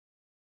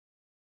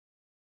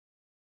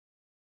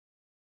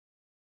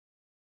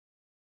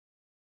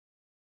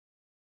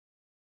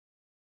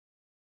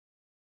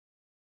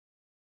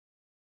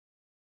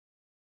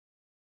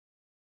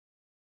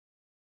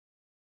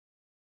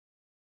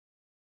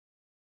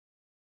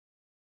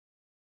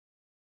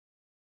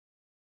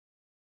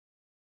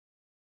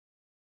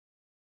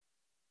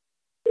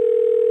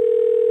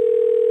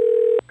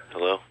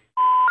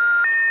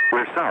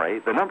We're sorry,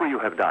 the number you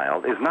have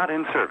dialed is not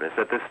in service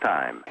at this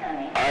time.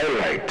 I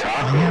like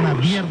tacos. Mañana,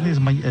 viernes,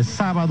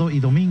 sábado y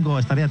domingo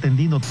estaré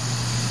atendiendo.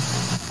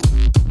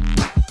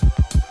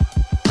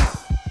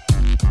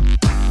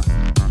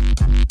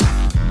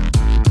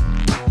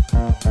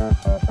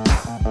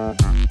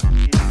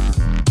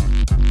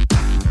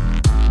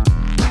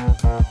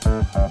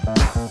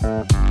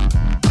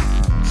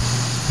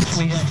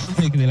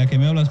 De la que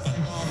me hablas,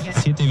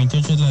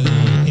 728 es la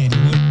de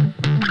Erigol.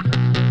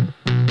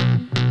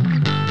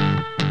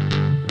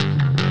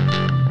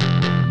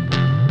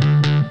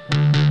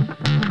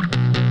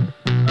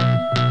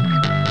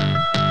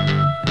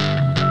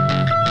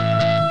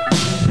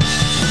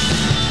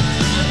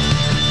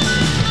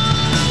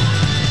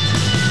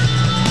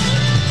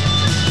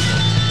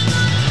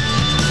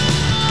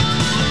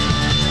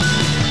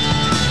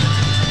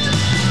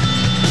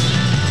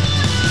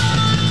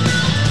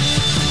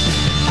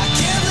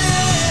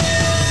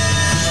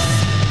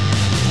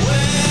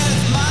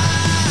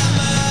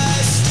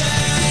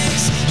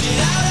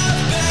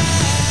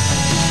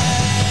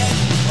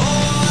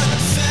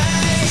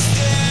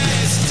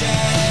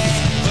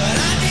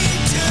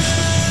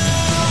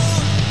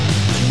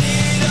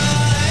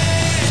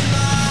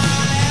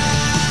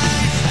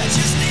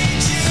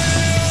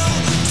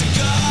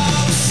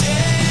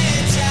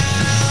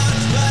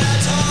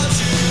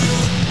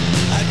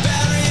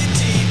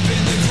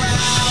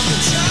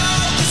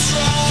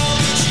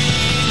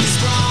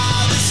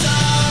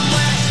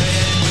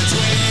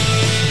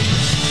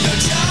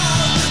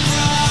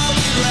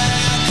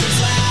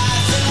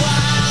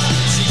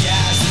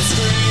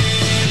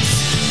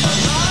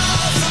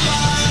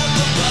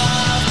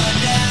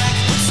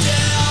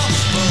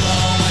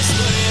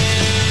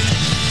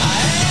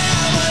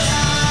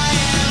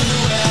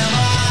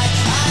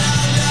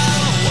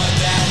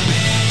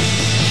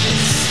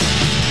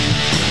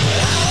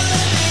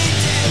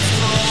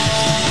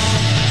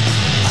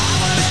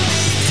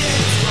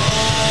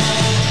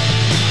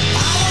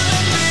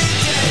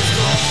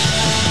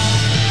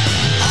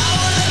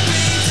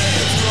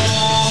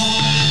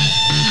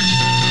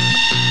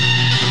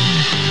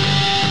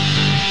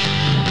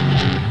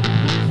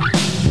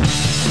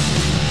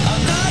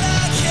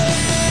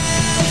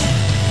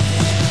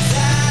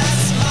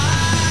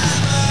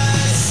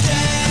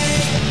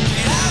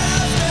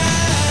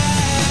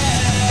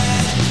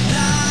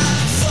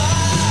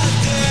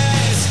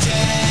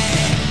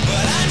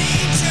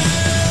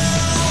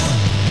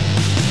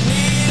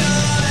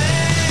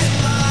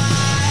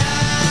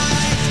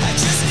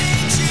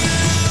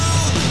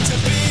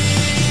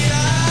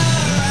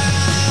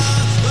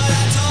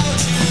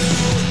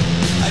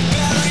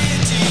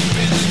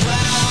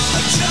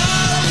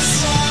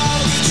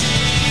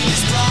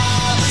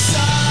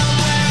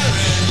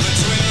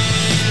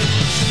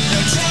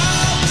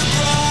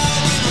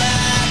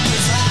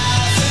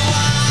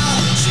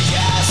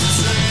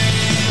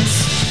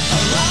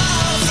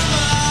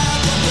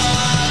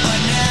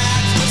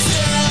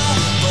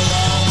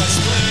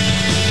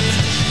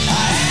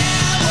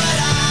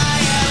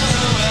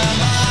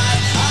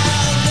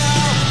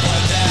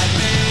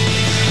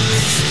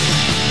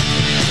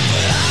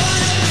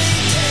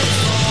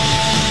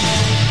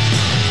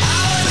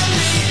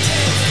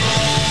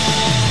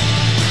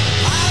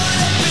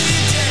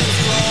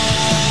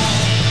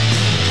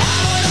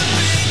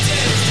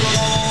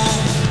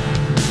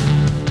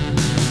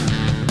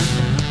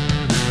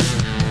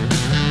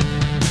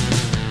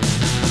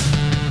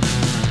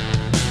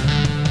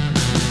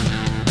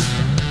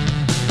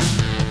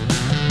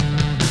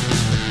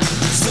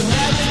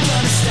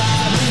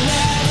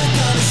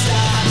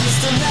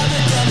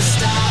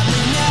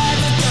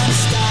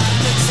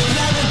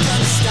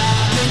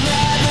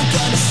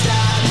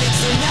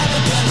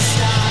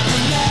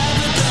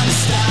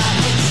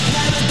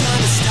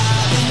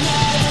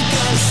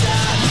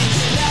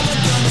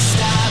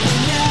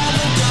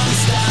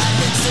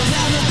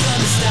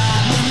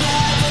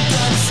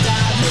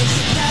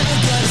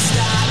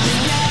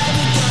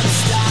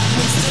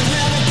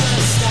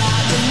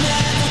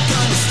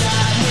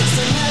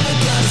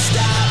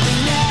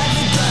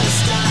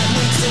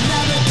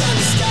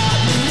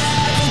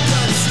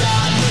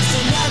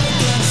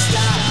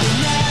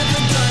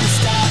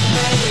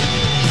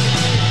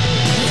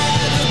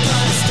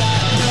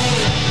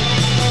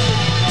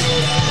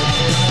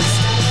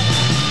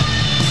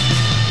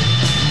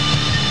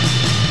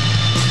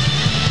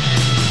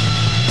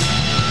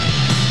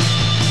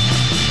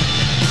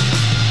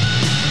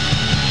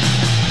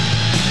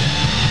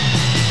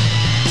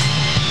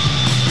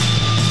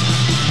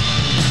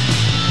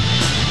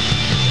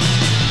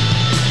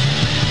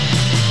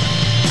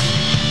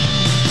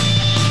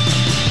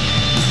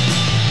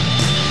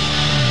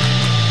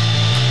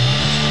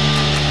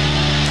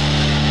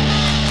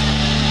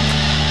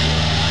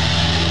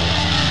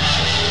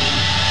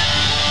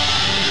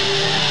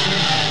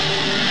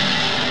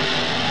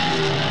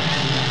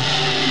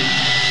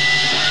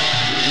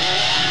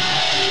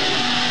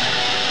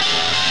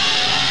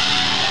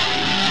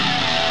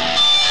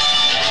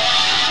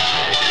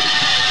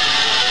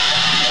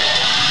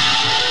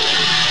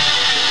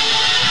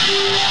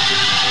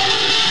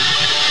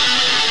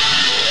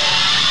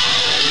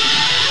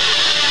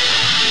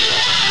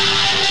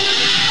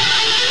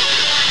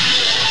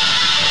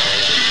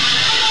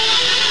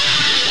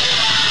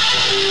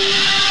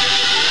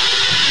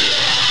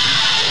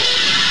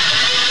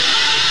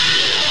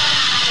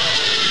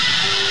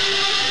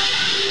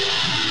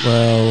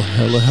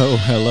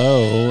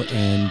 Hello,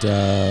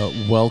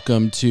 and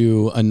welcome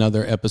to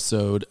another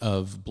episode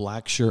of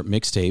Black Shirt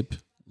Mixtape,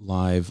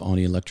 live on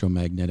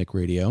Electromagnetic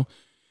Radio.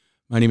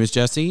 My name is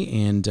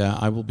Jesse, and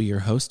I will be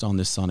your host on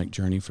this sonic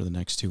journey for the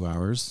next 2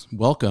 hours.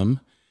 Welcome.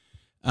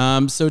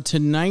 So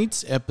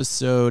tonight's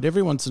episode,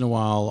 every once in a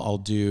while, I'll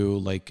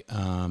do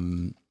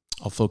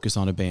I'll focus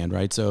on a band,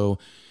 right? So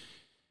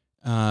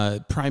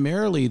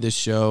primarily this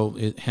show,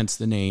 hence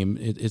the name,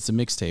 it's a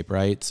mixtape,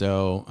 right?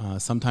 So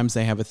sometimes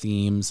they have a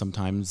theme,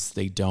 sometimes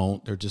they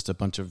don't. They're just a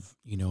bunch of,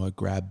 a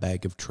grab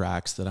bag of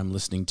tracks that I'm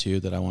listening to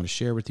that I want to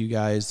share with you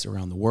guys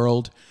around the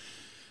world.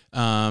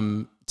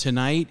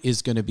 Tonight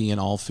is going to be an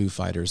all Foo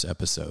Fighters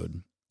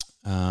episode.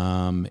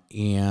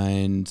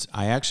 And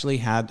I actually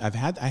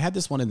had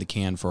this one in the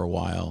can for a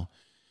while,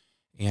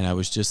 and I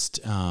was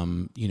just,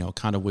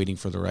 kind of waiting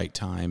for the right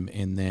time.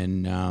 And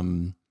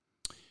then,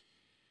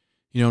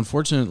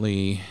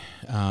 unfortunately,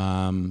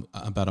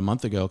 about a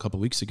month ago, a couple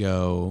weeks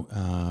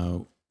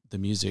ago, the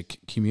music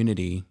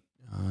community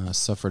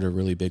suffered a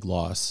really big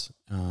loss.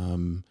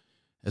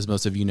 As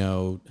most of you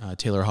know,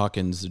 Taylor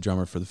Hawkins, the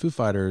drummer for the Foo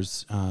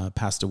Fighters,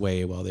 passed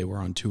away while they were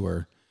on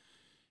tour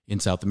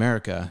in South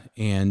America.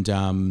 And,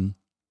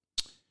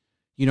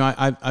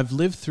 I've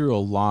lived through a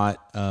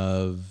lot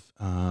of,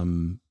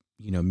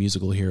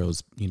 musical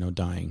heroes,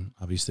 dying.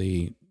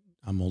 Obviously,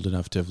 I'm old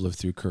enough to have lived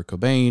through Kurt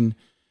Cobain,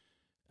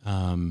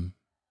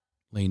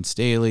 Lane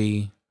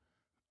Staley,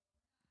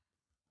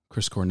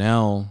 Chris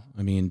Cornell.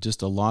 I mean,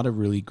 just a lot of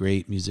really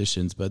great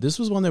musicians, but this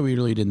was one that we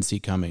really didn't see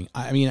coming.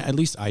 I mean, at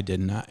least I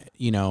didn't.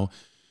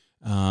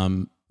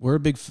 We're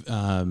big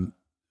Foo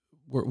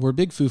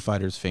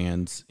Fighters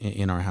fans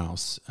in our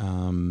house.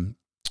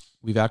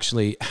 We've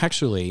actually,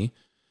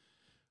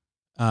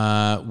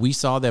 we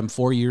saw them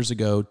 4 years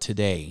ago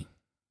today,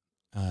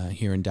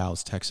 here in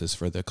Dallas, Texas,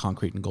 for the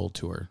Concrete and Gold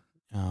tour.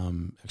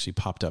 Actually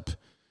popped up.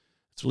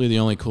 It's really the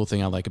only cool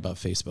thing I like about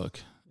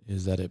Facebook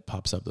is that it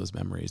pops up those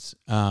memories.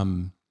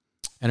 And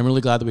I'm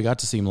really glad that we got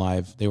to see them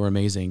live. They were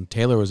amazing.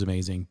 Taylor was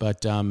amazing.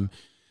 But I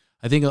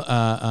think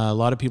a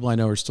lot of people I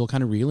know are still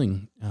kind of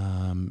reeling,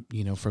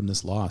 from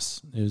this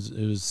loss. It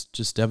was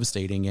just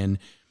devastating. And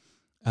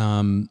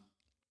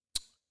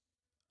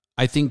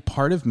I think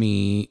part of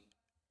me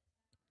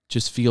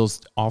just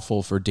feels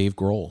awful for Dave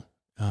Grohl.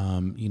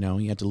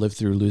 He had to live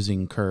through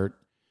losing Kurt,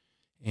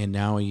 and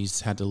now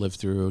he's had to live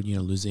through,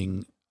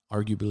 losing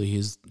arguably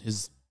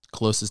his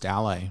closest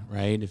ally,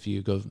 right? If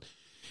you go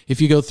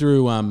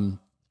through and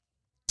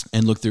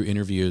look through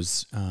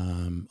interviews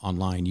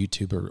online,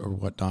 YouTube or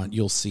whatnot,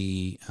 you'll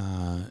see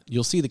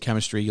the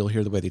chemistry. You'll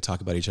hear the way they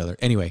talk about each other.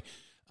 Anyway,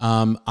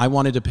 I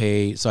wanted to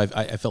pay, so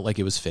I felt like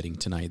it was fitting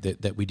tonight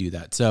that we do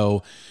that.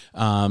 So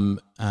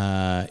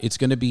it's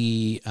going to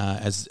be,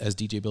 as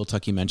DJ Bill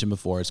Tucky mentioned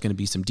before, it's going to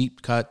be some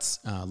deep cuts,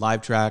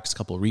 live tracks, a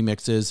couple of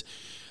remixes.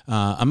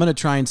 I'm going to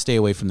try and stay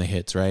away from the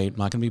hits, right? I'm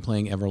not going to be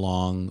playing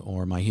Everlong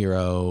or My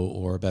Hero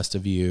or Best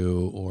of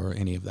You or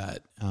any of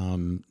that.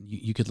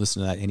 You could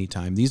listen to that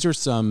anytime.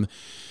 I'm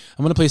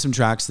going to play some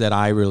tracks that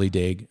I really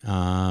dig.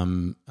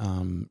 Gosh,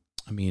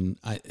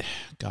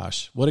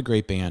 what a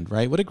great band,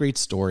 right? What a great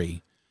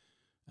story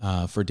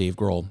for Dave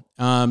Grohl.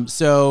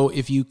 So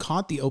if you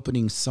caught the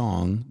opening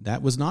song,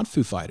 that was not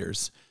Foo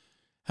Fighters.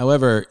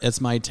 However,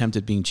 that's my attempt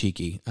at being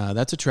cheeky.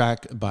 That's a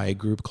track by a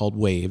group called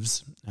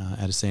Waves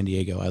out of San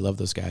Diego. I love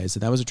those guys.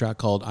 And that was a track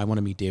called I Want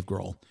to Meet Dave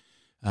Grohl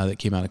that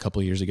came out a couple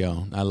of years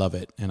ago. I love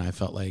it. And I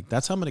felt like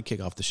that's how I'm going to kick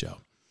off the show.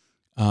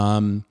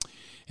 And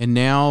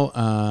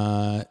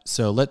now,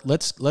 so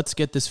let's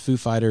get this Foo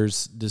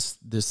Fighters,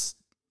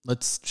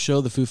 let's show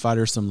the Foo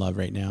Fighters some love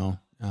right now.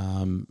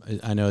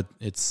 I know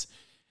it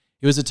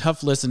was a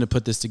tough listen to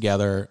put this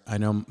together. I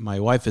know my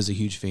wife is a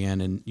huge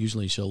fan, and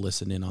usually she'll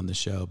listen in on the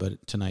show,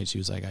 but tonight she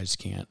was like, I just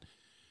can't.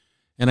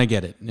 And I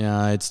get it.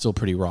 It's still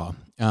pretty raw.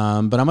 But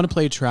I'm going to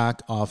play a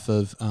track off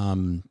of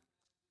an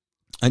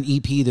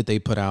EP that they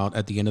put out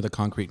at the end of the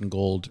Concrete and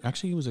Gold.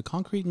 Actually, was it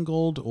Concrete and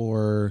Gold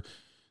or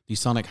the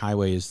Sonic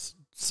Highways?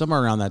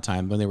 Somewhere around that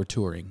time when they were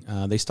touring.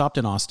 They stopped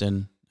in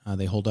Austin.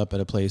 They holed up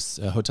at a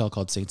hotel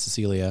called St.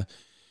 Cecilia,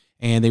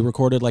 and they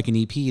recorded like an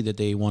EP that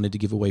they wanted to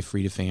give away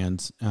free to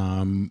fans.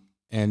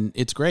 And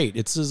it's great.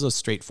 It's just a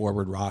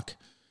straightforward rock,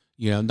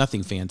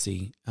 nothing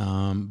fancy.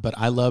 But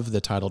I love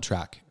the title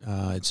track.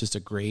 It's just a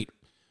great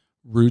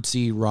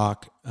rootsy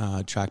rock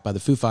track by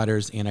the Foo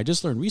Fighters. And I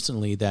just learned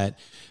recently that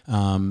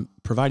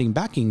providing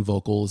backing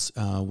vocals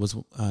was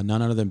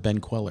none other than Ben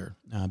Queller.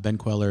 Ben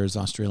Queller is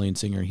an Australian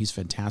singer. He's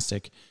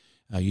fantastic.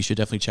 You should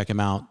definitely check him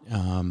out.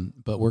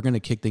 But we're going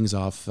to kick things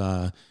off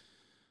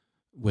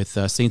with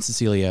St.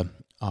 Cecilia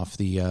off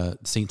the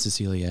St.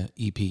 Cecilia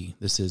EP.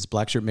 This is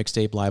Black Shirt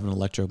Mixtape live on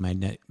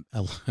Electromagnetic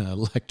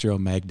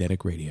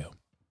Radio.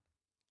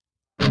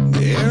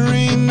 There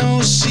ain't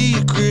no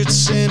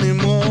secrets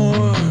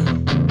anymore.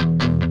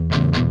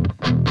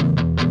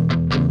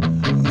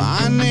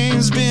 My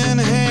name's been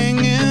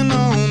hanging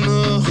on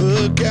the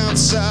hook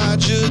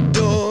outside your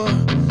door,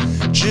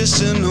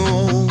 just to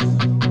know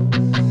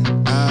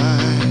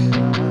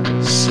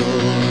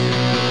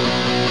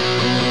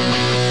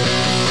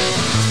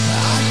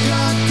I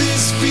got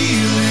this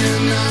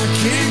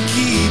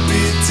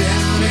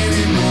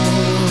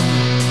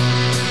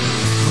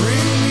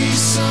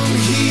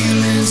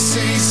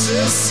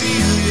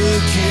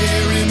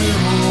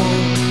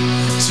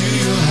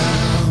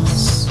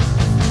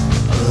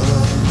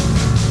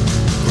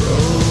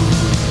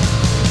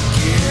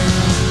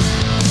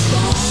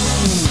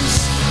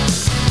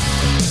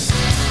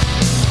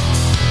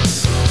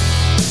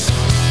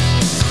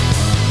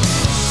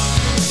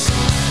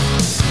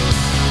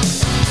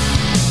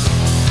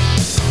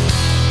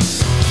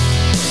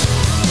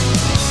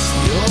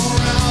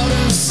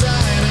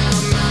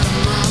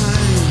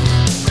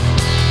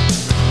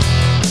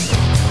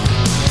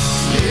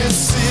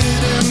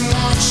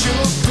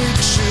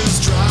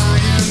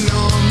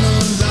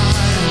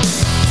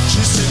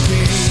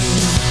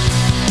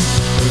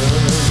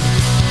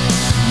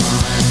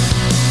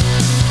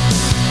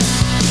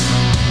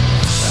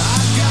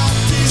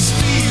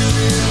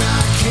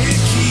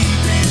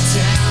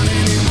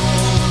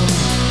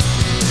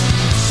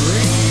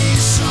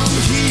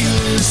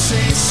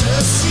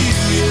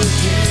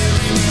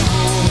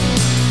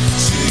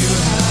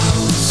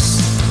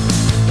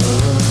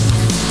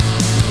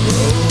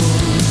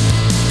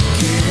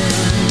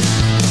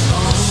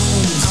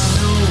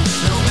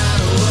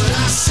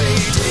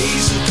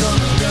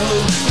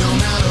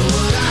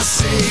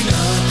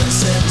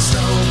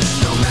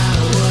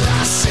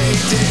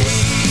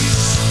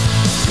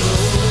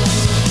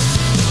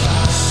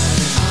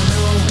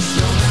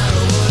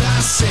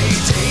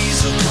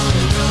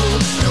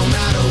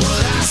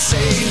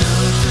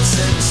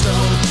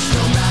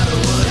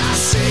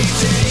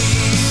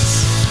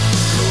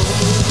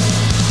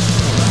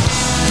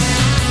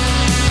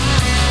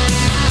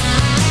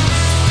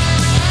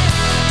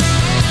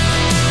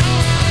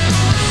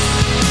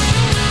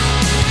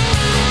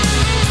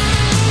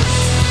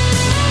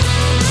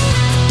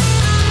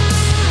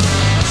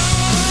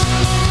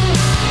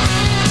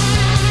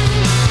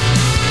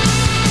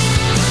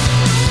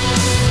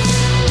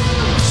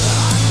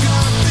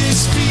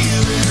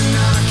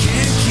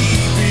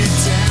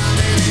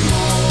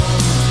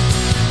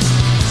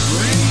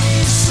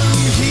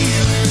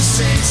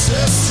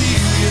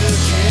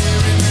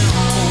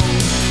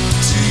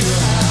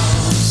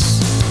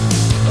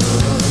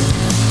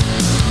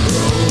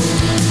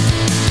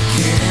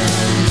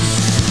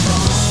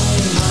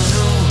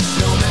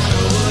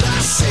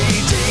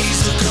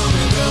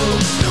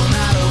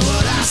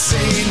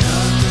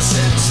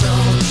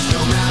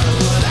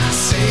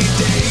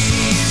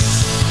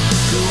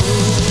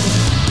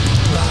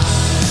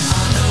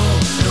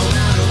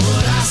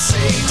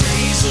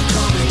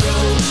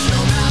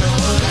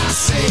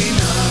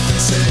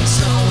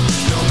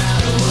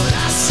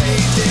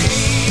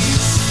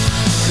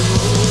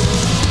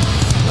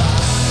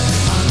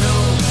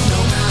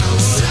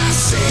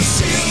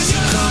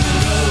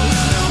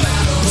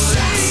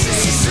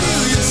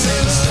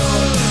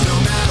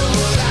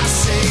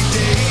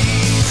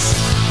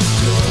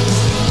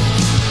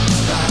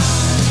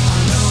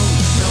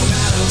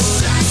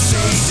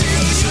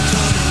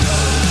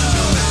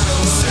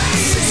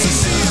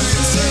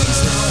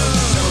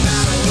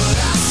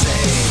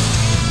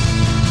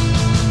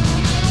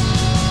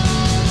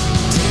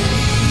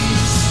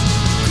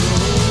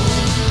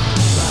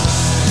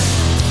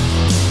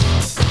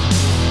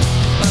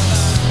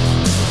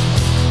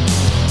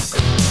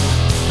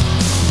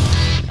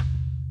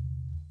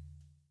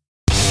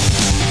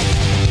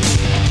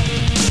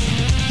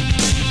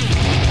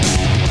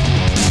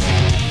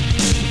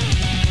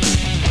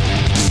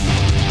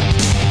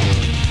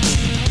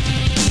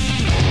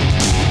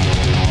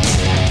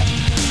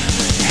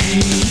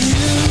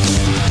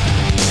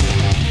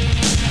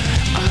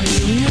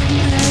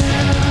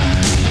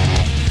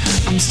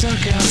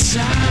Stuck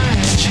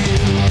outside you.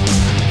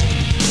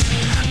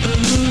 Ooh.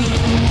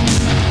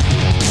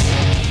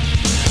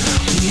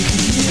 We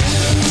could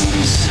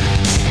use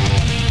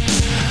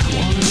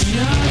one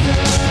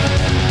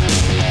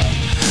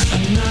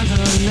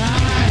another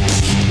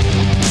like you.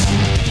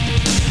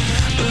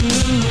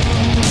 Ooh.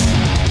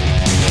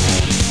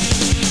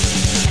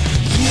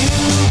 You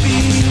be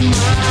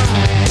my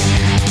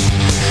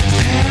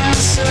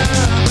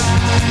passerby,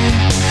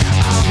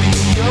 I'll be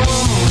your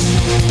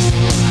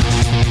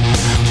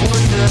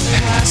one to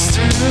pass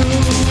through.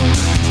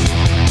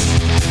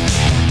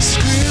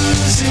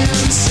 Screws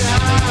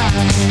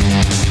inside,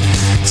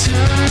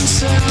 turn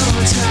so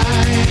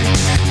tight,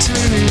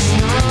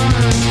 turning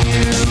on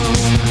you.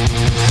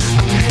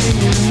 I'm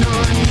hanging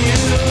on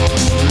you.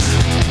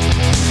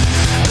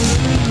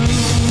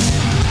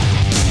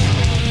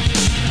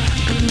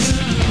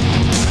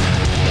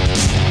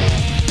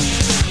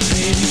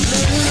 Baby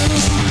blue,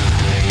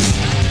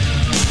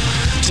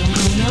 don't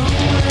go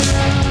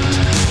nowhere.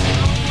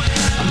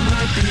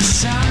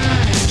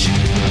 Beside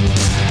you.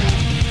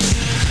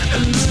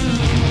 Ooh.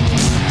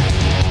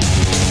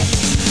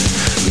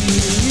 Me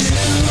and you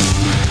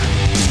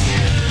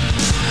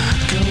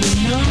going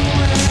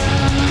nowhere.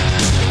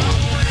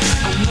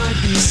 I'm right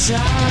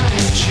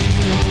beside you.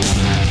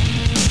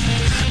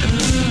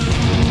 Ooh.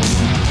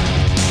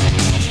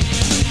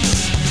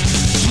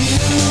 You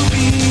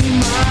be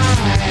my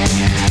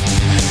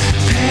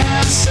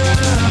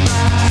passerby,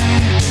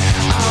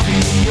 I'll be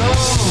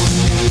your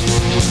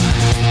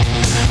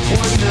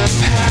one to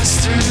pass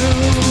through.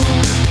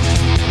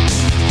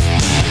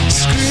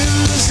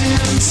 Screws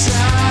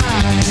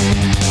inside,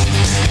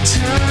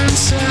 turn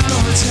so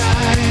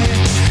tight,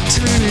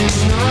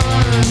 turning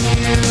on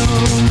you.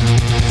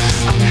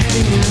 I'm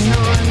hanging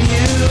on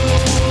you,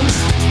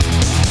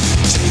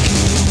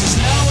 taking you as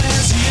low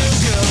as you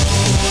go,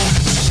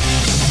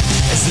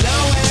 as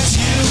low as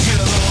you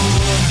go,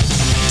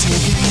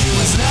 taking you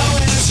as low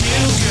as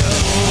you go,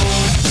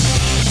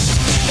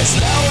 as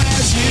low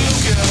as you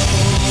go.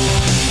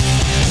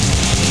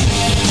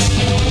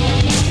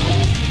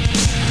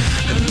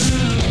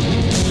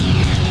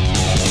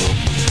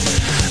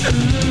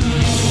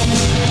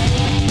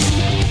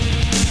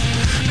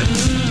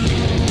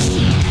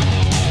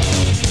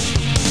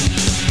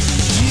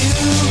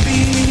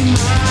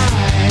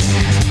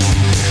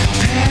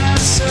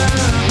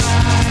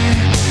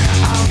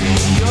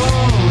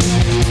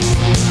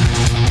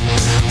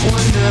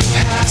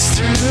 Pass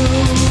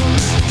through.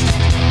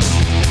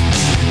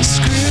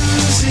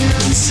 Screws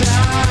inside,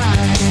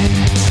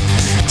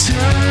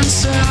 turn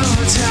so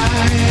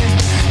tight,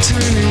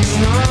 turning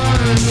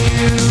on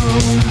you.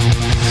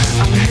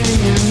 I'm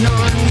hanging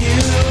on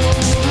you,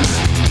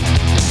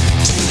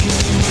 taking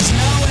you as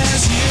low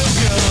as you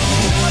go,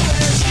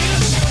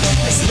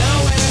 as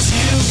low as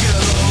you go,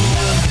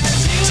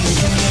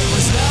 taking you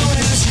as low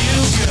as you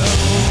go,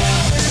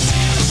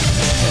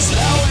 as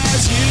low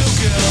as you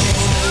go.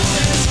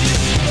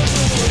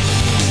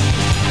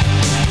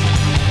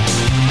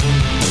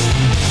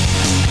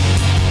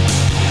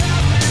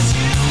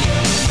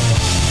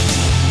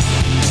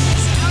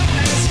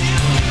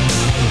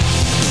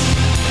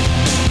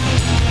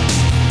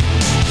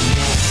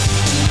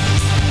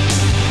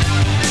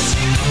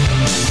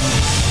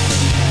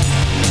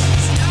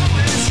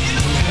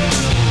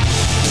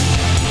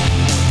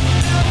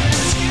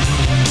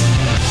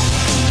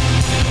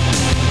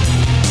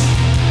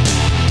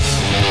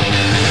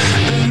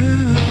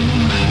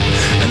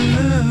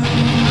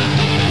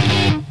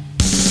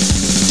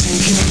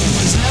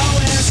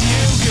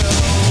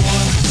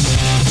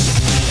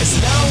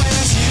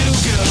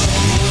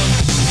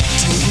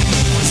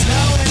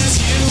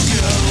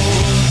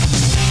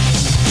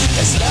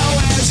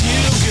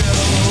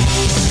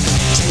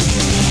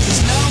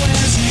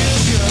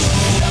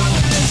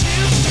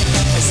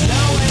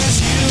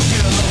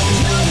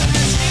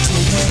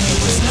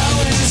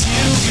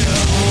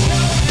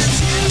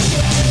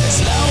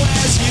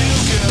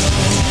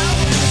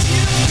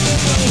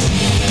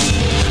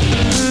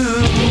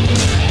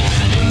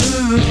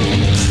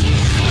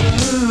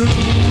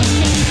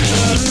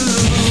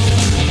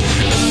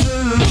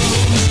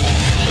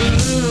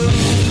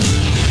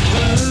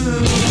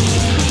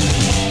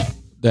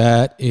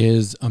 That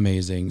is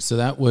amazing. So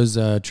that was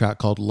a track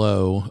called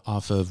Low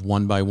off of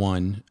One by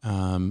One.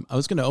 I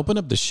was going to open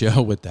up the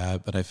show with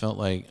that, but I felt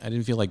like I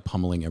didn't feel like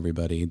pummeling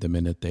everybody the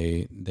minute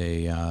they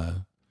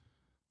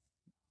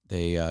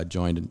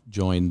joined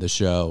the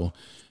show.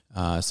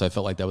 So I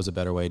felt like that was a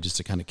better way just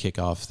to kind of kick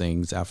off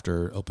things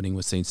after opening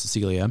with Saint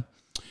Cecilia.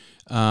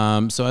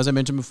 So as I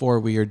mentioned before,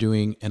 we are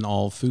doing an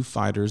all Foo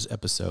Fighters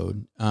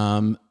episode.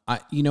 One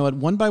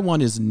by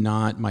One is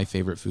not my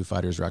favorite Foo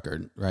Fighters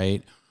record,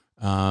 right?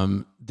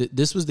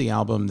 This was the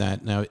album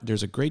that, now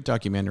there's a great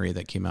documentary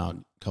that came out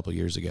a couple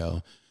years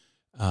ago,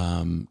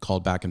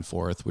 called Back and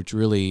Forth, which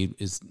really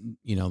is,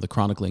 the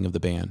chronicling of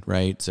the band,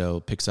 right? So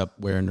picks up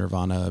where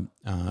Nirvana,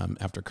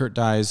 after Kurt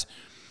dies,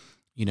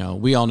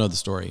 we all know the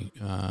story,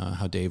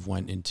 how Dave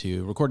went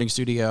into recording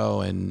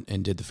studio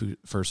and did the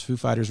first Foo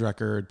Fighters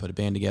record, put a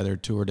band together,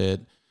 toured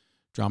it,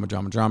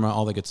 drama,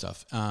 all the good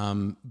stuff.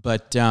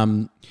 But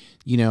in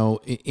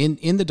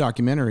the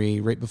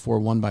documentary, right before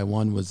One by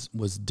One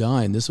was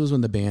done, this was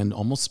when the band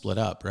almost split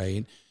up,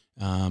 right?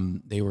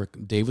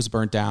 Dave was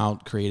burnt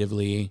out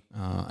creatively,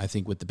 I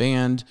think, with the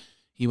band.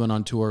 He went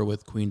on tour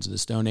with Queens of the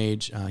Stone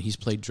Age. He's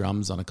played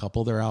drums on a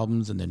couple of their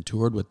albums and then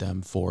toured with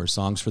them for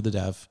Songs for the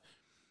Deaf.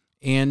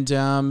 And,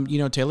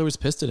 Taylor was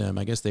pissed at him.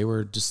 I guess they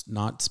were just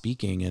not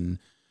speaking, and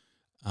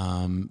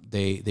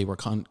they were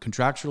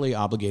contractually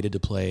obligated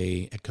to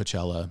play at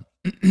Coachella.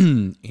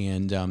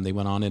 And they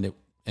went on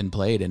and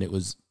played, and it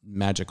was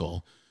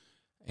magical.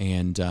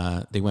 And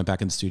they went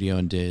back in the studio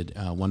and did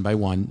One by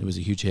One. It was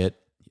a huge hit.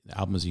 The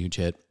album was a huge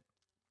hit.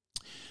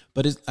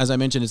 But as I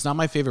mentioned, it's not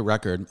my favorite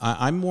record.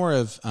 I'm more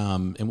of,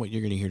 and what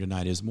you're going to hear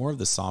tonight is more of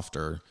the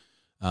softer,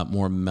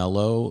 more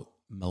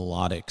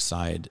melodic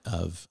side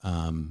of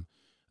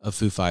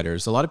Foo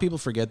Fighters. A lot of people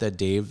forget that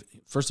Dave,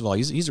 first of all,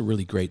 he's a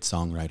really great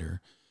songwriter.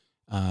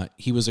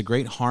 He was a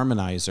great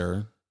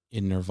harmonizer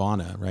in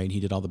Nirvana, right? He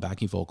did all the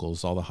backing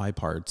vocals, all the high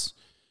parts.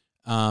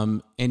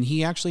 And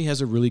he actually has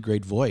a really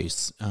great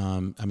voice.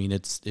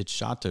 It's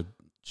shot to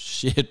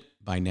shit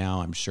by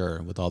now, I'm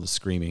sure, with all the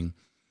screaming.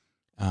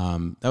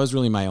 That was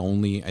really my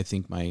only, I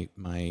think,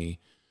 my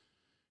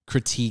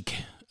critique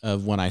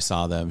of when I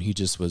saw them. He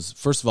just was,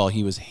 first of all,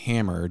 he was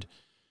hammered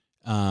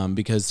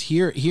because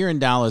here in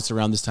Dallas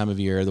around this time of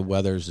year, the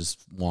weather is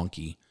just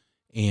wonky,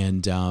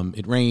 and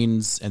it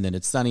rains, and then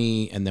it's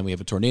sunny, and then we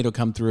have a tornado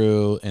come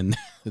through, and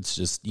it's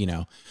just,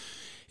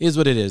 is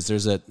what it is.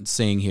 There's a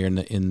saying here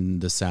in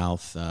the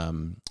South,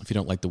 if you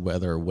don't like the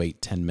weather,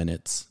 wait 10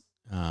 minutes.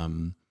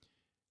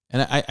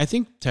 And I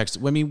think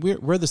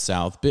we're the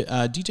South.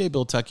 DJ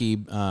Bill Tucky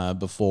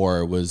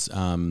before was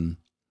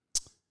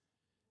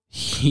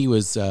he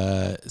was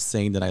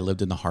saying that I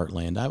lived in the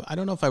heartland. I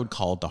don't know if I would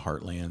call it the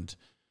heartland.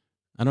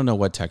 I don't know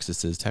what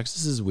Texas is.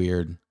 Texas is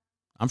weird.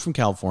 I'm from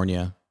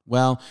California.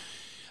 Well,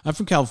 I'm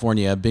from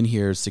California. I've been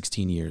here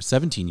 17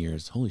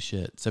 years. Holy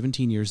shit,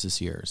 17 years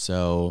this year.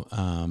 So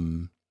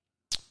I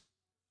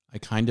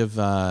kind of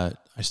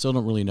I still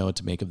don't really know what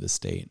to make of this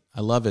state.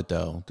 I love it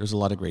though. There's a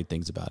lot of great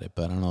things about it,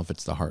 but I don't know if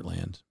it's the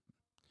heartland.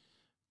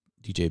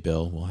 DJ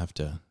Bill, we'll have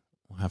to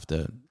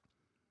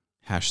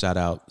hash that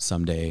out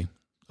someday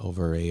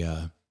over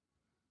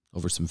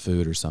some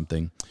food or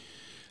something.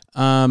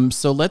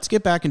 So let's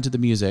get back into the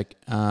music.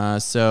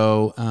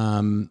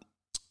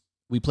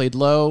 We played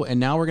Low, and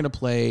now we're going to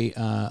play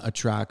a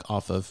track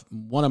off of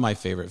one of my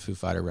favorite Foo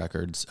Fighter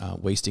records,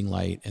 Wasting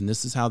Light. And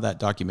this is how that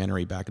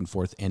documentary Back and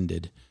Forth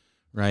ended.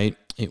 Right?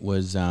 It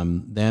was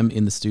them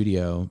in the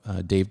studio,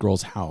 Dave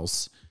Grohl's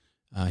house.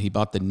 He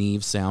bought the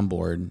Neve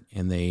soundboard,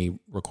 and they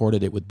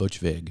recorded it with Butch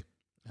Vig,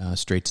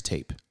 straight to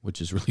tape,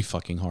 which is really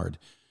fucking hard.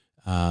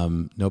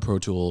 No Pro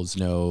Tools,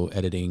 no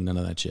editing, none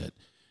of that shit.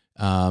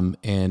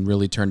 And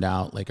really turned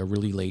out like a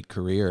really late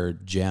career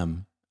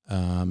gem.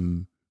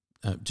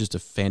 Just a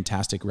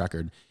fantastic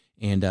record.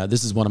 And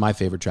this is one of my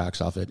favorite tracks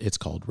off it. It's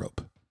called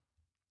Rope.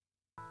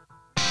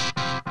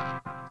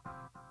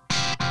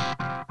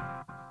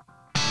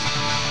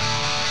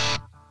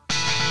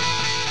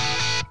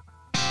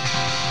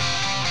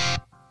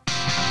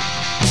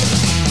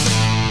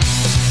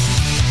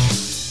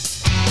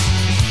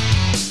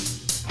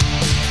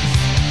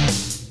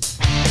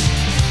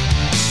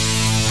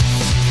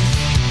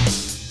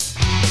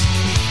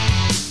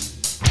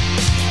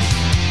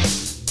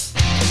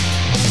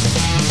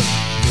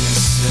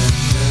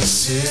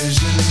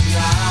 Decision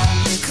got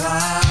me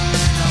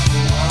climbing up a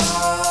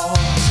wall,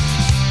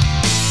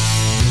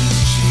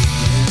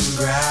 reaching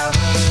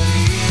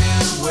gravity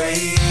and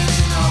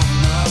waiting on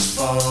the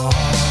fall.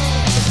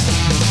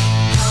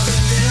 How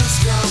did this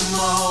come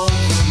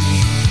over me?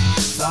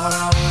 Thought I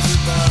was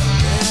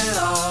above it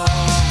all.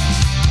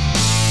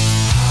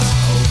 I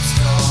hope's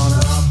gone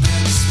up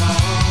in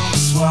smoke,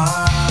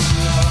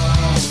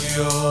 swallow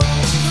your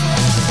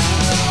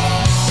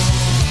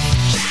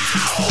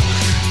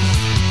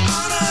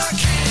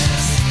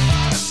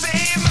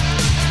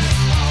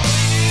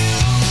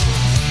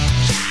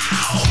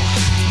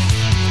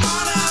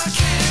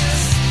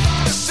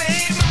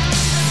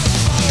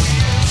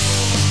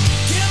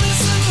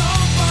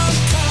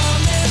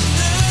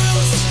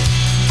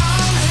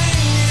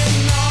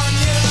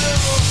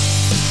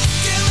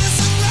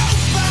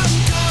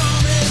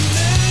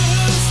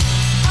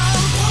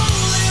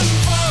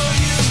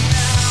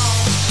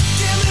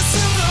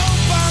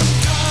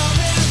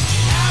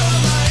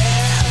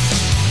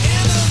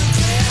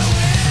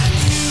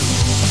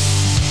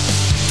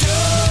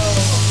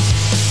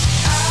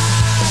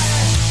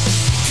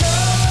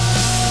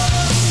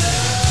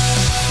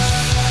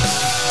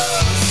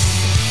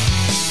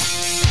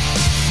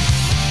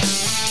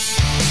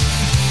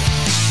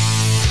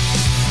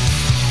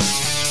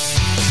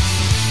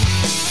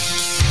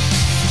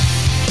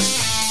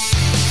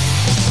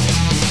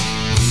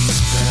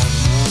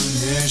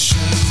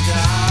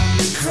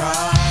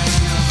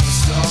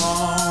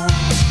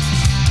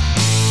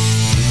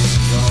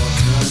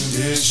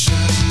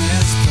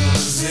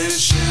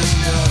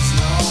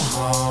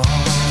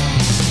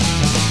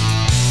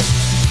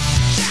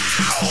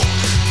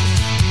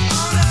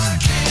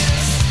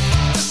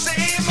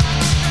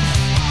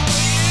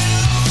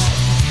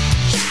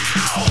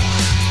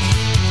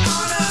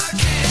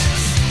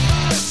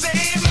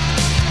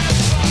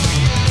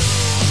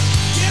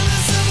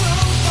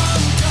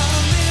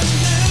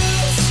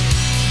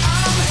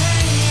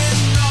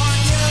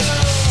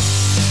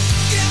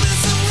Give me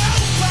some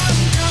rope, I'm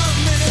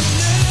coming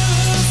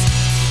loose.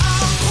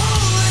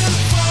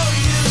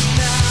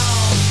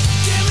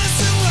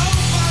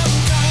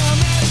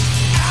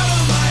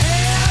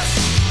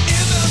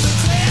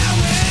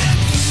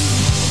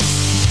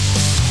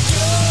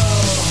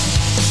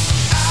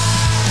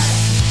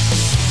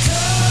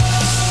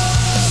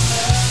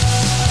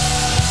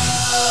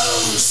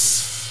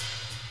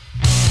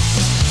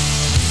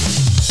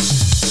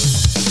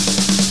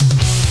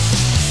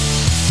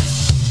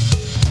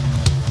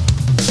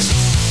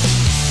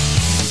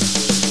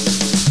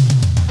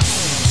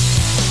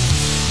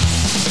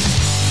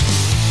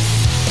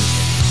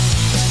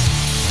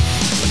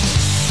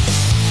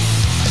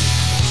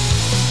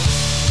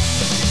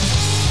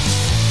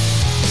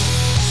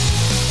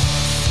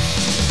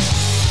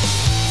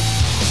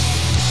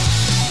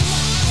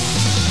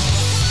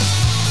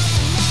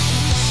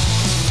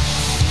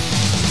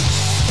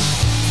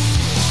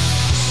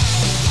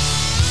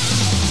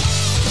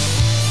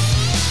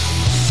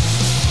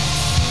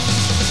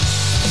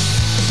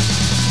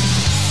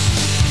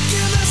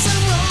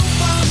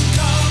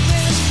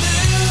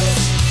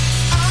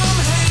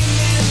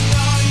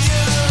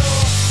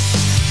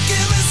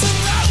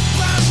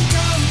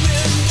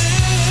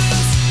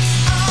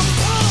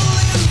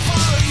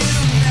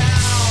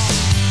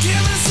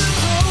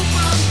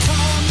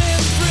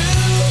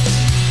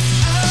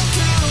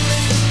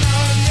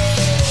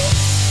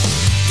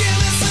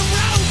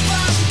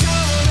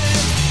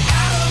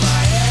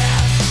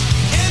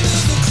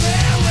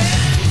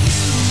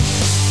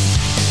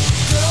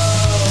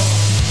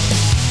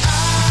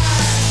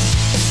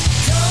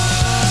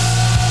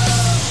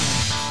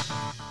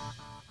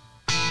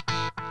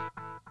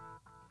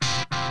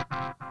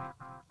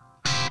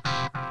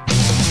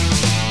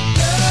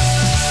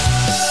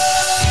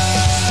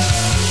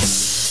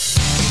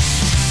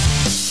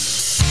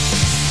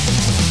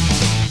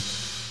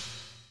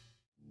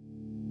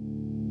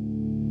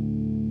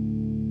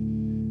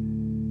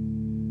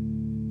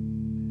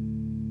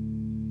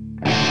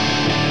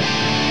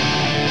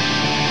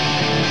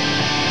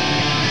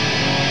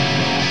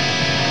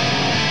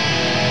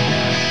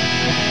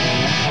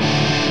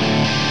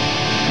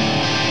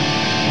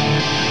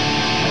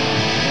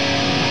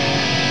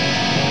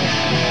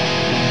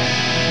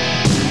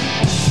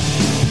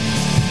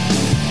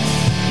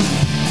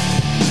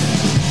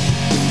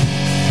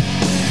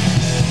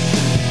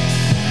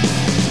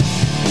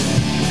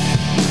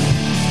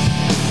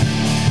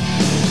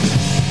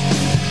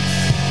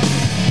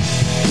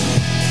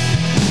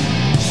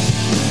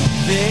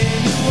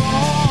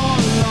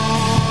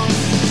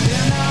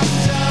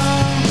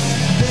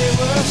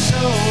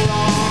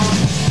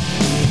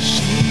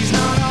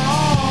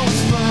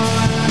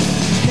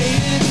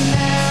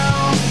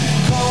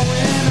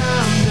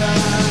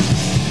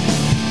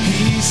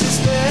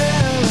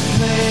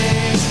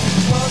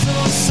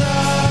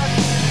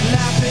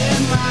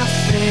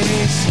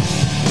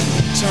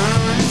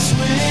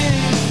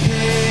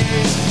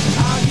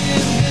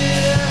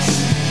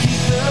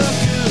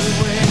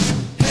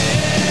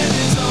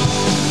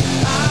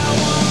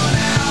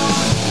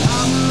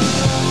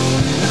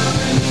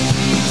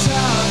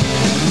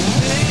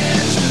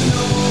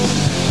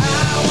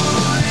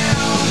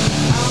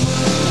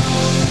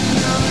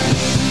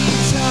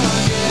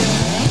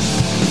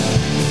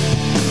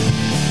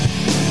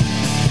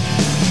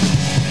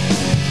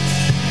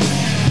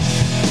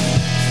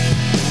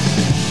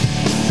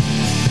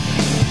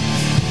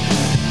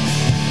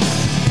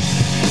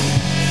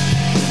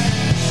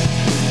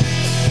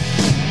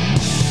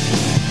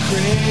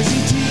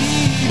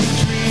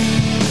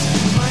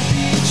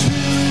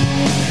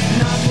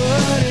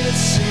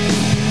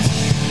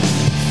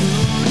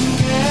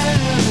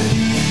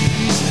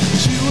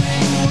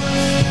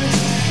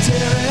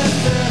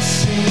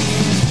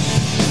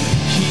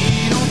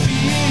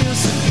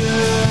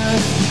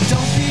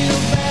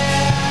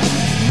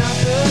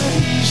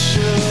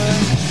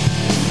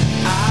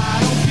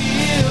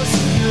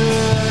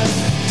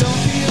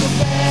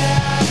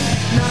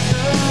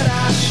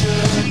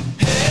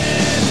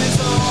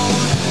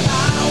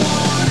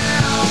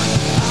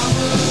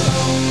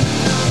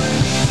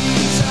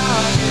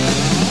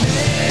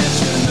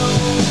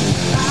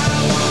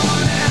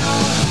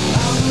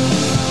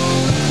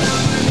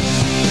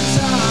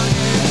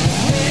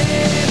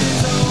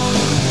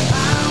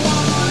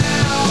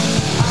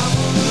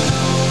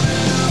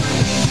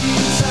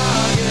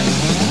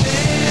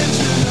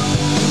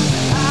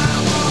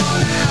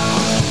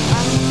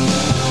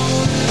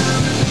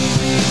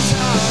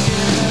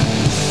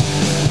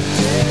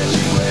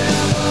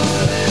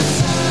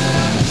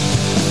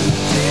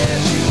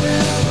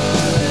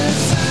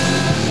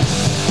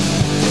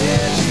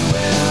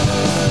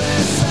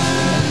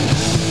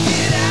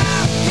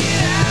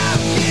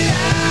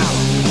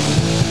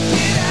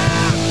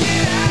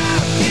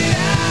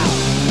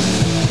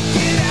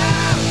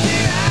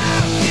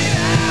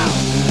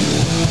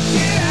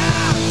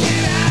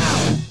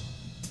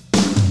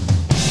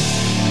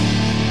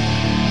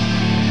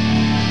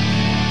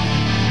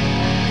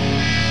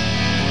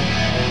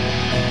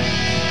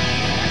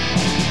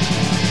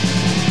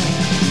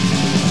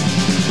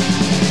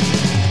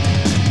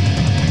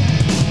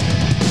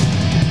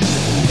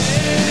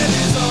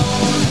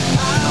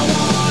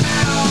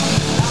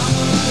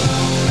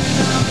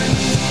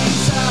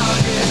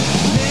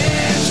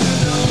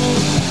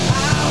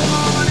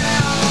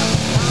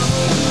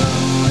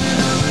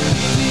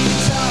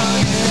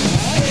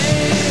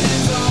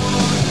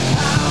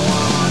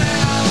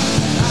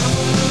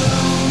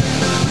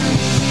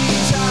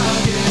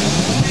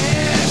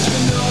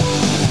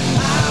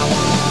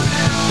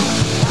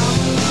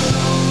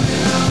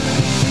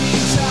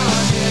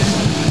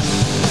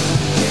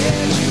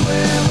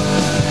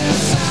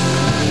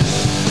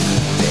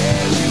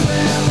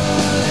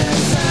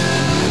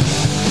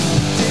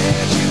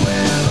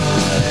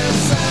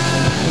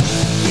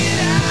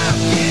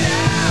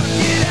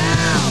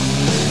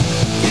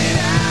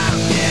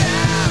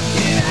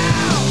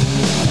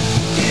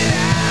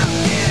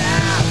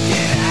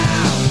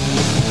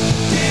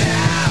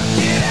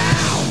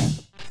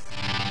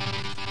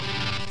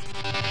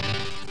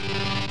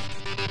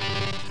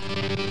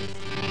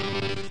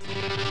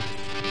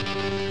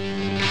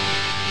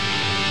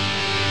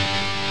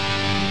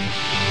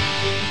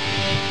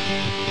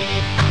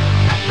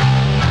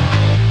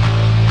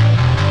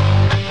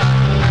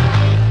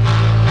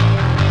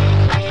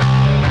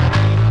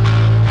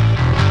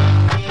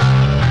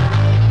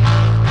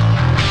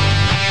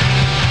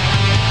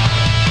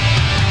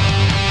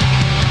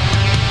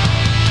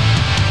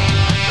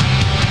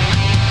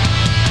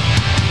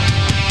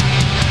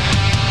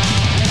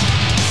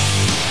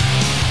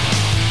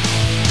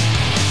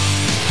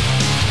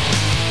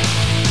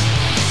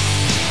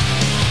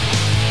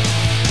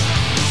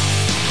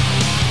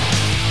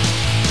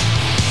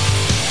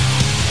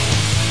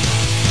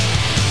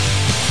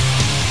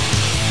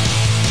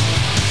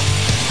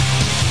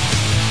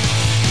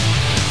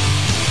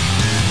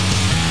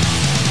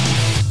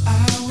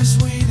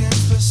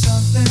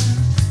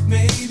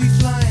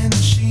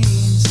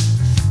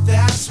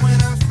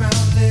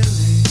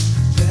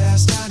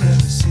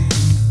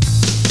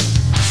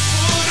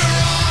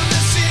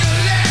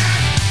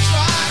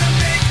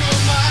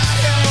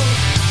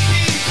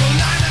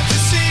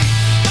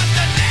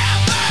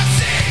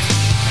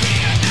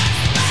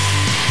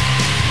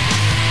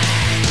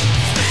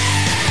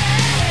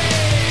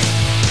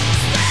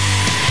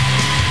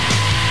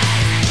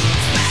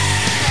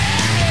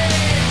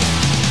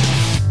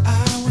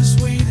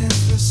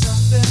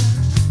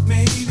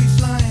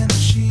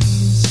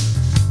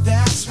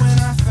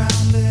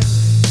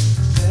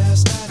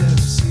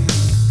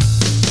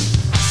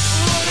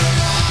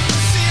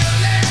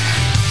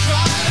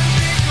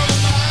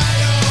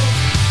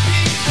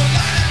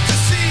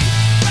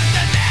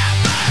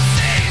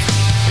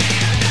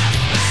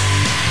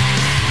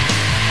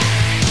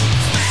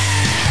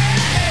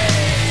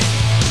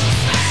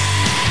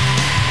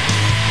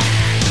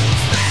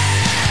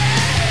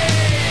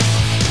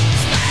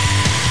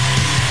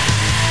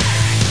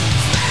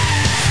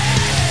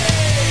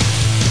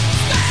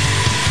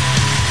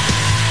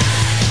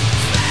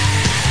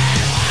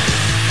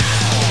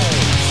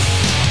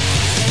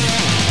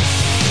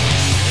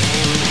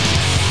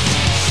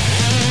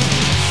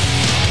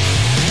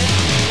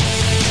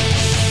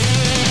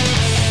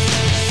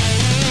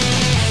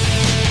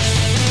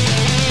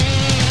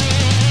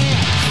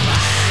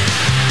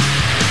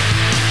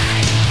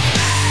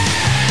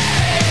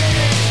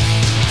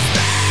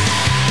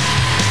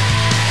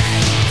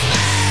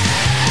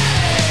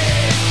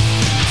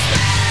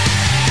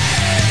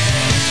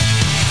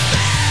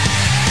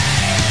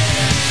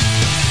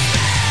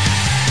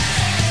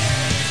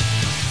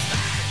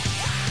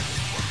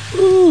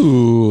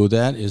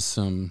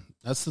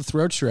 That's the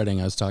throat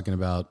shredding I was talking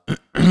about.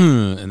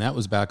 And that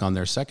was back on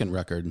their second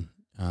record,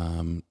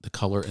 The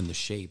Color and the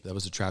Shape. That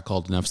was a track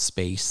called Enough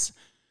Space.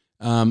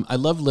 I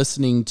love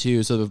listening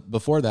to, so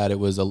before that it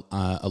was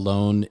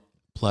Alone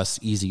plus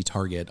Easy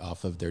Target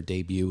off of their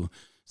debut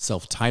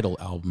self-titled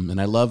album.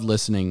 And I love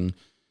listening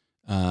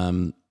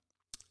to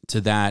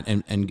that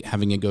and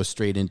having it go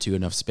straight into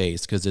Enough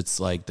Space, because it's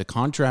like the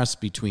contrast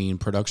between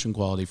production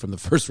quality from the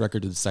first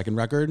record to the second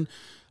record.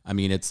 I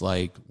mean, it's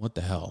like, what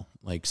the hell?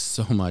 Like,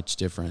 so much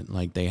different.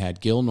 Like, they had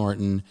Gil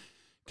Norton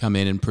come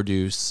in and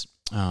produce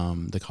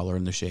The Color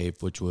and the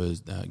Shape, which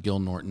was, Gil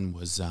Norton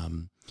was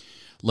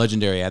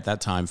legendary at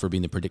that time for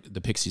being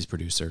the Pixies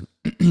producer.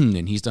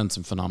 And he's done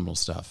some phenomenal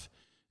stuff.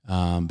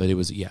 But it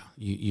was,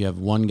 you have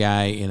one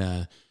guy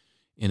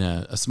in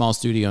a small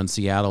studio in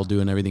Seattle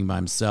doing everything by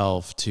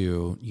himself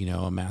to,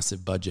 a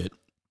massive budget,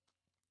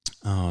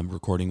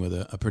 recording with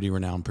a pretty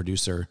renowned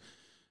producer.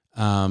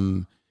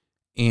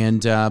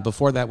 And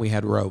before that we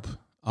had Rope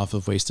off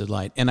of Wasted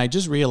Light. And I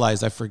just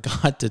realized I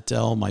forgot to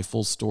tell my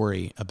full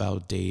story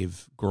about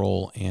Dave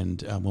Grohl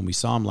and when we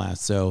saw him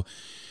last. So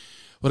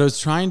what I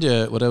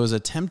was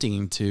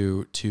attempting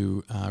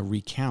to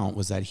recount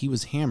was that he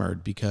was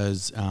hammered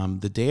because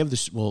the day of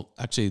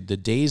the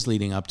days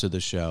leading up to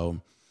the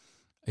show,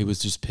 it was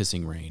just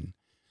pissing rain.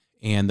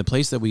 And the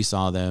place that we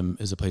saw them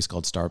is a place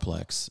called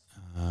Starplex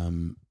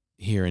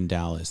here in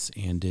Dallas.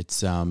 And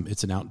it's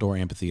an outdoor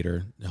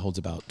amphitheater. It holds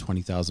about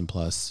 20,000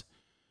 plus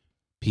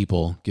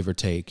people, give or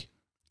take.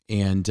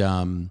 And,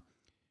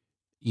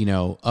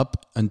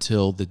 up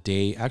until the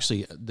day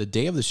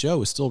of the show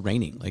was still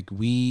raining. Like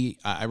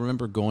I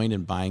remember going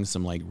and buying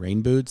some like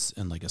rain boots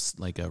and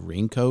like a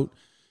raincoat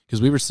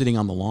because we were sitting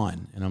on the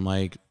lawn, and I'm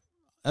like,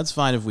 that's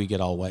fine if we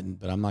get all wet,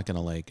 but I'm not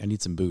going to I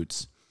need some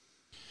boots.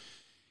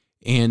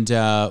 And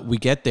we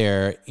get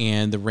there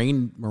and the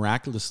rain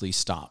miraculously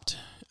stopped.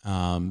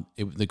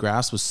 The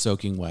grass was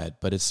soaking wet,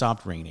 but it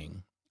stopped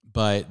raining.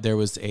 But there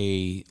was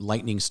a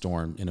lightning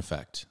storm in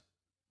effect,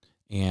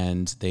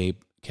 and they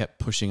kept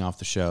pushing off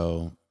the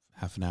show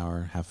half an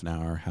hour.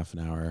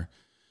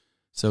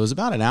 So it was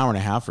about an hour and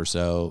a half or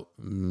so,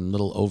 a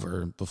little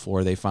over,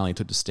 before they finally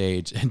took the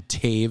stage. And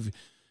Dave,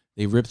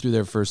 they ripped through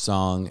their first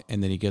song,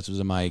 and then he gets to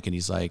the mic and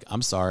he's like,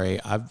 I'm sorry,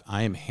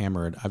 I am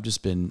hammered. I've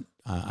just been,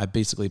 I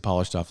basically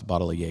polished off a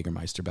bottle of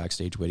Jägermeister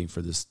backstage waiting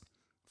for this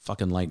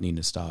fucking lightning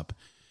to stop.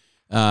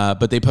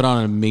 But they put on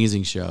an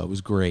amazing show. It was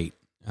great.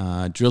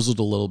 Drizzled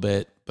a little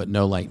bit, but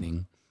no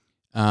lightning.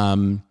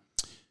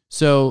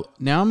 So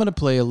now I'm going to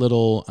play a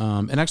little,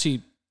 and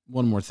actually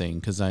one more thing,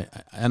 because I'm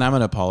going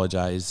to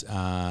apologize.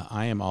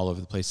 I am all over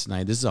the place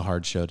tonight. This is a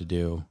hard show to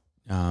do.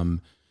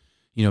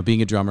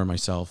 Being a drummer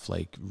myself,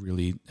 like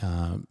really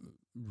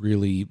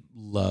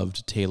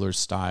loved Taylor's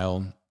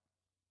style.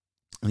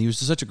 And he was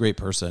just such a great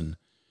person.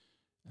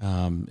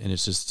 And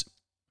it's just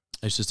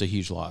a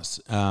huge loss.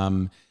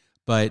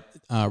 But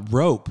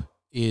Rope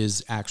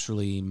is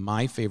actually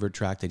my favorite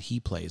track that he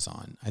plays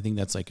on. I think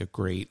that's like a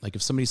great, like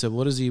if somebody said,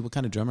 what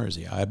kind of drummer is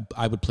he?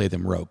 I would play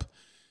them Rope.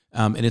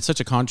 And it's such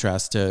a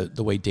contrast to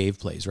the way Dave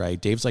plays,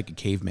 right? Dave's like a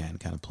caveman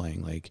kind of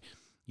playing, like,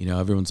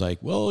 everyone's like,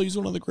 well, he's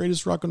one of the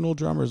greatest rock and roll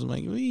drummers. I'm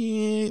like,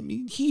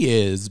 he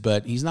is,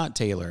 but he's not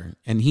Taylor.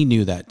 And he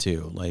knew that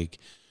too. Like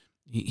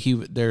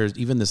there's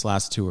even this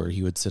last tour,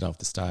 he would sit off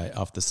the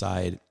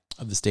side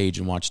of the stage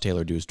and watch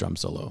Taylor do his drum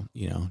solo,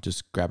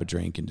 just grab a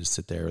drink and just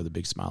sit there with a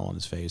big smile on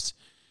his face.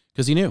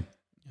 Because he knew.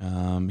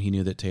 He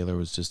knew that Taylor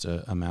was just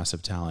a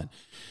massive talent.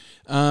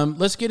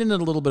 Let's get into a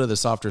little bit of the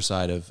softer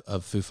side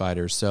of Foo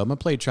Fighters. So I'm going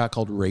to play a track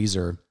called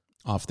Razor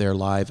off their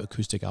live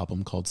acoustic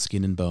album called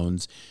Skin and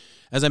Bones.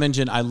 As I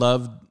mentioned, I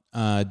love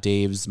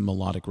Dave's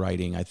melodic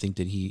writing. I think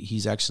that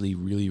he's actually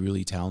really,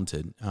 really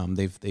talented.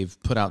 They've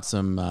put out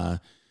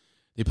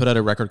they put out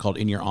a record called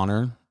In Your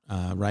Honor,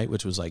 right,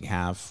 which was like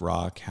half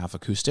rock, half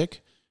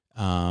acoustic.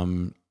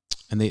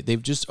 And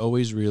they've just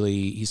always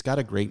really, he's got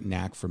a great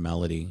knack for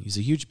melody. He's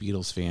a huge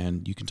Beatles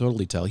fan. You can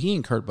totally tell. He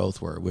and Kurt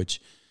both were,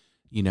 which,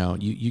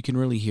 you can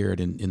really hear it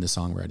in the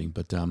songwriting.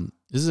 But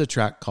this is a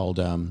track called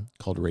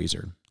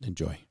Razor.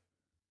 Enjoy.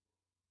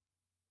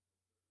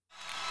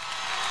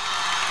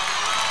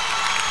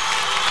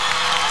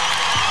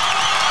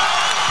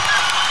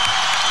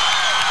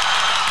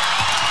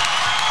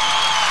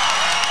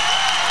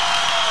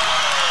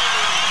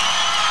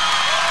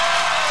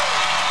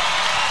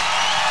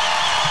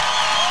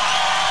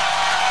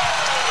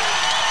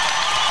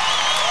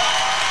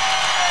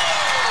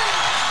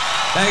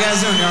 How you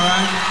guys doing? You all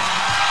right?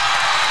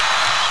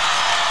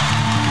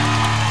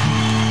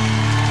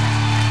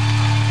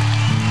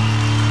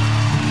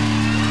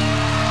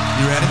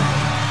 You ready?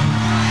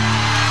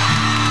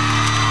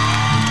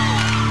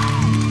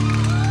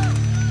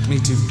 Me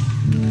too.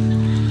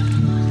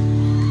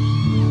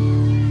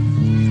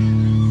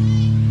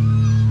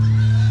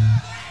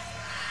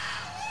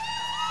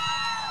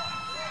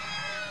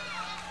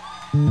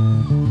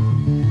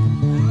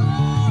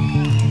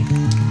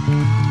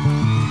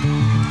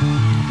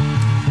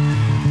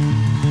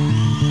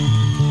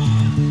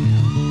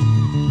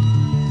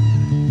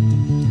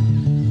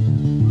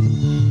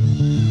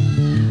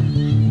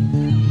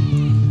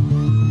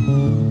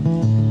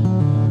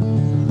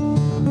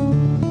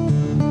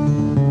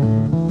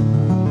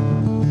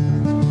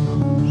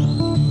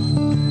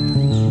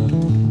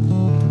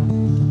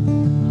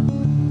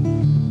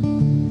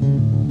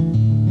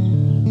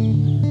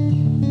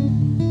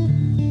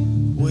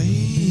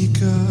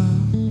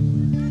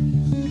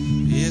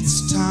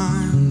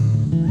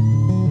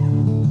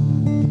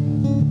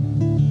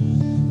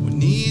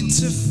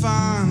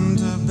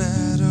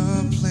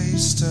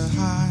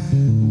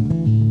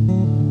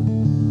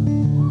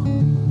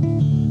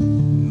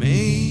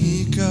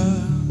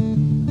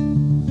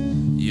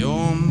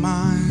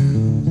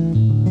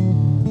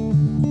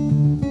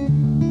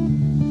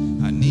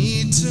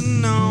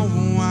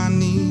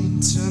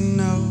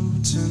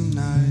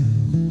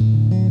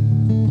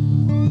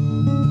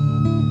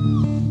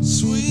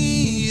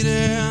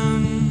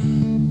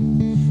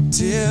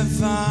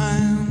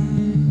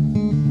 divine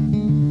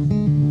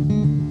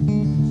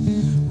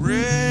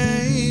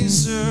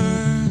razor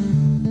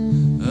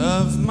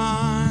of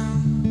mine,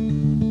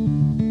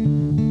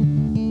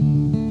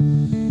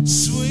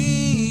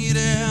 sweet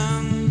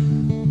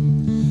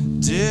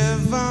and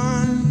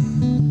divine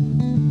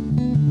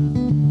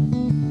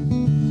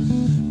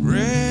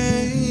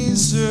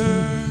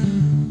razor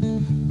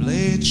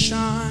blade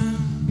shine.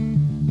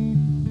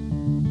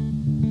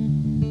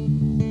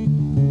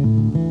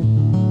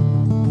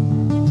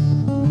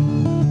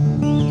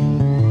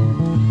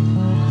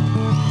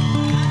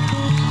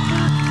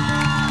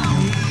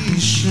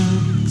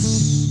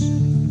 Patience,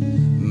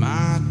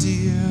 my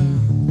dear,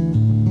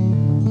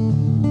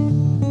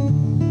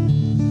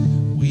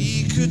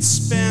 we could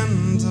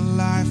spend a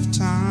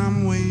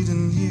lifetime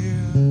waiting here.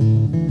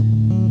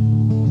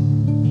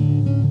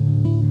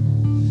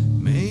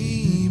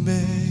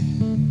 Maybe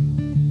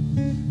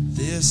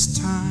this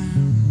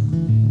time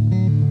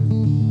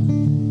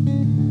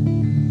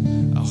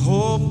I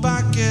hope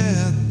I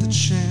get the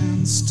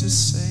chance to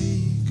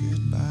say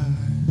goodbye.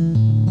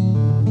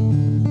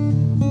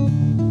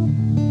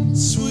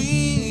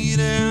 Sweet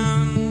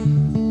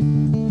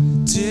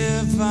and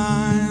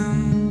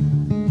divine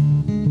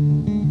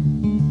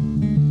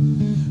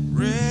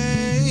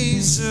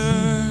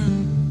razor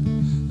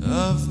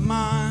of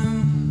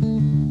mine,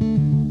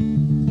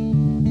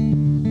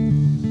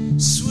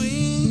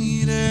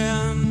 sweet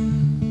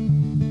and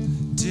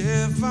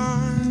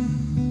divine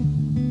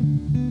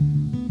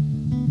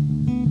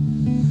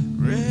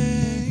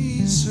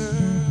razor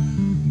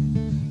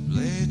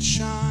blade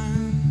shine.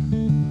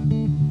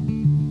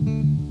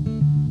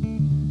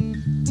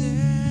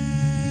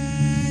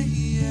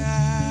 Day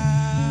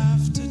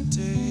after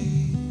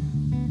day,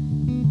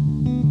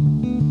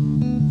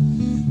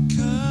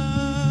 cutting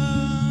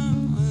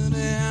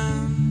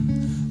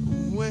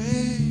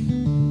away.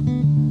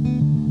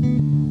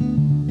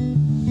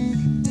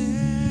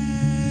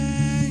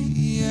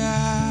 Day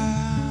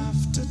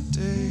after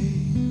day,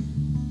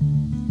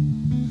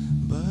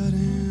 but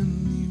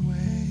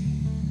anyway.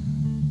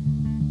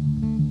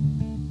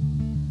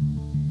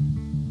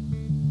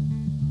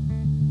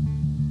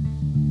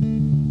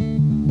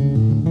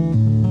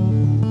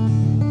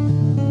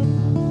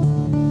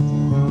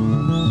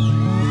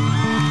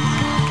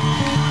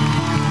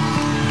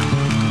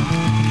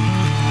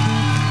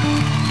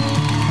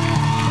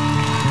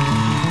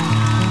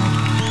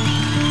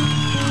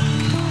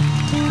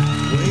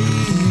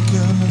 Wake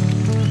up,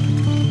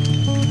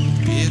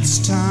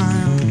 it's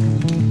time.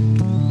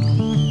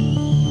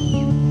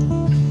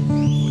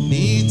 We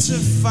need to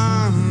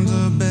find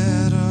a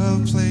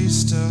better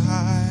place to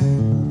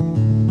hide.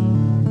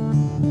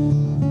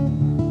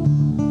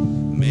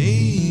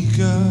 Make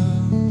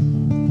up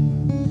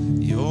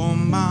your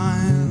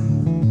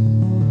mind.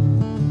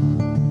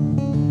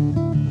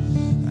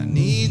 I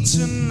need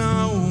to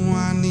know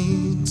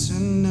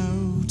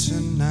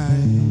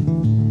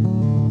tonight.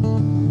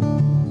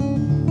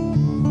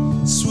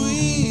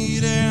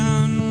 Sweet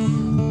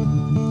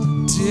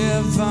and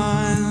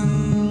divine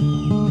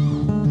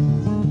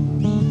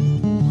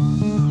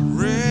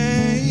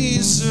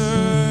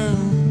razor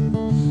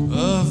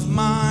of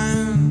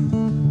mine,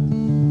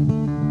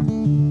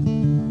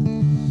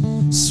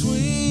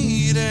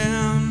 sweet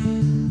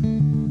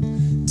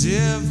and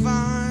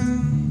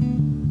divine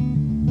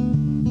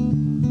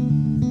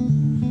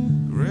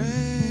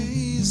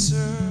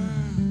razor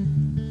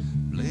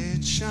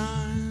blade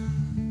shine.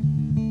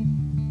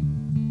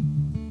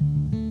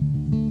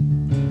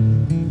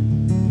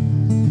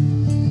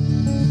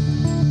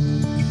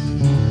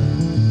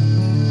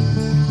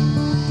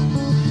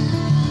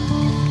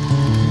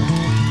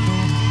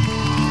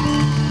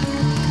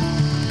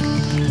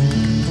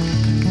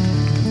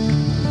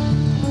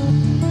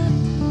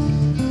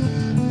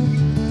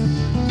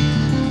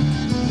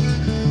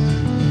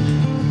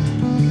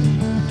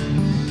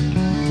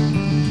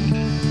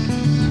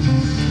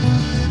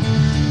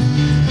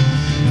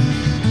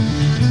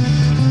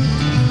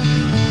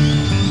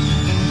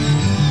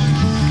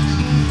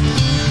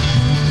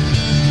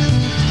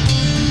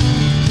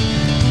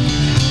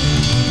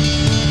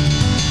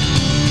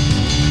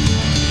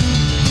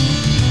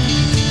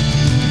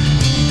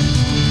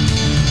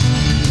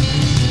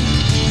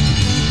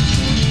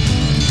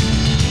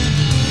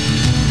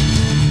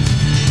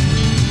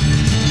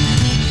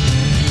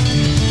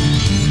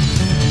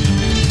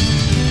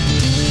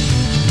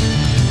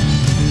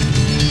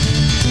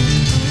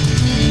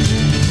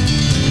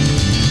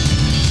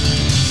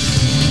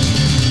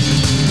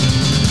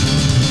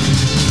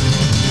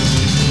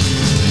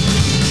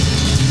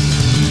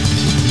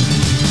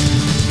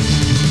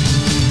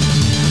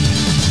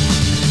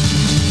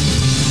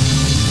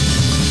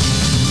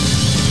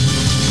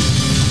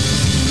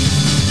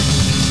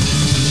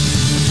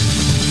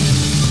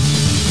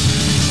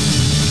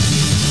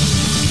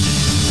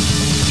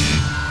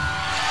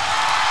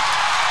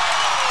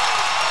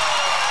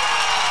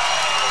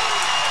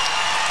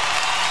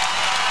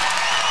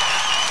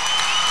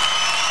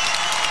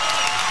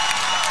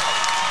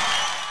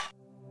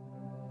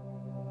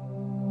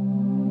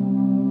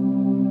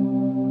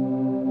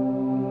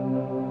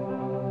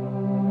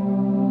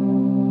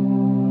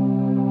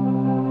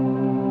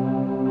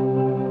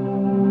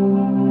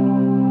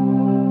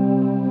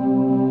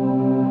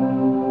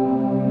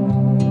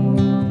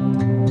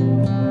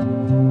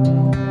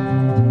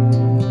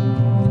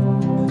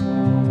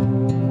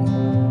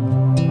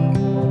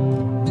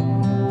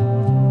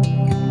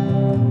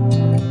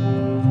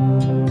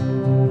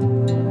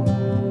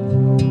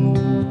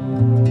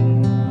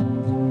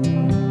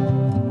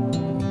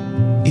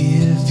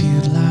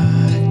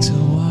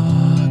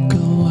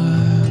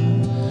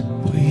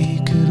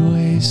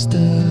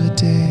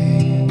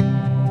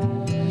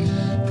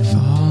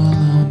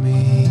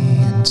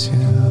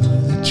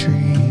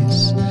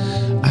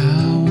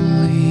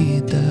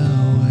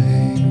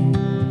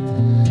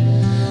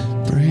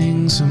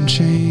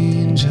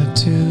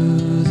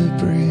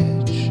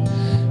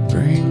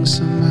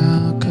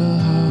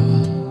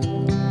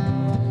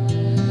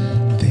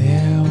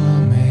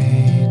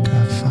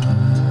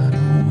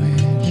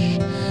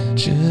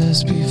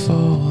 just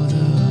before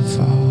the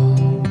fall.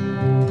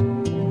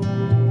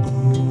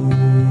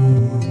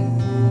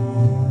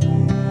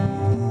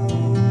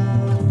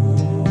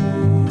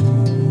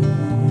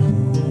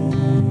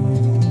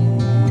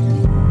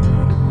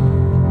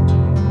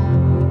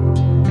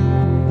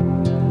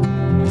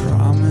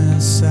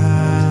 Promise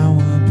I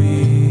will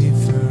be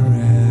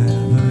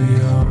forever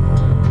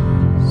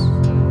yours.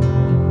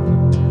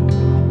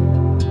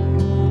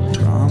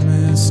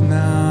 Promise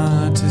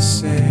not to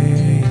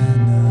say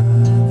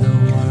another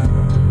word.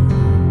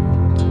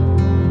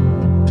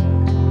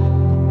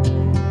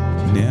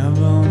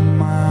 Never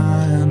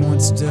mind,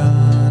 what's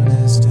done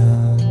is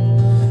done.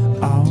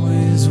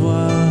 Always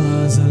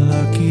was a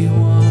lucky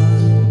one.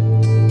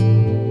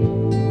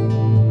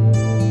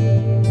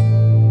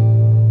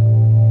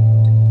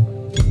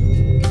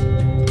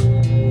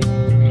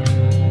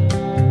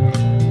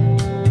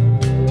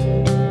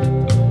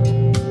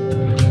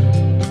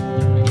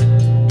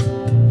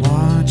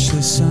 Watch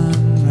the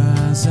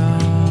sunrise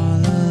all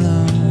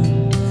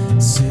alone,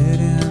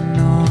 sitting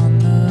on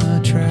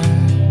the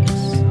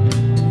tracks.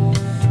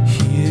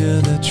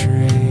 Hear the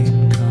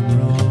train come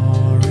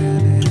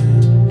roaring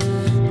in,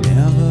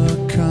 never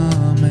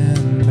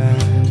coming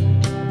back.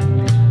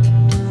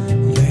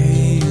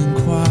 Laying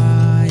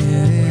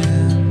quiet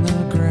in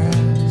the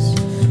grass,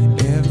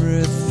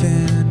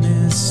 everything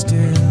is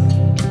still.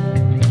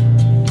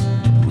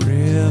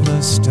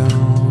 River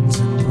stones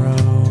and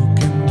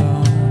broken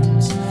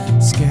bones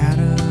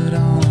scattered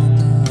on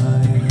the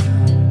hill.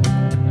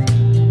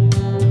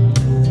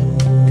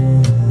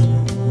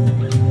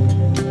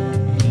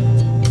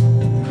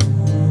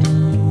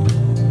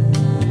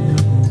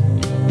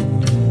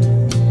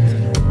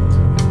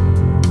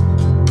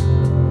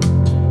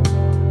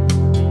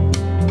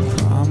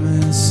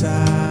 Promise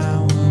I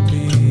will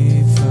be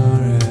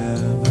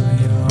forever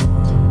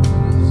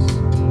yours.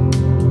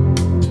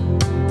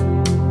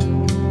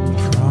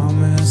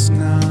 Promise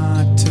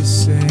not to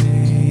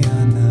say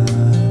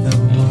another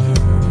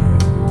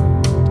word.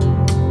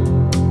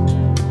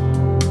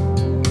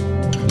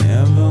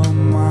 Never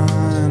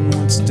mind,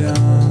 what's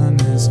done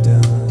is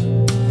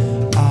done.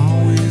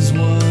 Always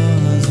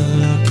was a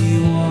lucky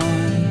one.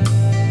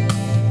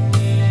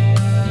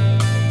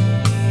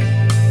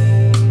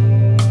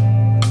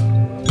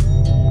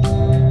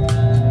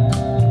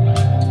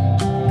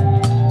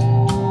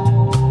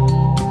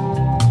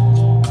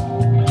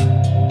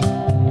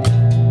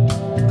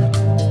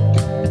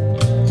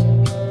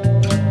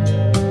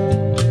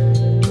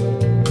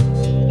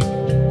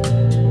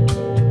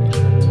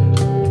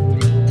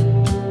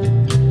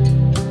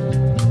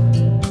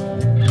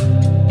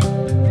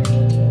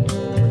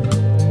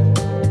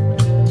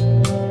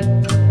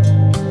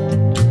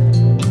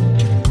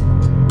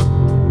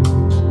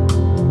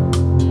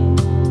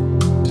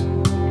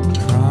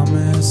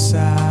 Promise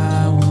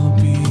I will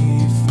be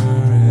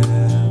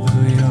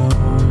forever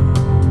yours.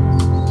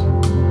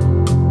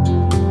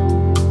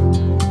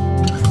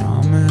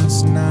 Promise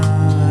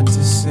not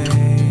to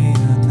say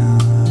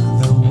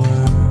another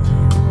word.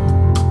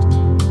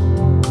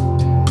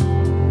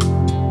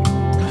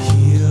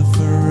 Here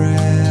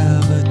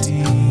forever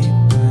deep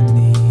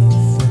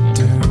beneath the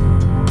dirt.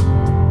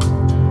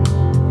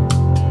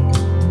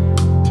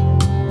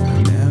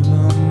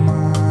 Never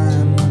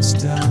mind, what's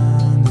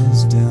done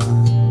is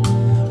done.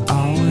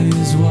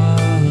 Always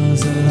was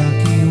a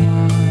lucky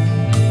one.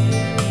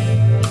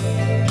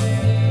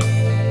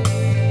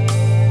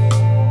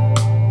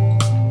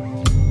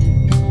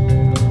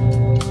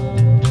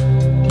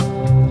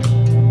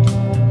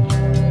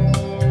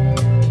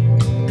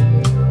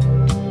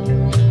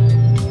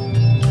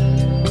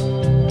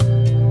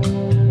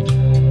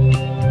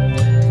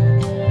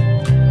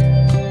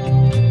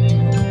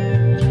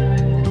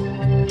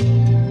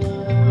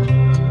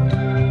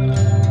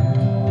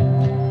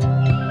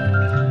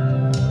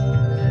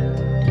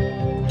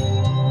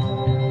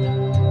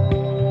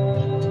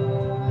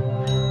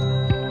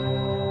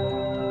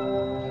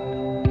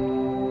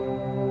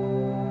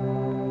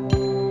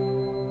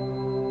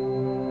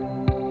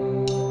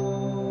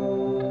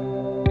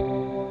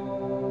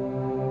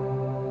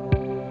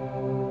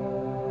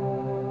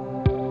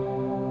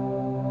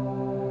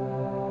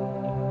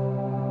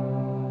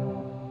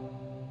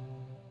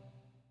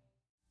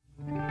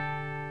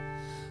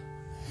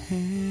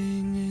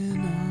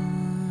 Hanging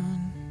on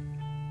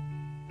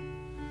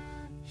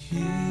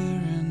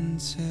here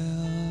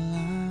until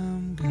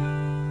I'm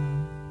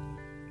gone,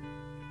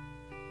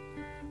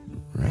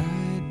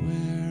 right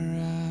where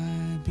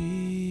I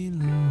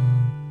belong,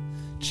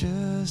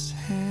 just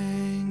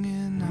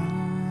hanging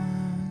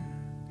on.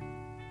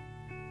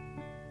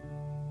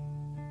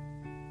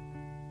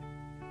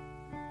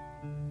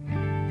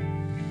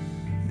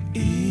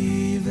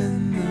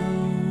 Even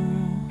though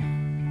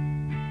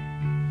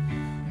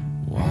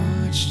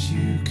watched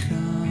you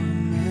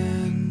come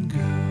and go,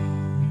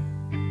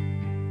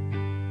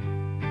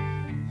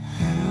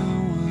 how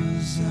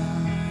was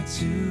I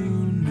to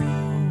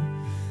know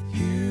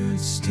you'd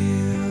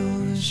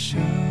steal the show?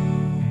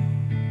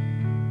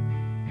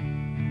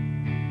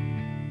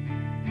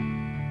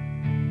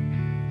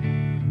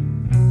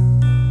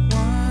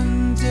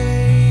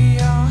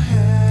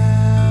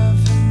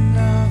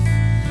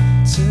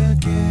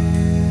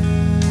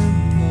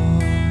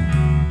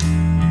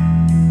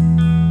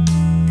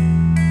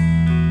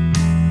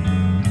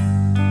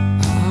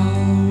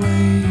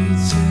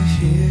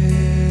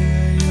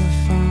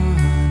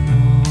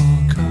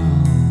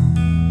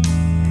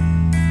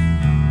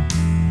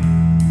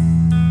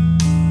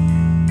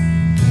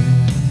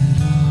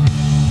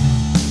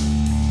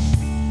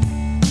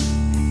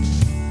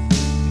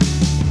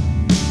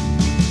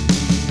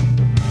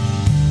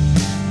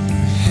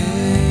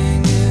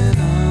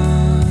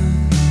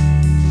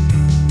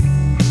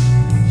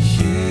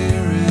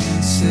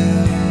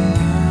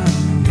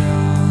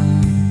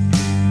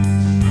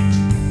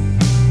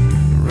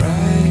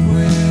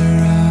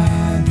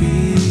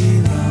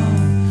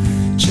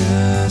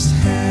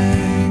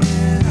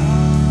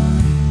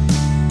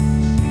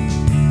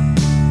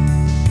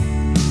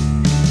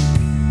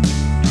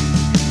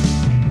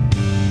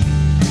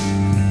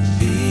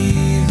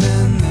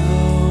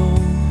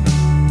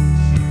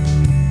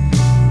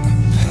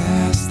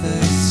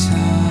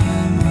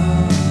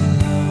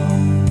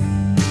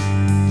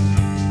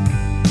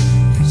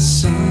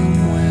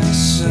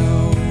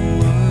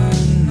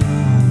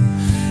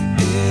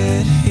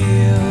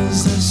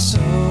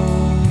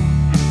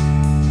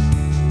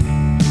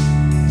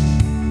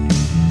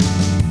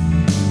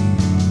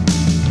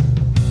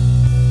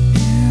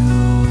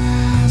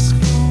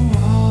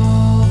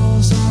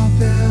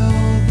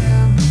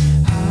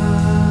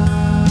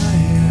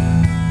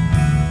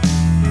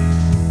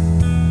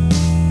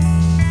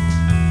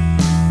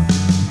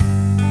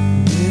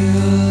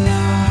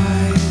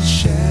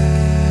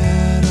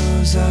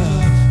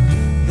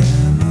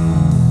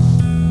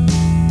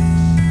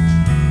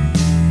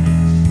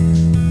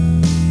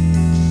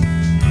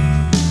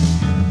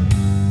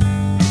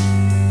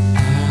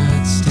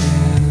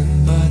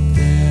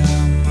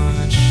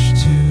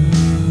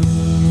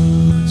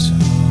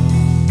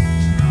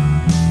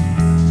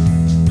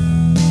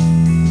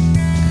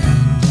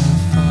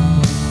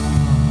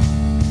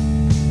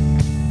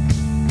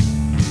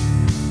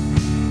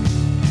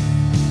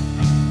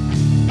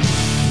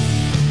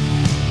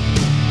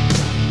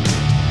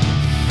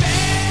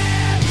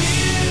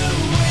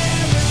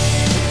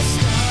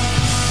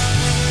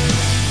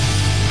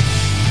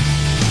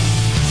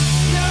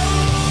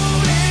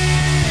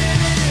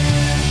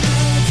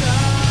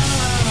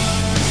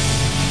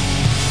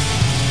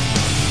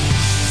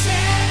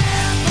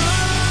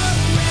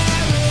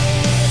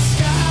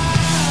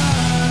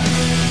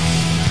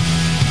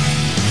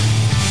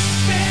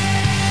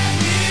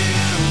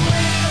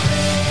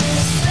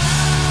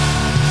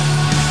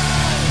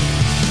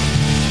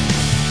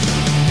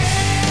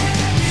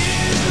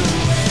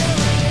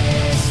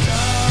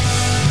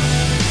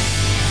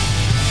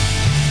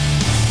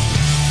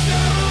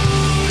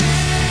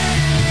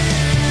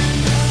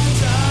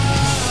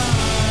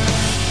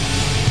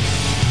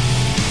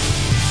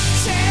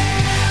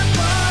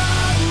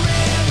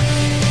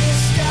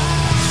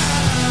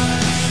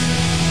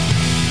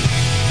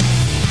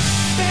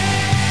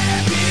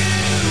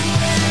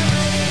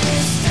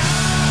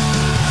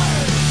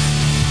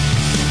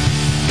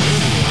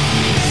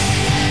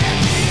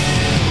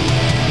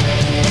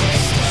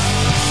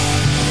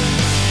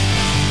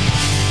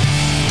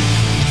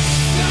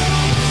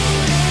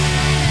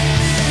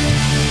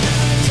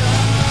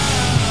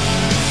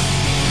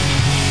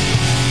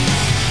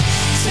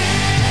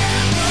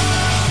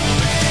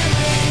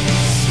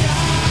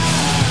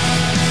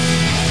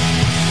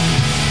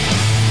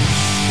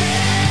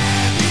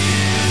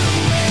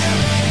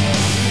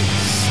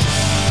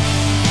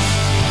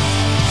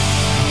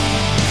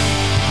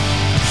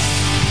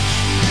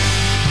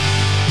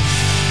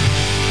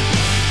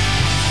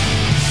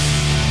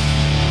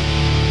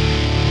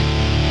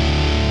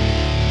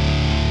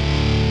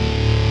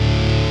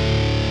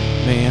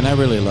 I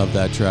really love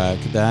that track.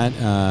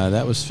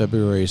 That was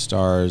February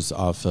Stars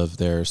off of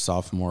their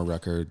sophomore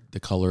record, The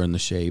Color and the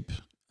Shape.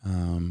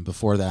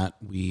 Before that,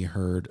 we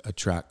heard a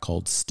track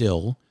called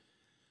Still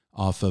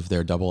off of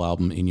their double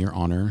album In Your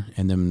Honor.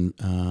 And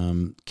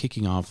then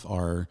kicking off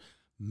our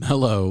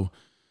mellow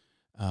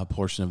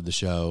portion of the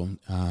show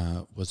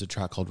was a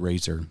track called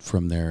Razor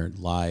from their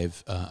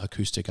live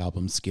acoustic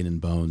album Skin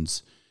and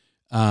Bones.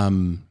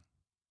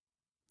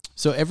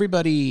 So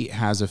everybody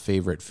has a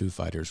favorite Foo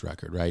Fighters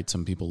record, right?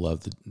 Some people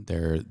love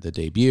the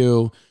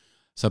debut.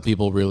 Some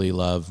people really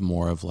love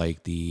more of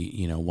like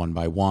the, One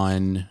by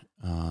One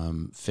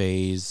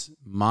phase.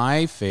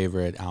 My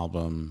favorite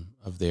album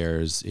of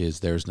theirs is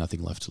There's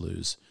Nothing Left to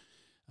Lose.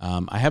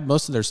 I have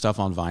most of their stuff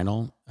on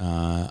vinyl.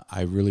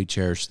 I really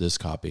cherish this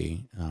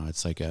copy.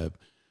 It's like a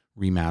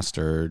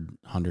remastered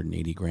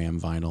 180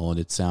 gram vinyl, and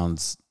it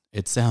sounds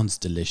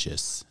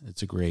delicious.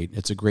 It's a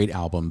great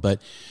album.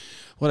 But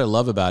what I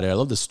love about it, I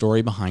love the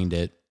story behind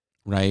it,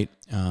 right?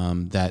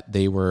 That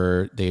they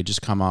had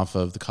just come off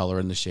of The Color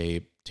and the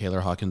Shape. Taylor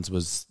Hawkins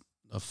was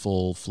a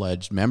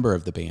full-fledged member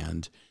of the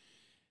band,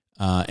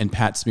 and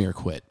Pat Smear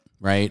quit,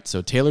 right?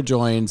 So Taylor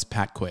joins,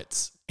 Pat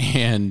quits,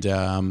 and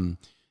Dave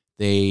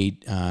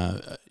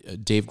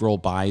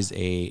Grohl buys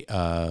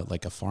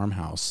a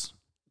farmhouse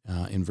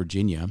in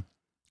Virginia,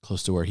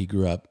 close to where he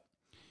grew up.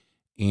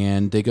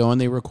 And they go and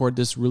they record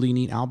this really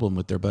neat album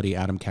with their buddy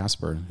Adam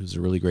Casper, who's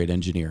a really great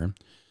engineer.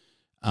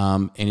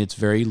 And it's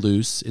very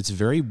loose. It's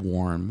very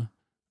warm.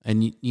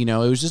 And, it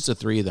was just the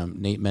three of them,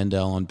 Nate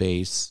Mendel on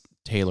bass,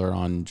 Taylor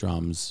on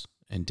drums,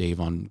 and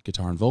Dave on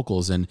guitar and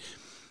vocals. And,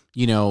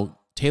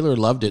 Taylor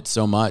loved it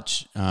so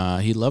much.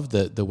 He loved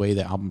the way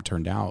the album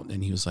turned out.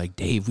 And he was like,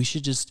 Dave,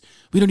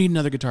 we don't need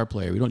another guitar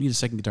player. We don't need a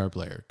second guitar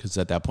player. Because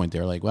at that point, they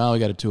were like, well, we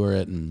got to tour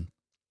it, and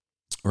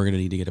we're going to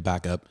need to get a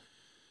backup.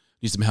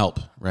 Need some help,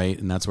 right?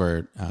 And that's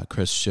where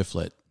Chris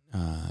Shiflett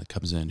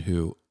comes in,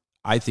 who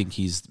I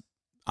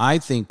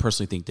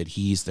personally think that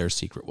he's their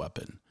secret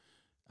weapon.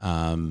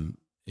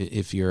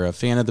 If you're a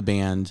fan of the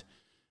band,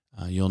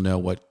 you'll know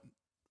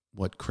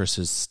what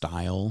Chris's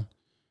style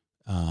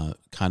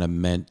kind of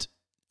meant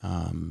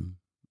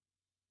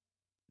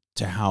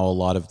to how a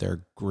lot of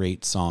their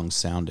great songs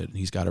sounded.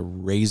 He's got a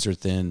razor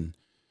thin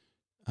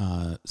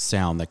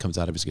sound that comes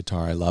out of his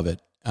guitar. I love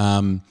it.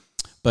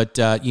 But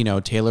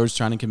Taylor's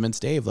trying to convince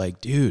Dave,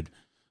 like, dude,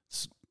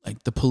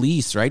 like the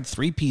Police, right?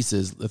 3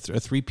 pieces, a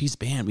 3-piece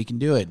band. We can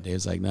do it.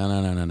 Dave's like,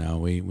 no.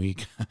 We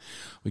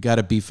got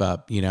to beef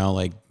up,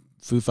 like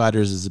Foo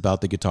Fighters is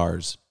about the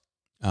guitars.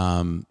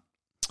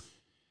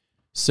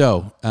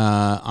 So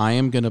I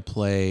am going to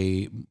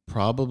play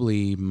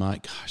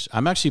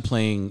I'm actually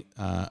playing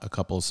a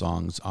couple of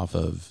songs off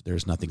of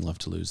There's Nothing Left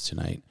to Lose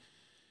tonight.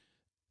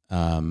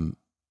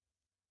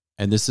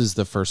 And this is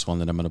the first one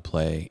that I'm going to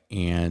play.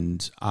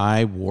 And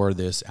I wore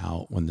this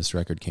out when this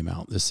record came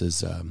out. This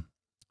is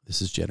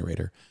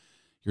Generator.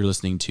 You're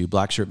listening to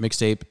Black Shirt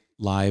Mixtape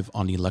live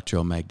on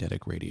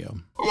Electromagnetic Radio.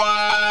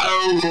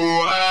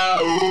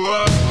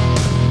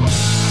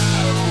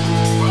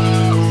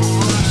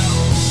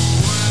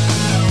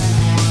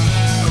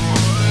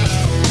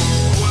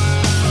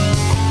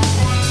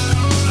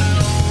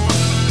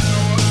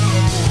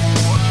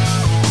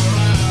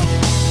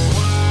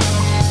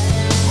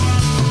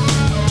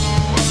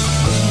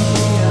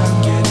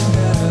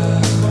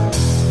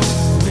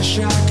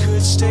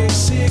 Stay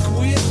sick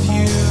with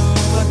you,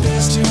 but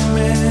there's too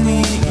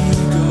many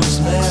egos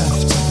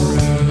left to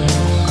brew.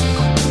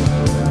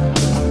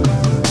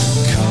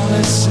 Call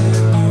it sin,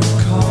 you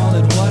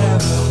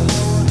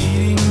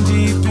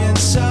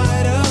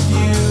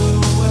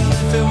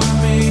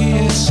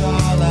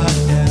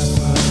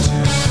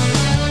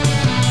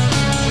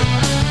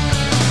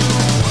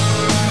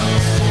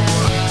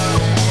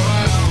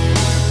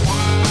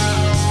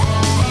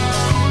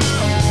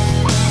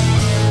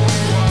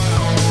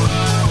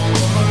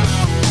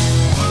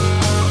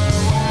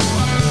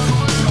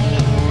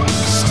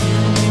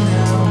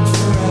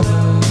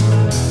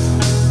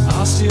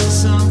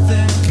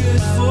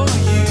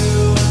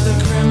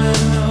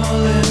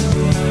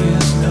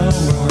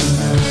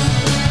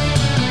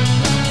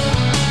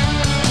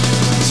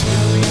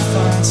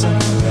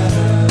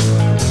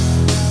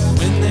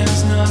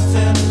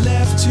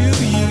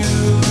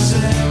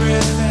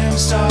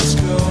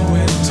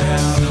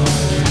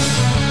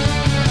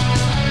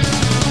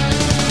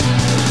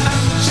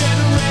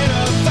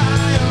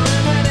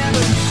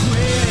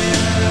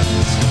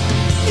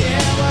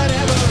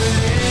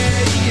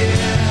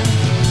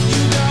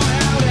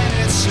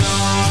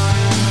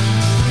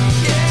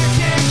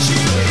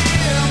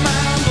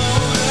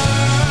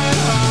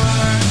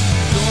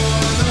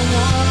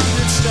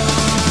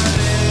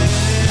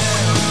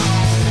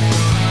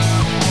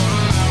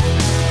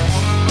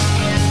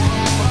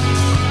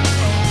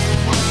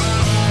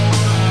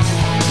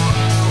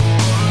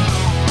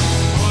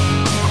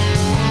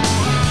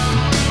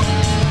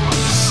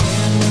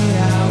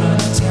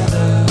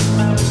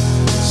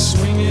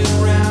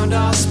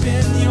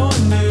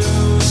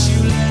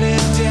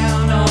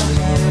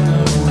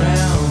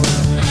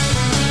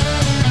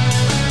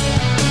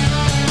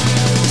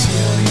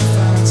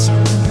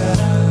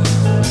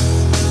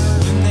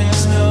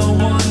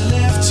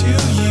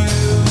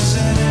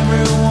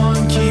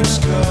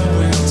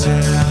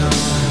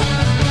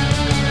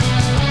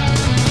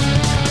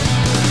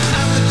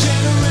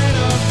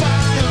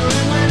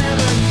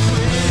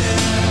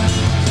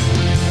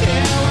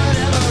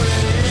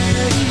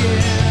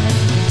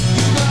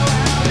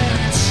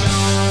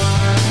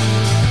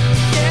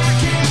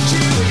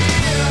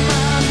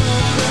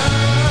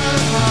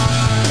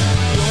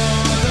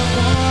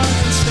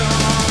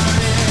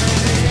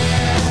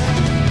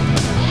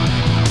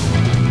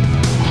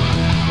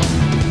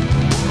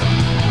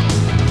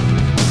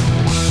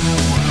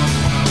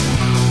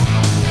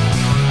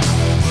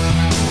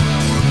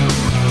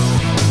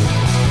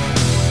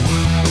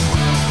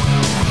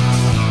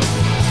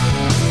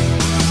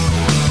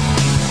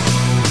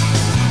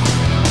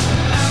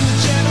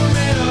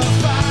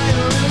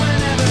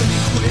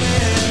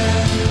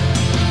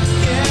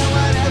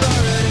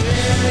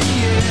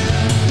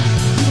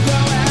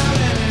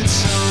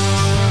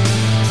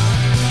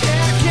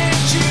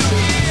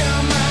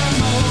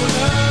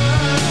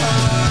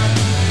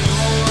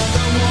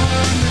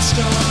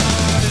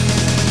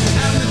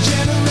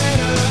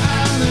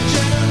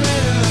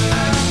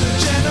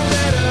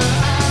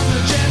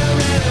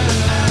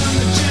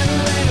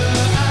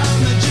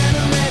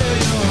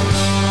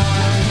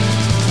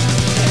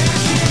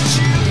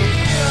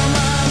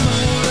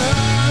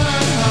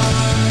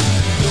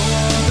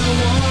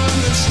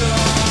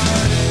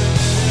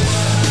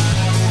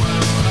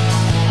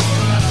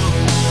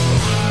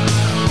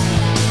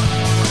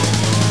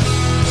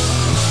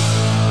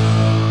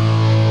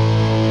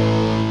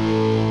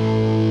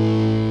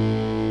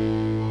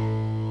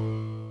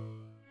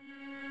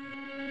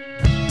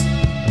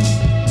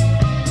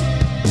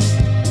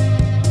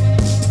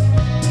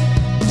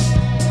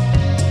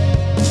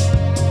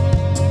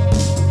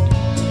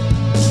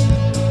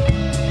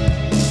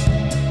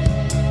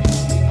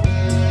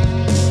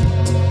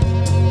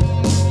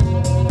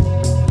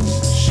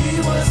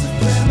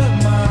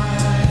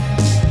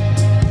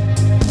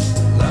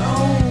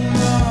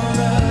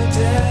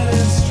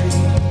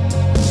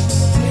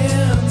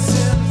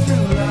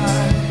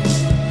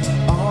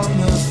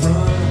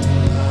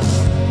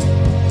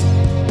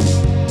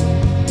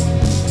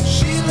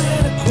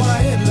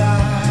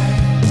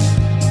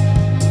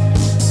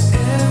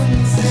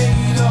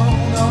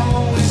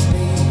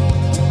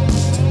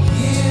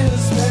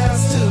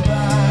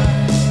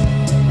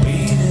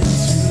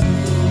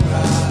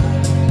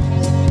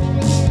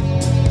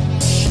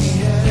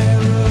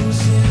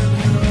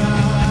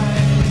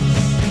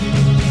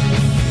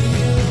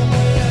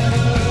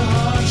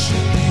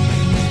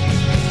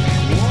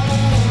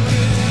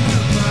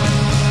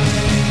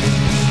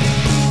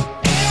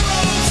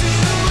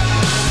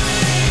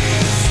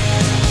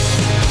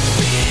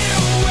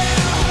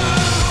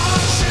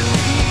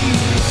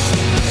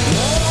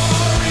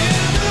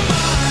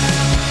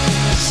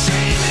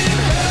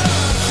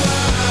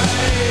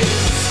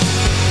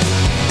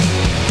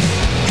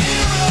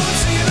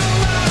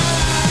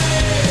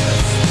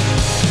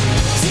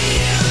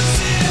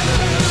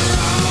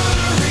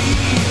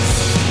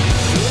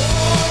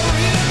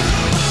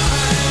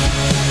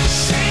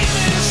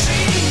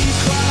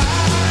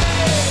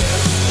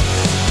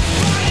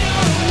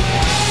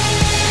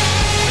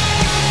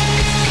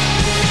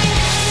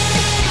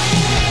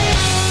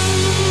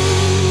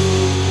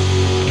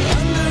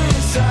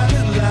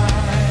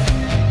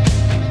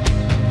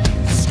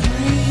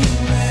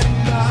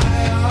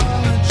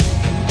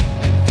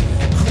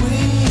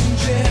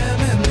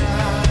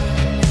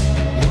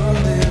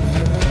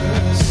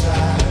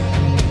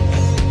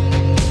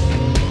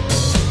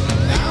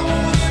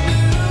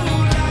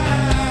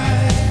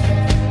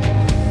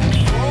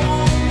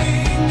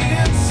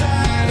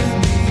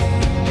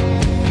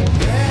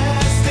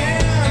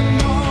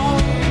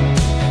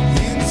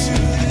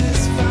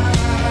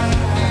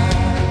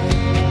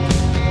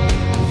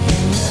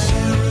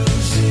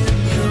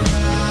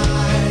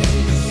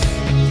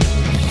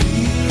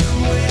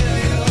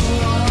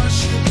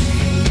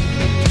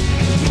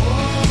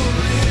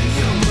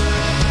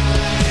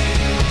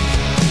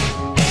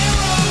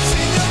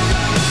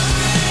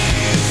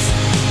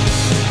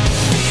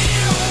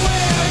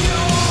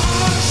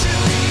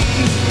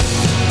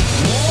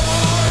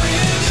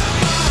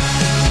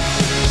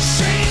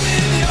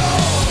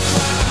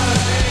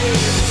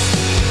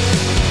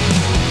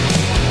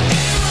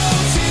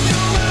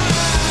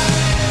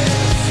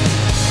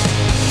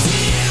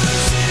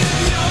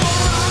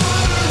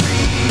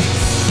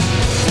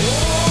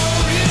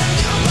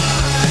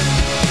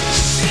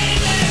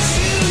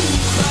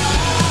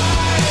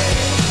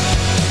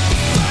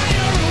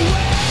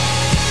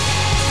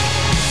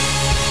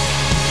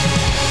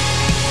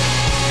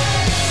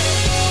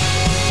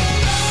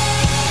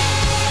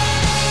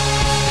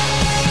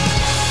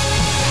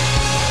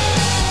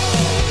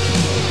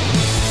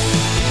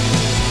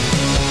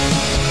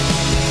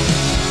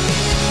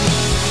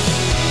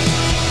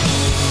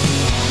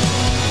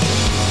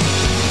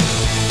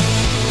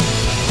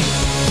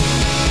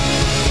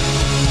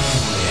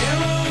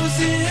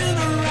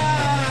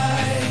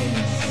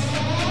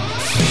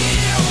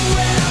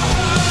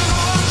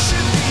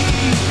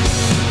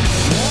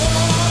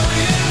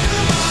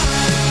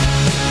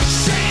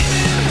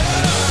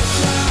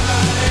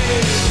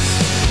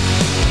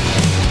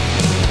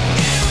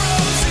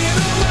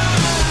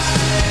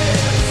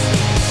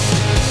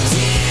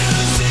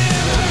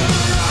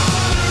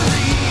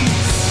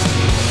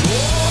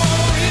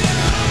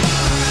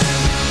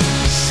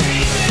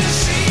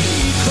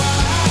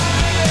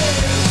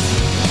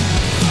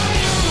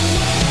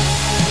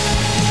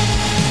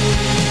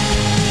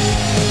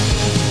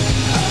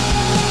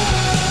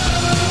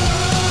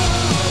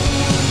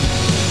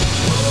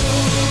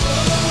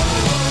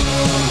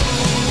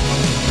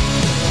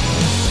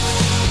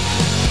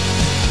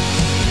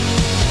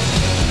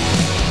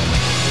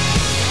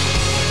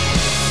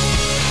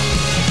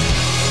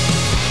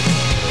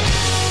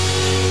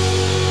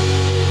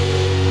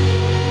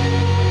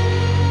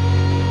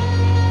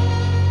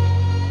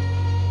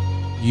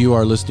You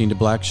are listening to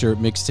Black Shirt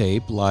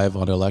Mixtape live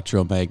on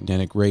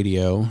Electromagnetic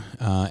Radio.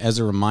 As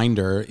a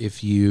reminder,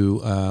 if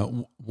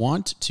you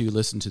want to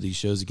listen to these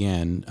shows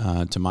again,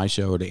 to my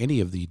show or to any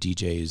of the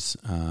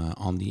DJs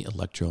on the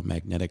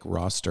Electromagnetic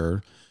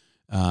roster,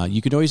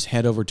 you can always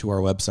head over to our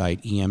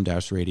website,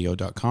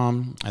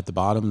 em-radio.com. At the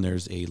bottom,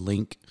 there's a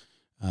link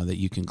that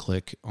you can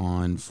click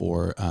on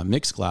for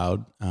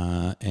Mixcloud,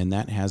 and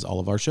that has all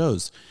of our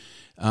shows.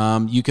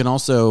 You can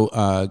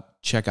also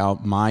check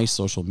out my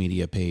social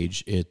media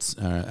page. It's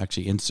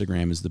actually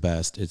Instagram is the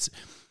best. It's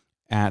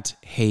at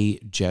Hey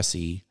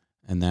Jesse,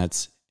 and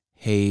that's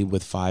Hey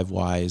with 5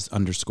 Y's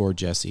 _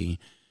 Jesse.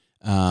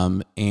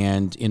 And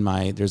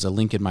there's a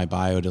link in my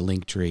bio to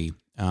Linktree,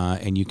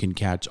 and you can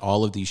catch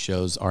all of these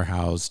shows are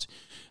housed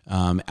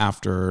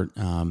after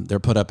they're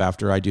put up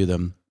after I do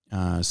them,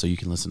 so you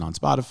can listen on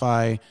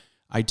Spotify,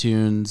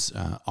 iTunes,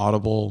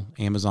 Audible,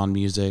 Amazon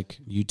Music,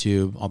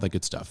 YouTube, all that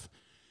good stuff.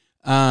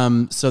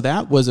 So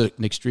that was an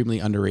extremely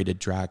underrated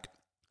track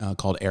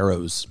called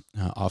Arrows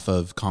off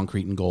of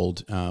Concrete and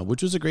Gold,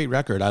 which was a great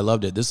record. I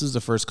loved it. This is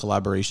the first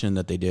collaboration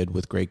that they did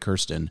with Greg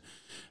Kurstin.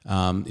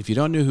 If you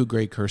don't know who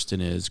Greg Kurstin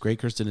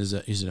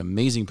is an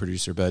amazing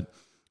producer, but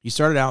he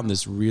started out in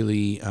this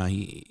really,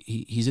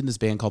 he's in this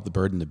band called The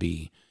Bird and the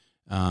Bee.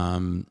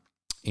 And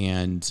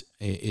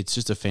it's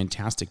just a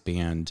fantastic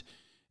band.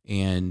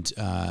 And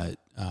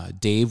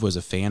Dave was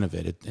a fan of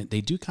it.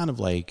 They do kind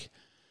of like,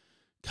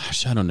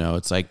 gosh, I don't know.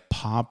 It's like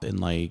pop and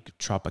like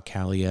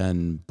Tropicalia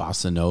and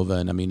Bossa Nova.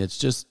 And I mean, it's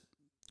just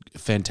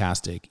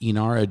fantastic.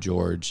 Inara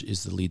George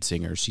is the lead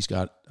singer. She's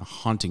got a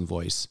haunting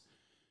voice.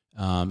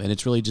 And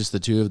it's really just the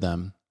two of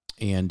them.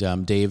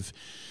 And Dave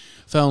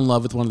fell in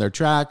love with one of their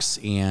tracks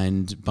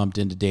and bumped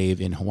into Dave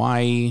in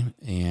Hawaii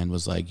and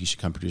was like, you should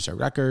come produce our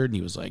record. And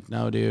he was like,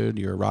 no, dude,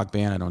 you're a rock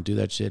band. I don't do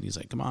that shit. And he's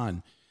like, come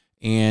on.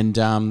 And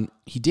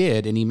he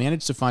did. And he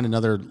managed to find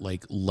another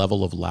like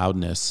level of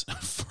loudness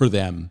for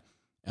them.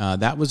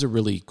 That was a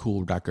really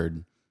cool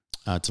record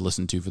to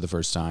listen to for the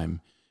first time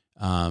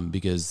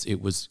because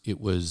it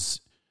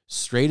was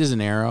straight as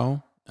an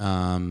arrow.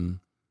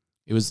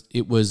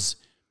 It was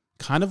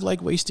kind of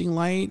like Wasting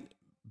Light,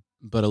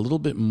 but a little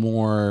bit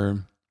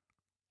more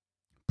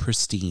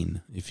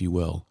pristine, if you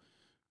will.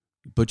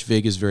 Butch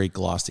Vig is very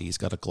glossy. He's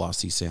got a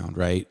glossy sound,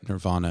 right?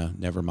 Nirvana,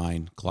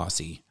 Nevermind,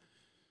 glossy.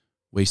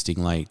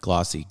 Wasting Light,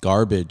 glossy.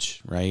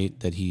 Garbage, right?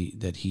 That he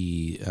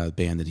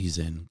band that he's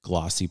in,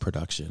 glossy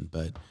production,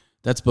 but.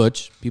 That's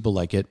Butch. People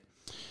like it.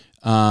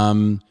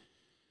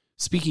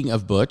 Speaking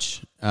of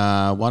Butch,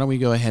 why don't we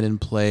go ahead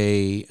and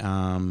play...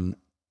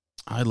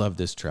 I love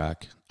this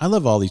track. I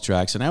love all these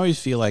tracks, and I always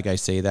feel like I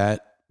say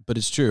that, but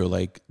it's true.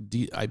 Like,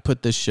 I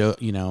put this show...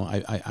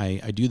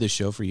 I do this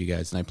show for you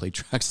guys, and I play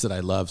tracks that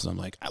I love, so I'm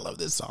like, I love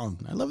this song.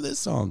 I love this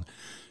song.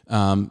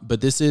 But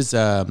this is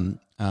one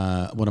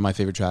of my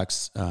favorite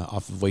tracks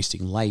off of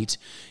Wasting Light,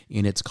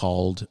 and it's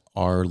called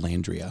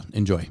Arlandria.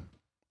 Enjoy.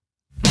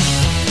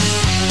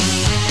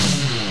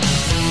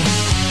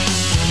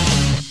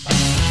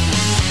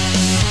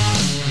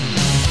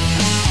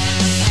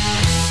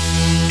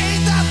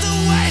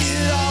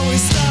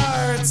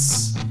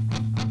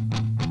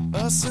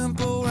 A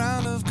simple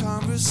round of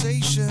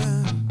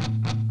conversation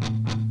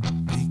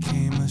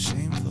became a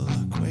shameful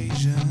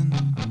equation.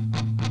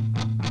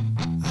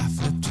 I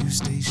flipped you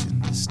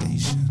station to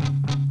station.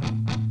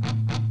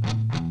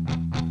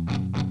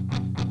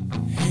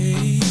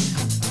 Hey,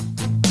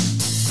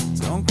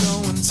 don't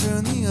go and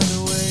turn the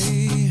other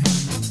way.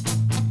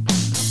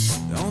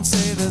 Don't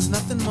say there's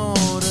nothing more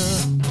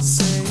to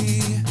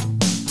say.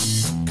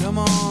 Come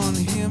on,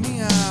 hear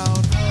me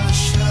out.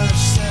 Hush, hush,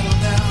 settle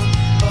down.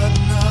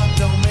 Button up,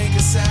 don't make a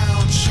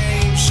sound.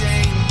 Shame,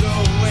 shame, go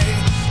away.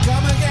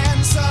 Come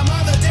again some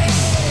other day.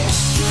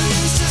 You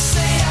used to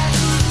say I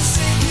couldn't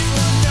save you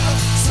enough,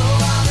 so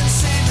I've been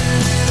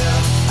saving it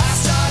up. I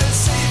started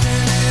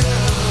saving it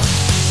up.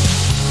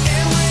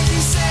 And when you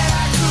said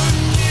I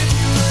couldn't give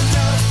you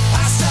enough,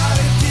 I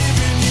started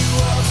giving you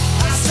up.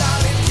 I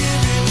started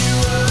giving you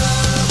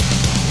up.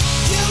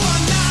 You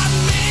are not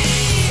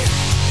me,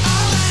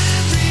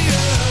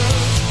 Arlandria,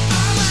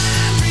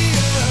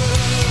 Arlandria.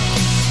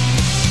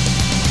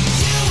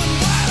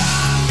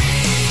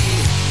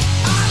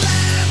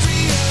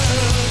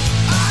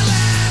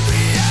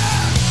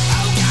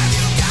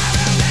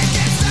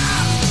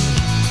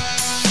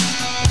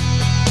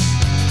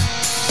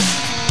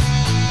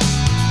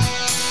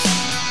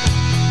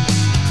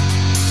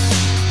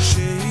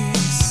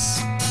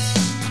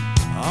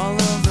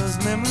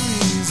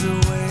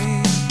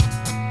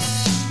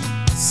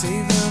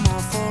 Save them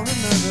all for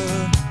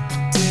another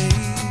day.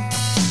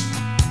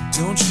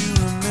 Don't you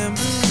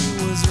remember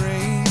it was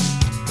rain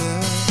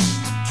that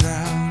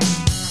drowned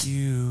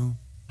you?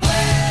 Wait,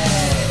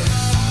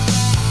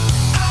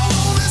 I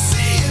wanna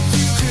see if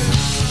you can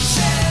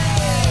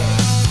share.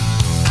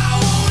 I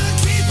wanna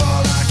keep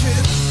all I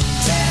can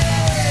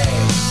take.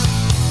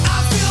 I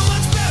feel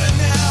much better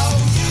now.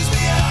 Use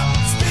me up,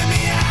 spin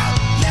me out.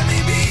 Let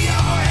me be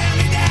your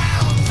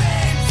hand-me-down.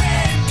 Fade,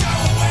 fade, go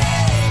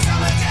away.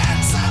 Come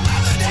again some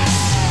other day.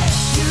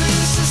 You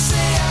used to say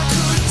I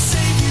couldn't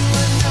save you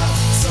enough.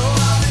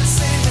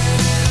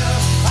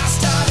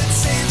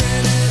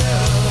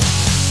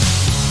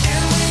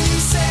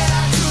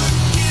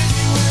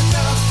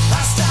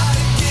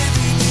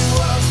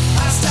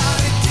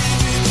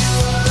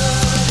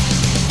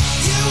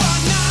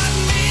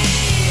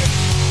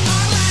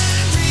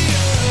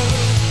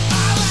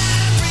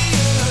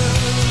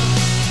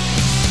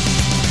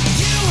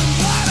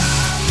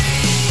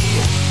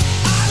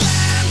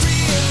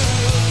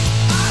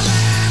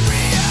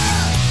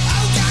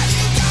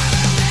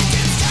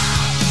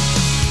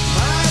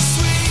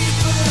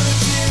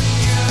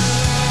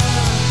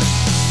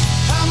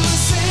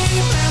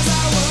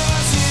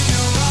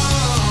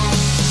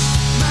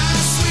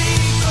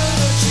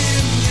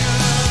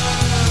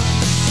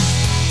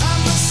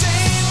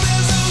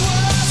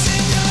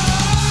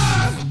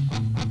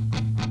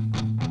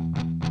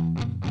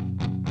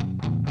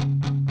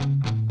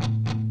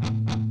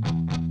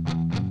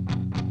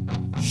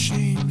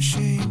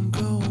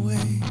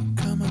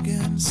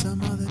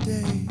 some other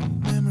day.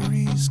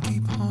 Memories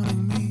keep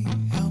haunting me.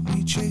 Help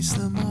me chase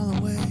them all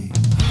away.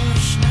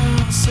 Hush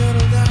now,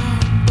 settle down.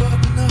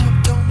 Button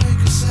up, don't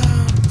make a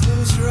sound.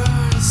 Close your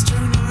eyes,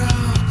 turn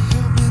around.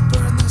 Help me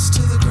burn this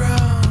to the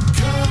ground.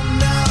 Come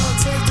now,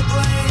 take the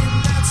blame.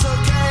 That's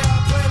okay,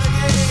 I'll play the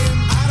game.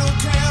 I don't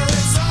care,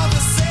 it's all the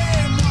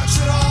same. Watch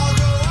it all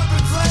go up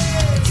in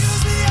flames.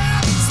 Use me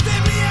up,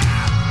 spit me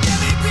out.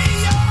 Let me be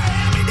your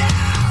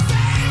hand-me-down.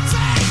 Fame,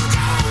 fame,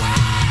 go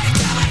away.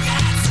 Come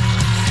again some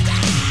other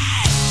day.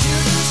 You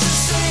used to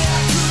say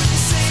I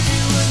couldn't save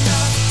you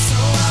enough, so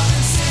I've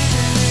been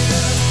saving it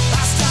up.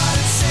 I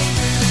started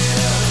saving it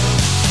up.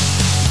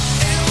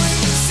 And when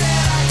you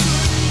said I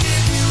couldn't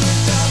give you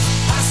enough,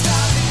 I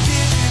started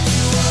giving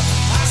you up.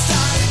 I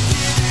started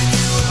giving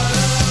you up.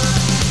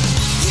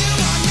 You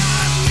are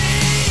not me.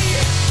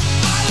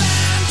 I'll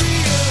land you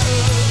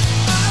up.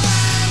 I'll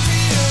land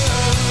you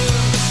up.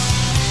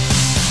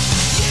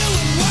 You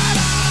and what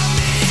I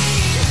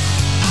mean.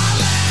 I'll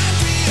land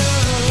you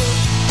up.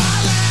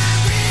 I'll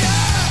land you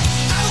up.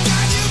 Oh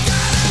God, you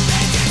gotta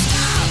make it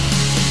stop.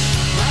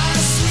 My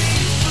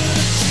sweet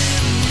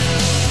Virginia.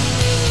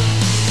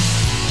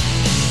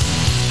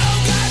 Oh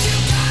God, you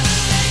gotta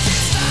make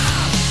it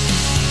stop.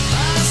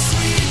 My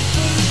sweet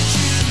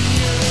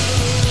Virginia.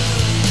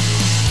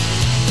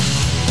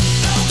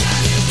 Oh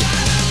God, you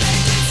gotta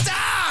make it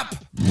stop.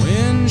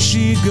 When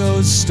she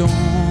goes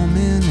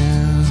storming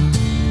out,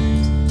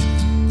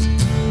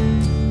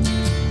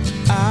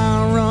 I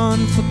run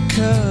for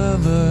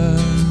cover,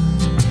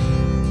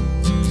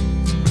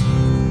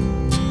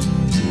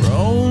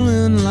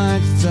 rolling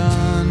like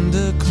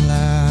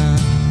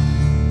thunderclouds,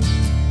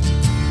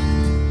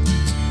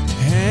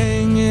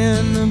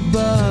 hanging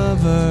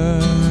above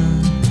her,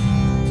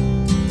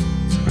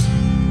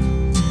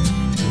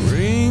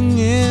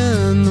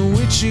 ringing the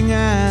witching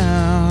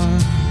hour,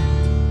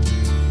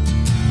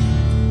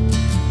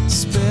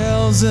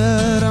 spells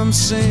that I'm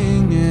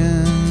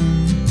singing.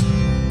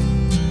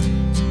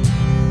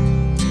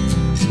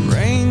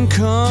 Rain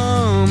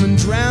come and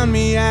drown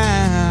me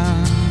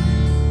out.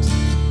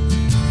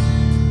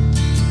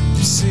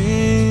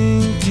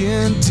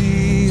 Sinking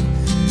deep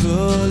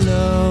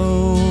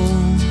below.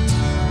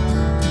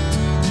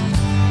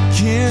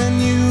 Can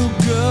you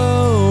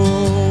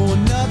go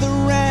another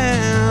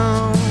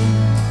round?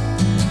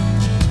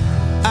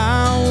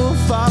 I will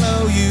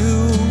follow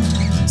you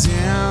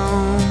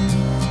down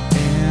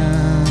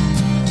and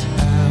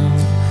out.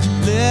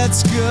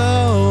 Let's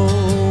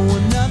go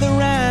another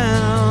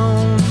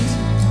round.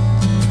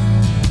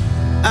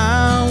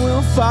 I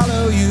will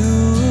follow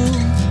you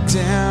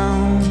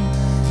down,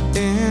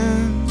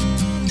 and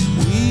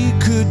we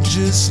could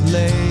just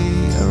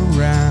lay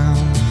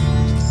around,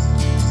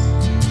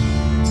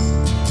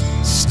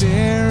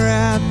 stare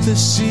at the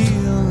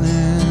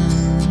ceiling,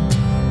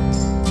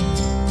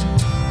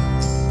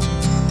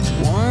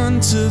 one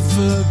to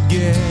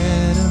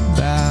forget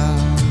about,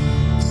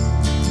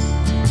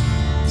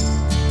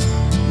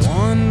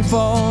 one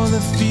for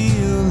the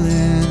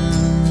feeling.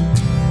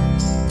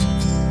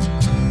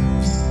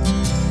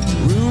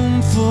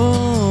 Room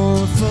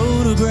full of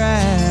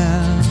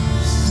photographs,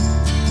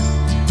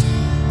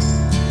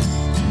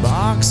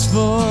 box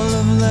full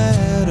of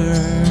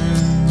letters.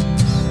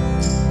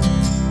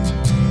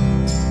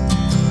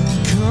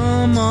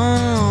 Come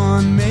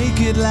on, make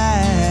it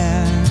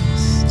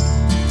last.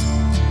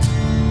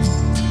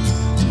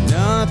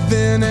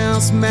 Nothing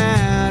else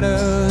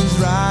matters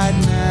right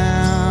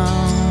now.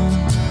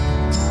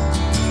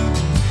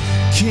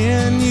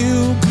 Can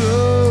you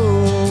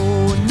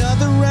go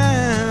another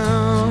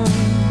round?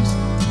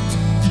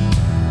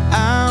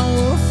 I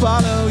will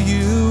follow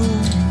you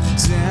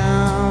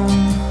down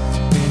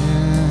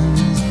and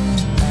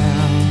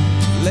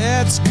out.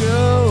 Let's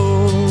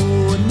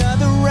go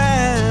another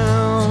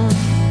round.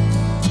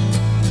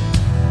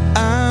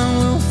 I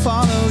will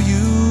follow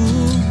you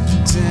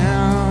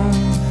down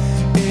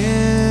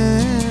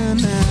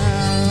and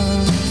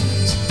out.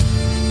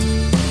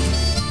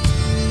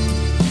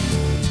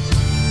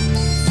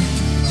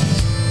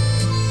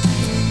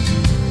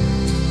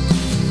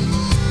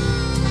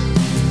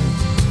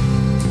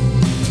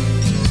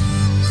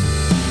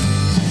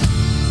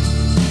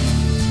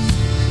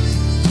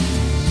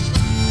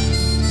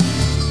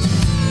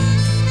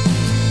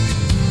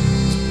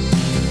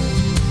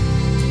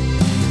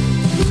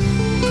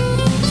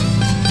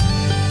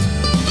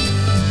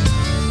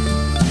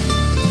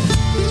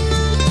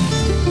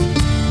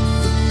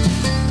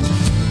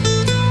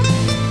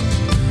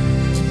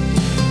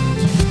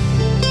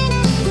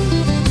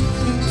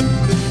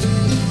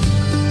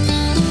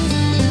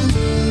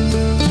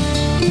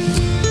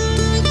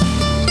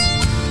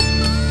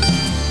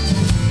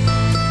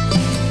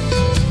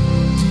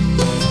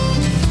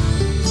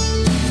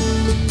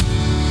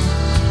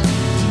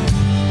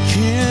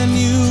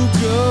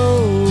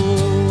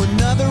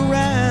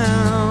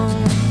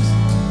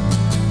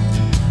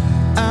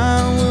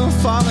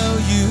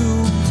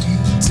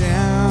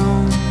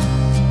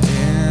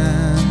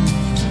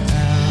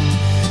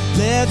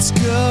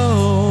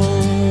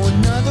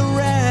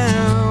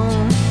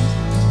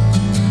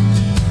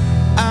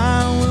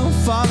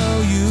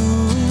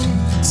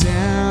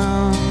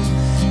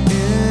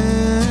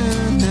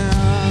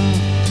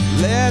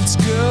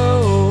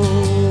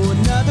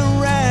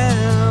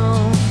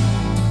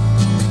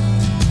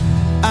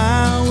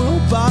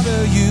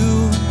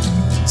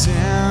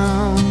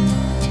 down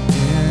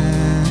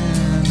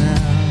and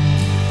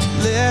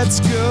out. Let's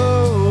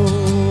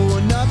go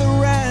another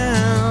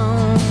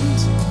round.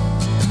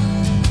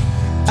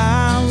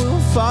 I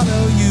will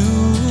follow you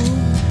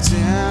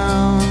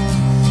down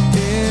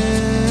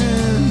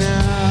and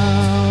out.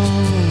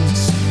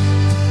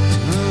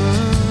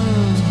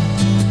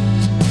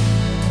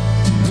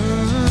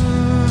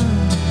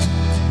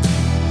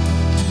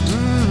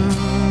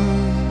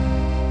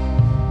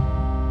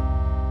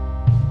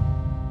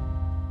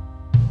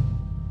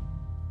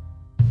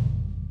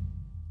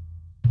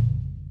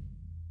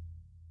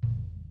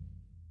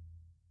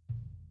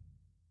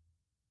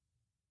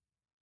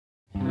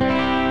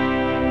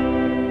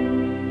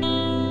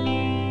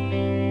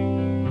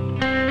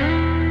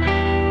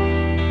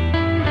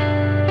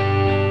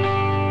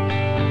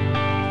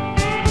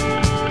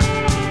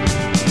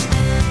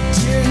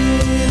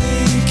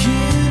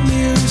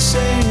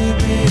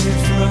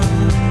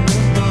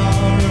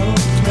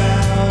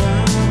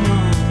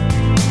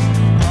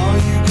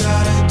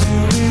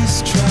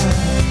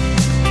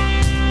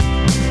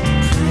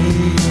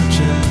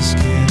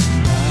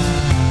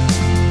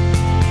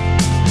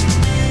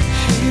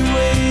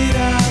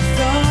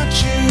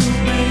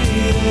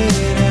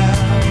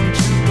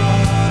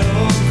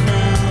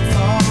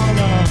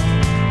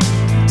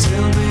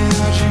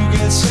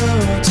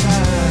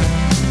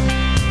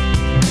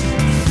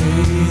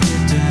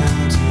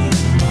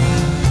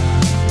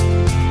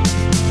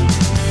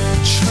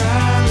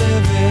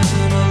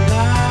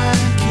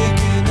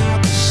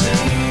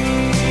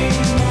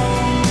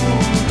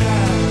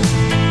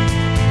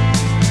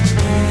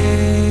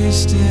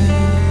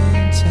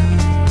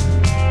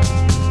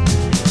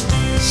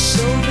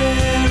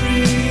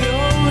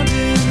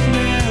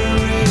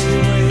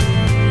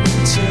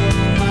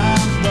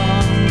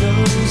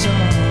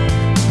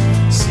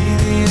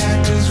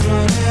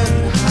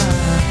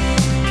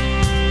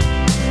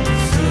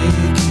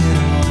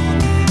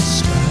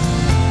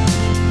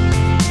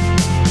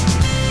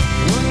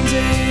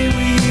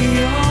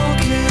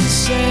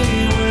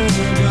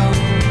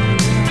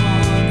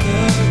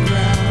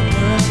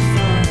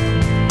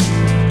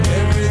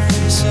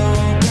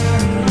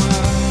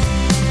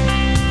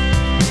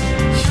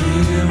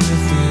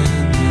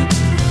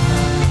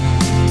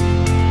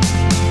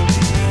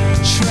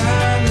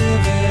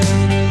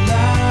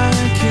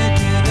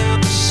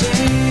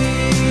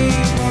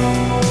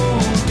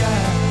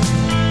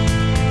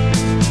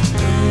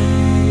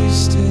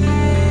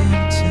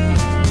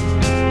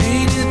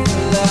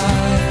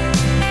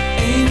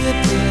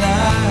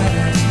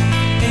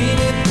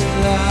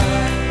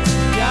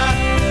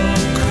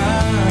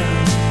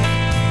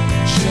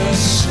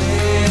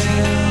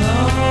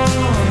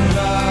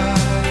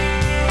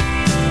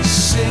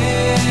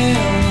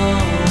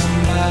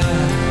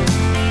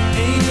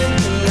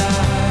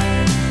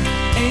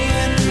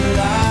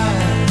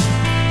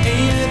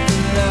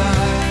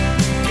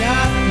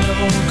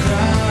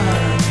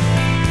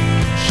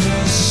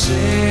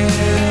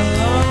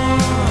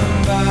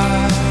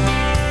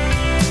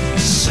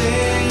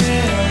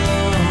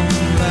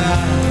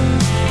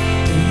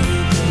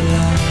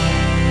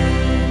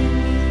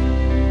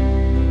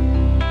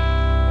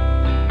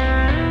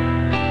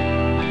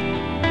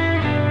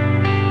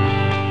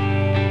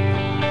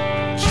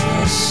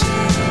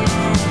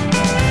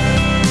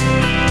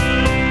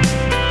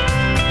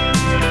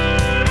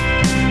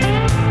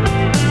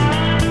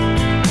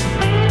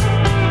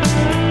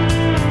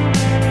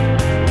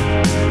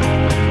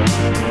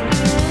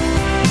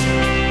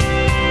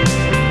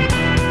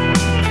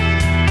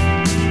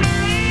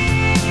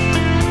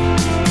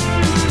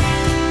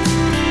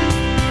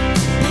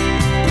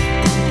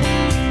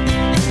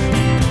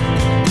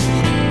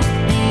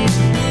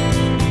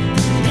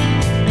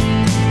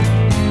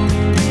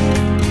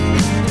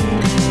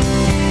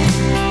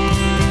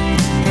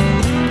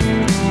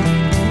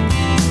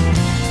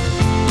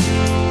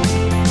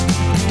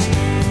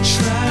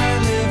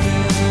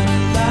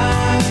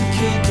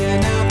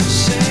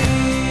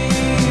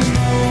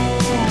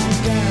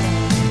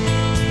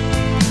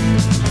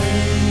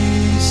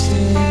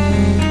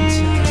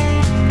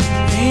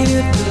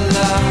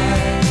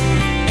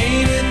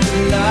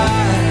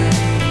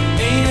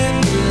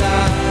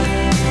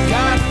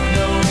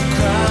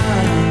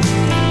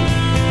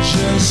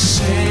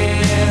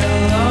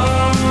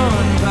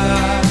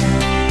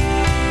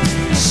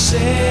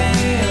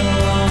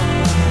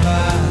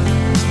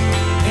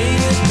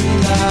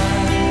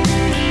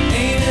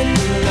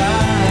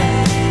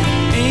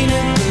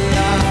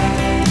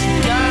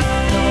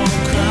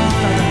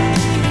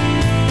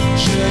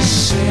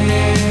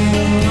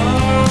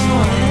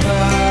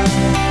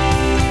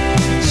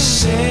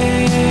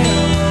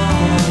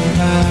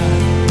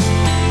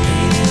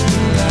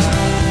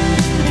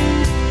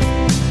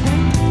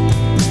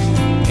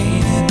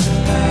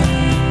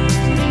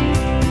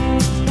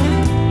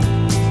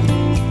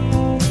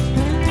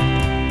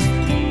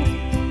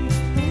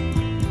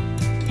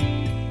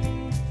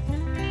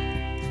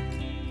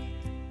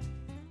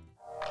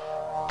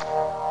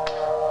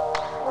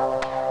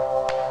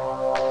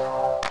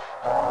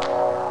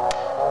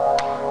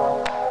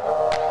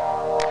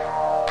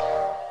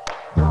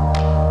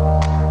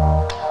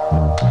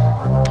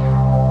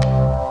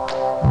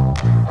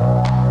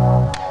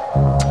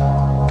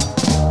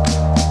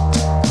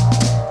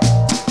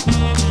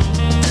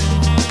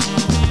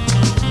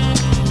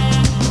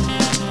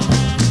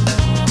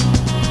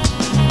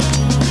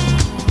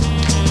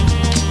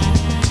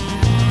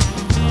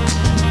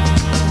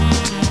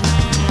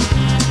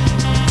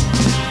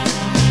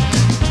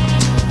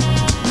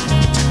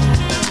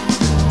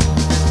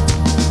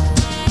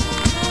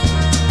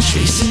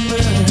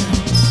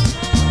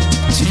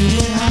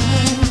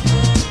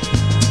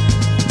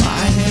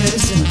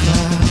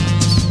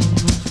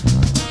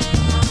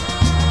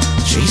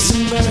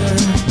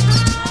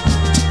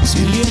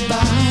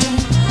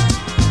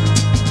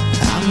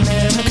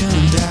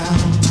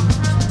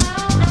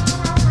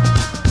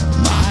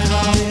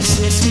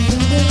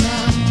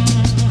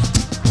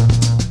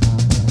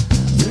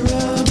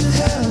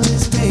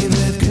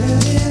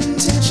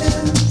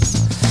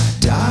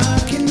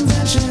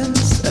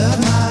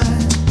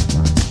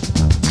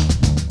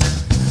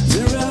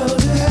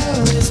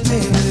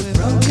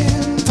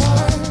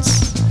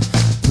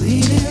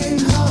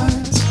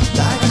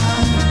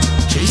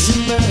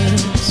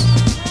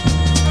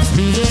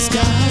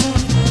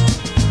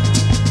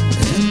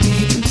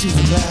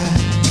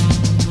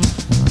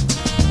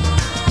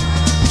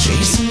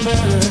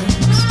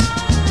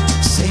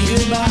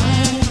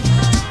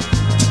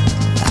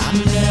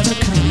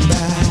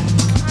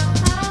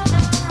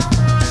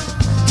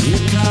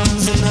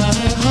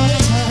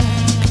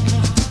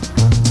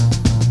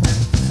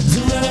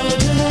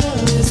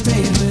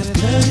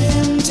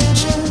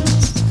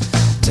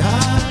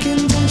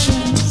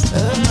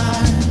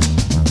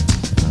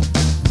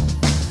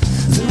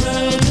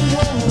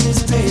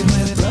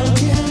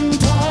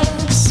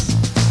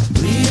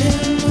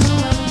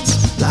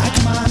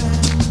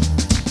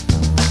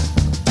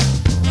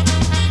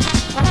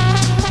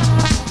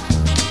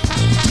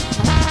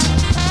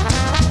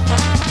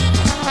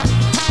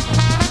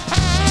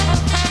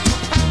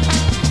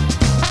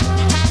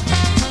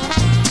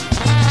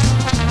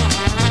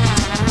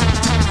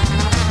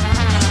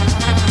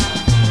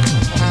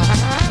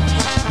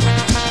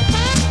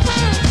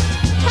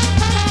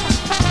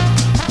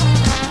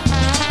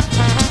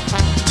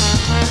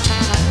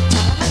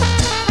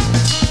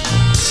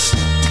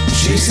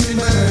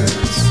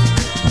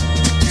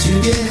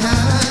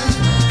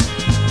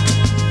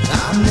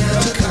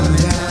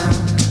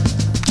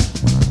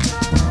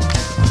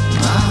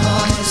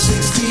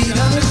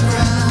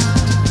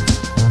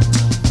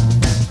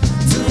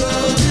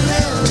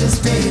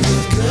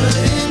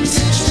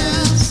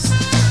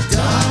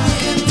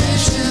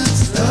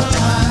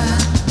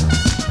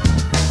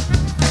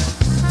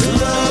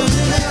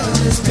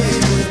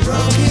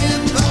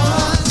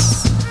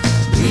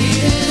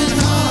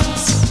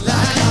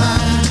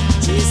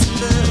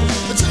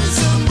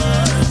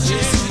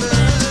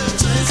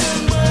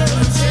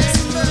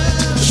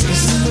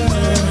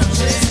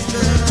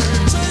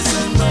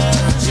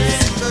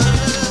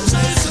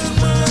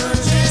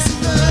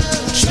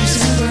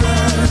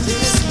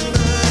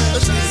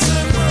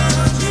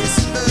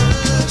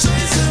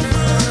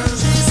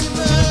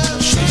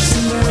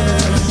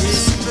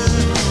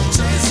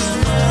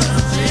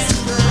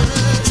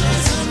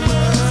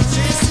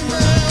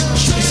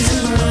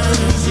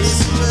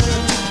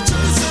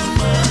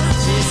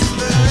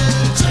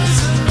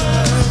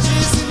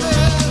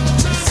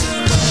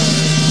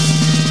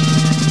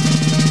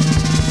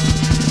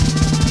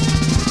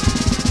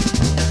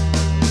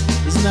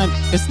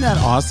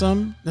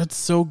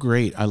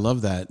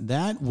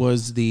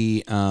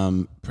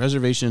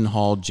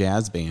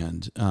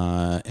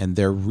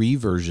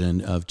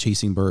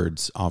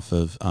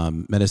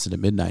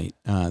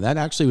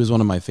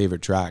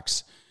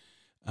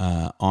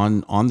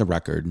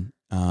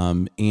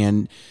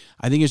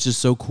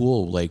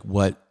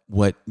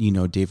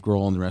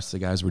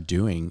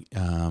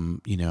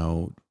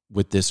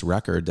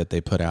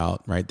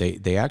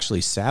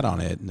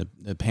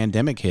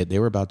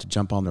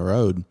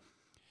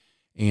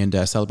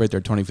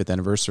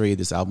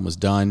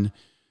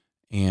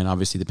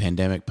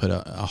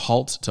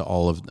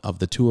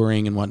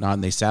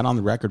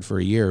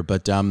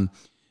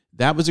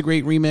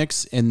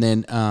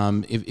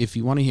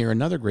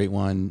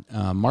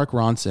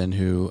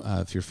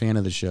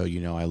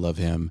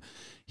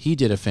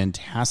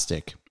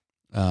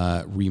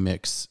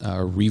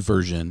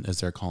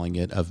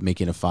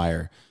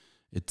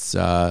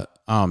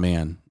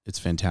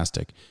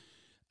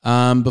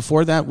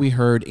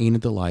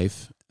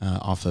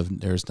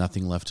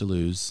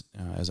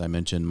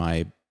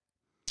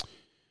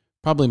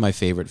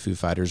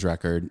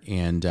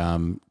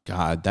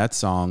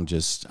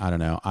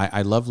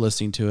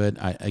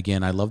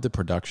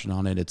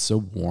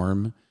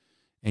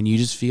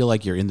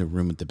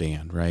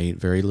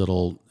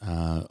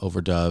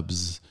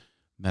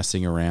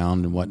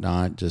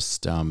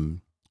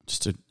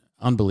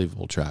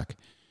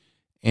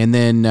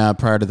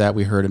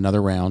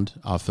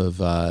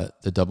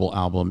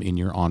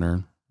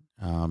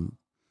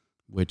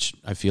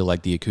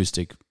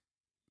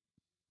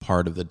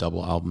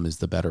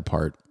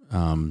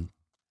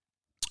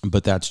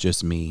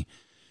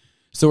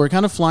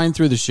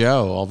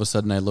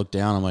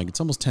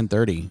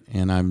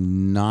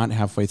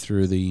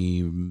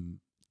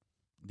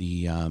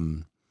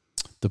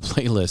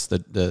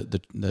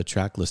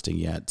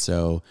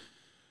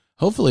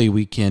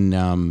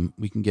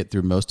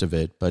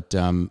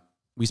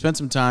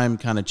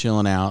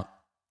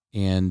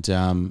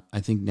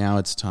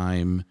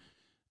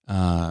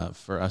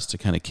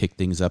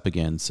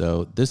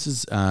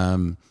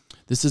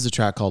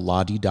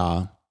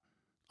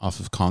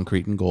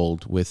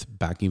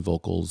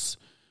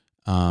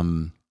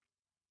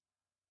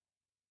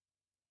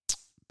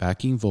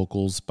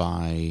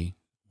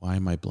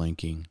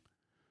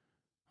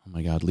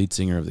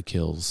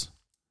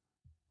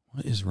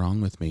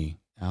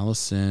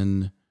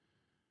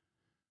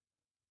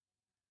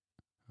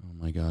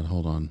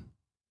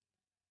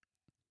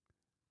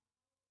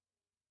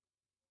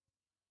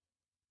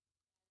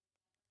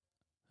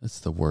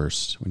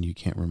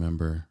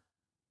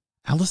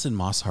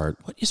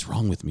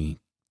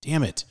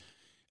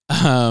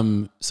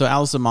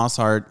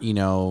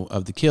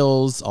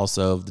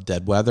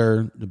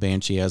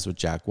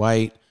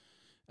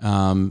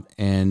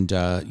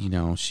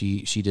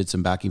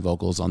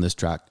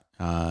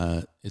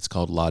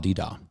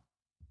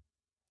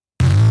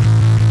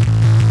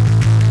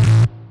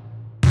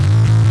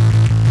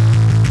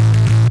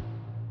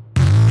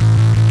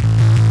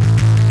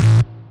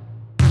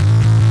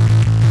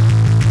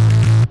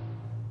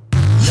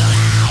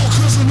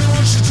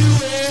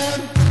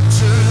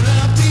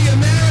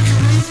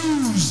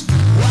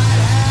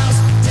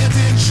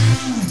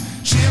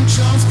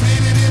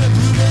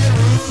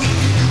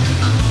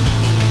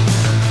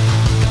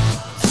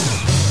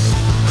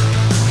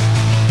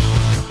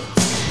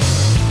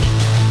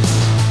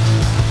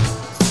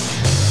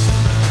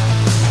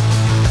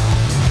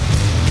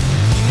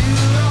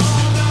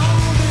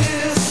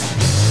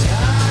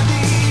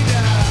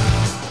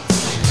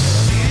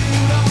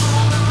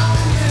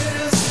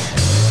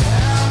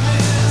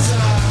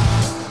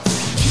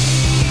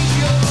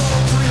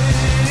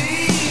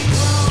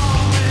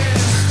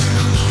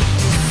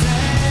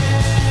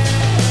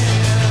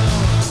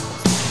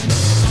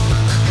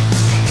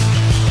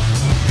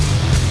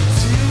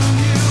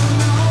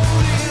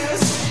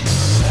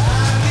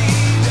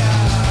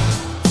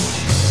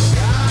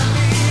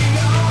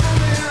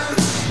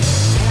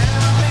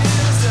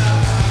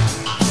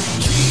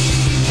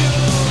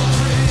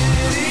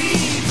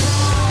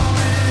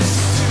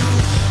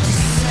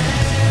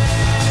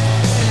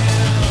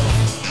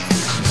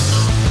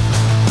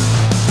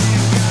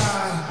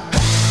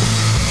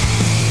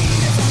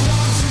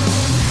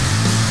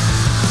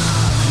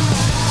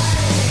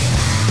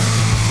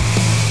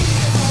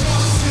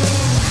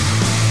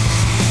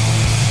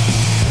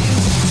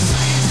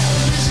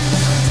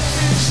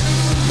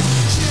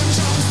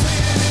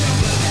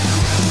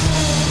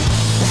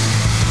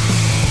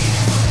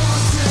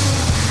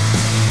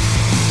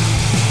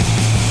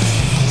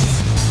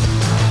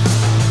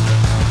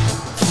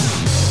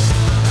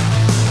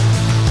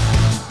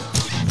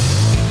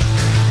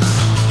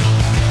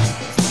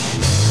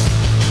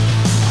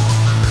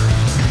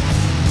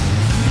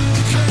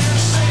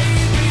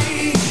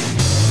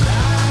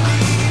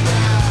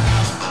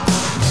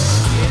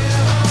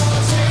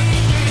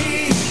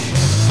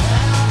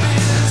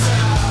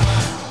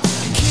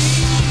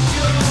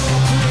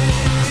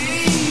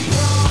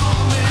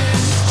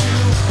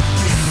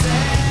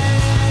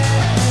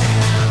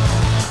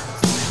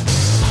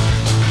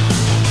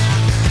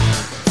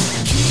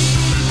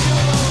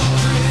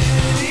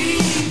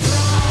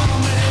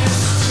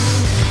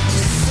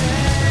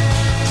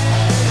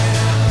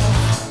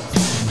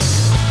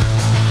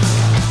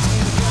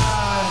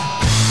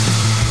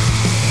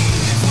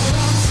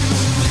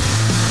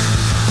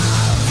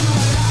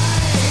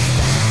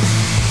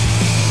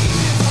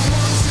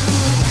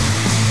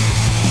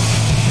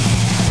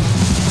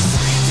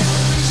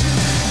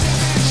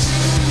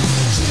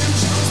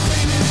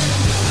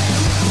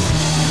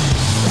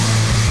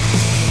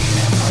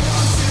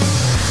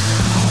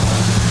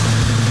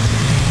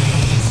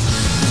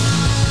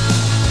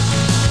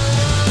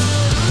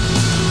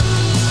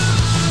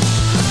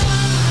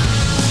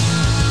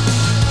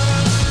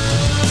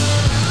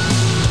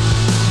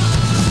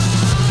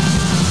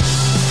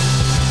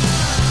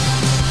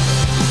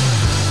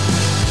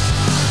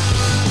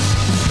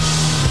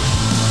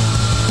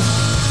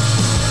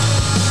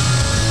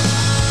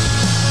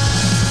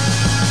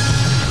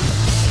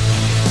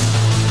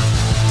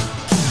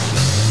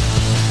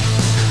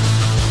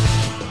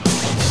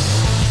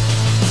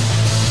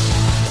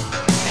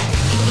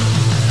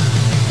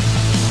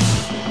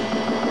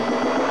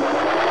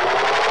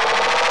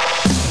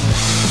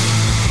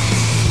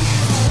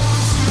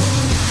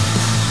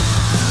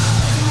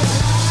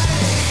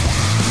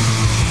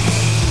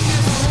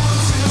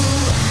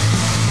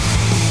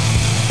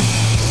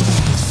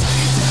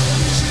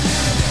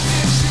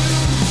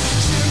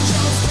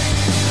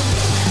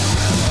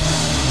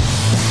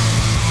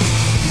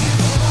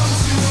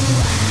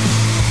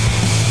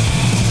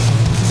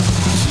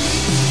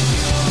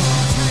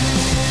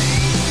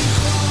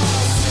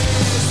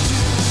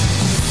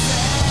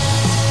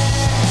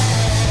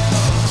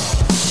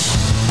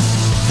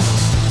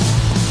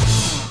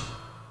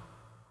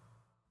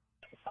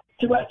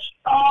 much.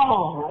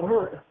 Oh, it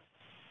hurt.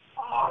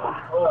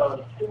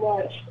 Oh, too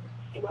much.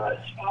 Too much.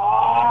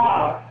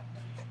 Oh,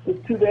 it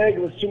was too big.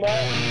 It was too much.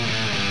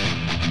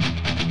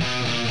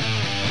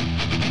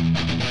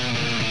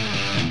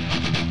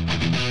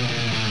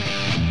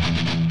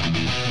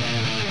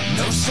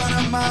 No son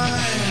of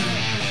mine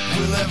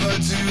will ever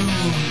do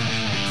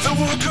the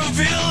work of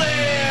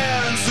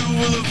villains who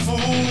will of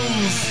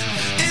fools.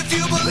 If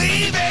you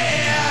believe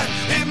it,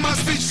 it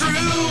must be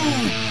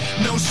true.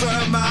 No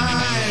son of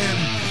mine,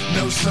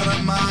 no son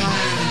of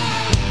mine.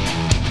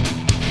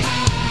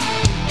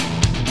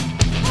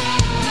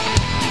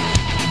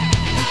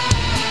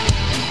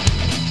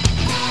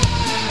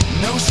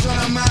 No son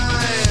of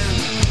mine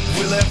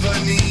will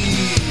ever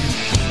need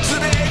to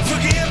beg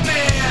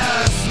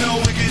forgiveness, no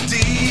wicked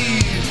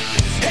deed.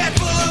 Head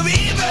full of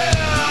evil,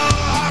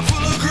 heart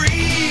full of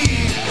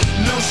greed.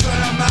 No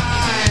son of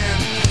mine,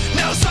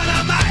 no son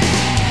of mine.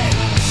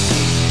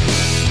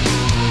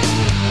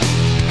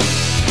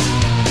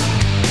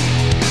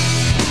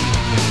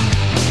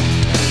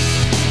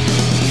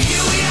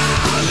 Here we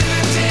are,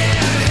 living dead,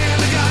 hand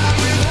to God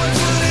with one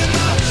foot in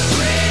the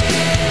grave.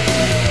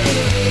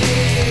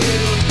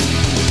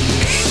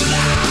 Evil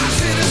eyes,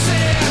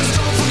 innocence,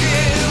 don't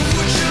forget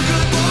what your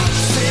good book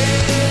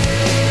says.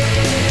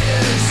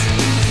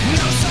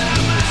 No son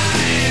of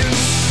mine,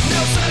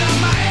 no son of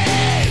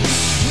mine,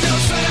 no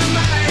son of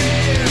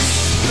mine,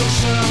 no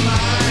son of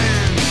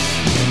mine,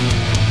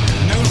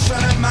 no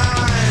son of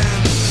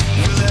mine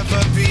will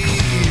ever be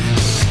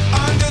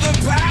under the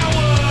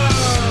power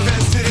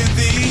vested in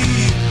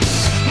thee.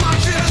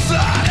 Marching a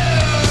slaughter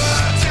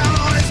down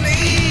on his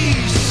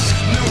knees.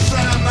 No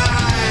son of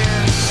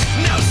mine,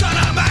 no son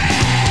of mine.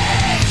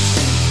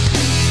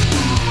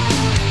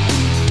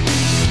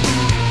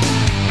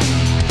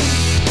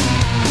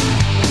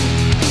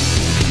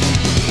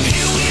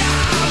 Here we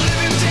are,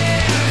 living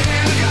dead,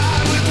 hand to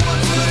God with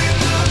one foot in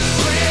the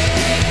grave.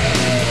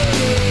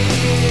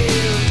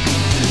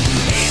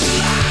 Evil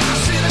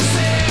eyes,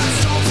 innocence,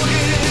 don't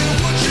forget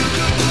what your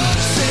good book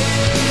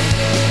says.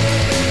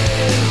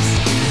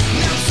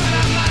 No son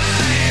of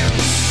mine,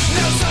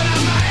 no son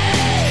of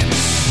mine,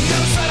 no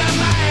son of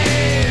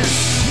mine,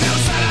 no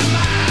son of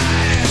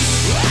mine.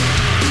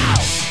 Wow!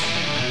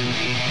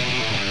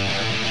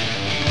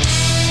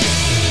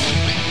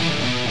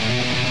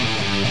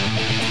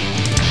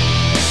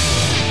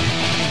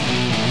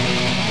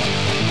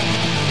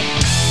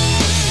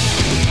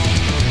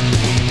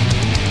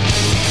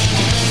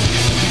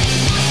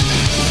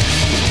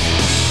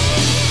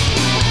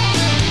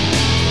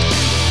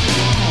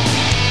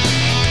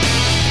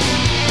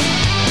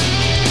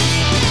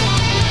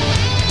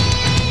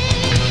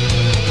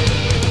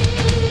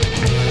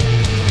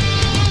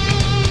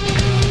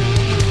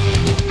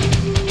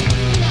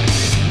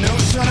 No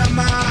son of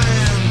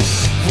mine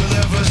will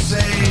ever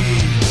say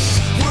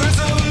words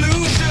of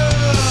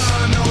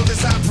illusion. All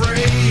this I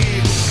pray.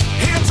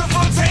 Hands are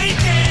for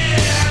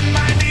taking,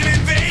 my name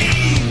in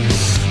vain.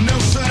 No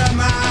son of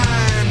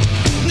mine,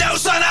 no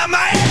son of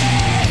mine.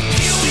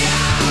 Here we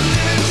are,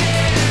 living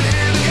dead,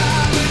 hand to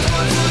God with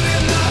one foot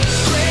in the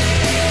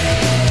grave.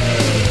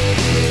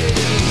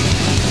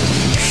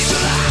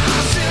 Evil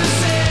eyes,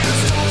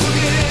 innocence, don't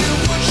forget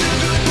what your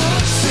good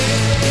book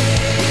says.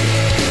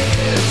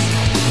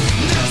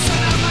 No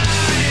son of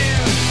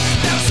mine,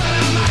 no son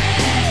of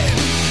mine,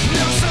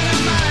 no son of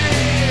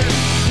mine,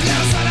 no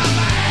son of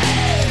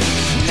mine,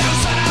 no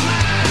son of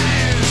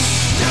mine,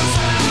 no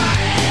son of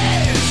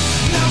mine,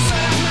 no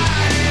son of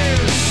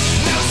mine,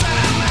 no son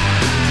of mine.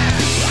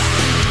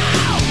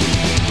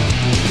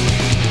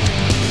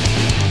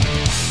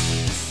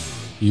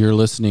 You're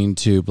listening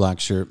to Black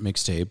Shirt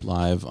Mixtape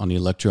live on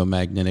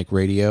Electromagnetic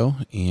Radio,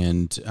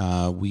 and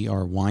we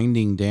are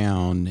winding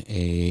down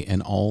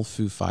an all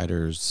Foo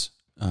Fighters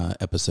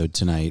episode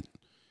tonight.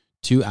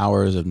 2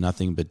 hours of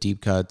nothing but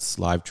deep cuts,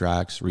 live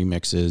tracks,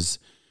 remixes,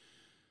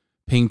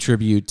 paying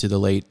tribute to the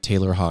late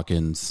Taylor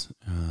Hawkins,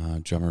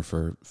 drummer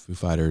for Foo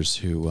Fighters,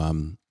 who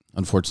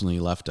unfortunately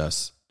left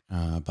us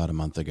about a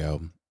month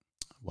ago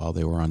while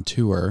they were on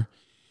tour.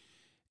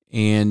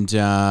 And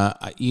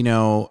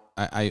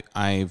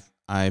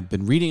I've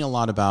been reading a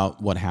lot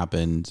about what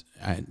happened.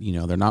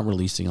 They're not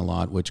releasing a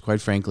lot, which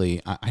quite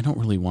frankly, I don't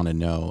really want to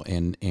know.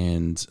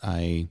 And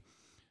I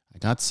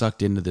got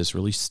sucked into this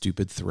really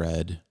stupid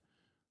thread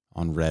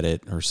on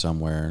Reddit or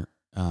somewhere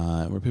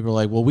where people are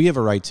like, well, we have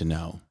a right to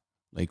know.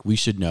 Like, we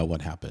should know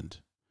what happened.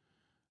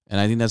 And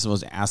I think that's the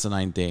most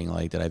asinine thing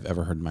like that I've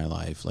ever heard in my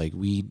life. Like,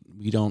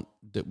 they don't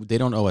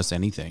owe us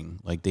anything.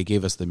 Like, they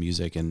gave us the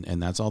music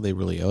and that's all they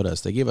really owed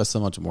us. They gave us so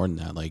much more than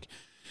that. Like,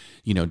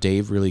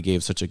 Dave really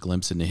gave such a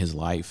glimpse into his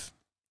life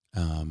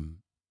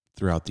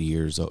throughout the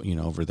years,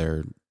 over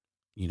their,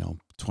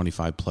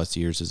 25 plus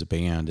years as a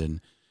band.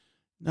 And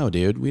no,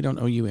 dude, we don't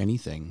owe you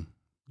anything.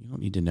 You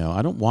don't need to know.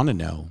 I don't want to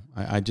know.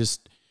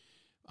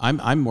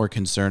 I'm more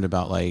concerned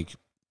about the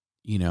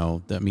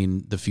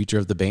future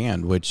of the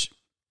band, which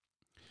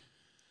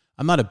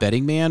I'm not a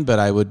betting man, but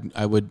I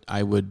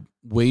would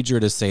wager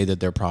to say that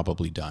they're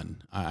probably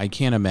done. I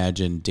can't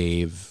imagine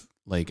Dave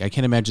Like, I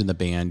can't imagine the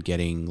band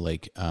getting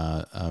like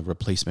a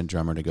replacement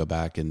drummer to go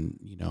back and,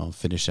 you know,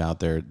 finish out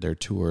their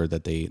tour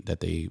that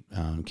they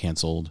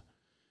canceled.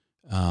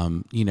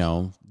 You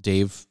know,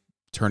 Dave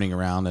turning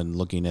around and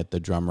looking at the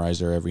drum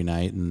riser every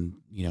night, and,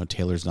 you know,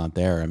 Taylor's not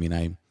there. I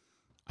mean,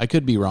 I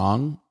could be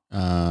wrong,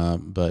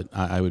 but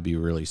I would be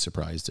really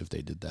surprised if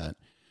they did that.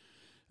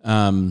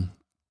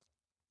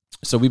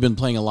 So we've been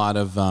playing a lot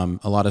of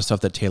stuff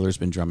that Taylor's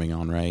been drumming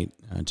on, right?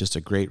 Just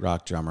a great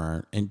rock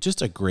drummer and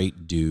just a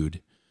great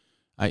dude.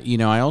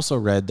 I also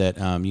read that,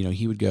 you know,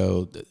 he would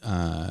go,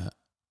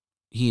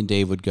 he and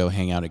Dave would go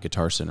hang out at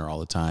Guitar Center all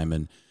the time.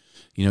 And,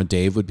 you know,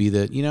 Dave would be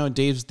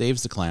Dave's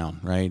the clown,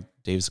 right?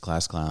 Dave's the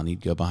class clown.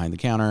 He'd go behind the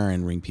counter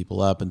and ring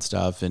people up and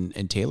stuff.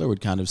 And Taylor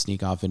would kind of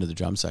sneak off into the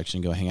drum section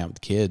and go hang out with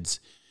the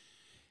kids.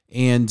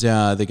 And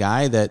the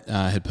guy that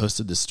had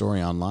posted this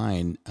story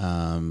online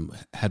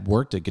had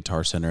worked at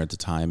Guitar Center at the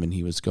time, and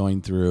he was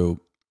going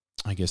through,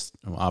 I guess,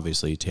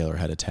 obviously Taylor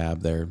had a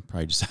tab there,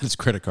 probably just had his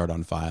credit card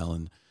on file.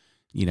 And,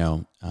 you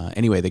know,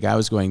 anyway, the guy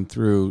was going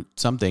through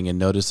something and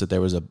noticed that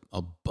there was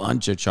a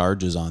bunch of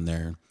charges on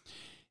there.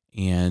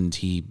 And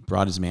he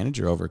brought his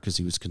manager over because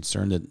he was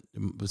concerned that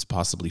it was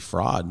possibly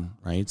fraud,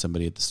 right?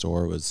 Somebody at the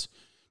store was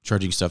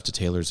charging stuff to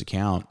Taylor's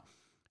account.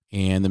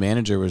 And the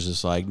manager was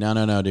just like,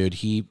 no, dude.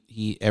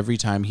 He every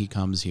time he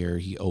comes here,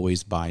 he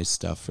always buys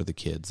stuff for the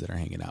kids that are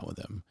hanging out with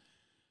him.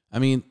 I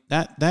mean,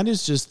 that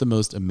is just the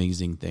most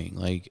amazing thing.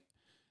 Like,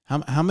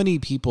 how many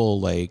people,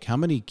 like, how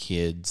many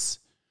kids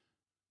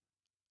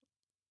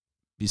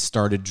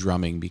started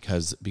drumming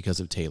because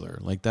of Taylor?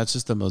 Like, that's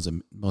just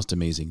the most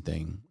amazing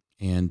thing.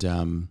 And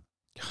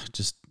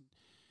just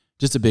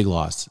a big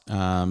loss.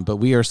 But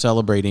we are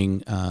celebrating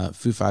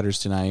Foo Fighters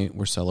tonight.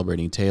 We're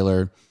celebrating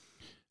Taylor.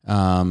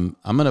 I'm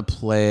gonna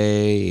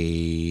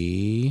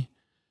play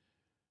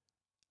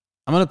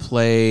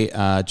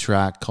a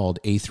track called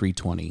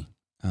A320,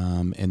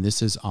 and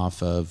this is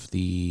off of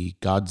the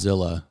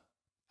Godzilla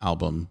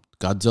album,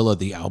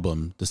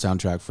 the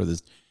soundtrack for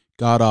this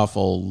god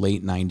awful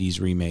late '90s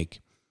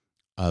remake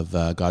of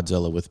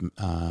Godzilla with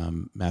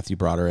Matthew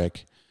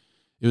Broderick.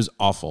 It was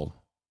awful.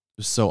 It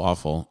was so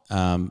awful.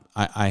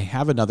 I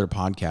have another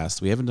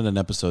podcast. We haven't done an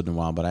episode in a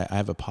while, but I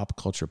have a pop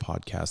culture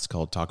podcast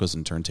called Tacos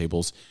and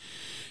Turntables.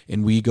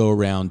 And we go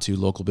around to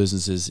local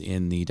businesses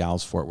in the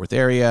Dallas-Fort Worth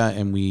area,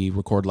 and we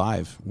record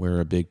live.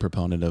 We're a big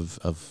proponent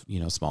of you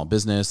know, small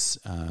business.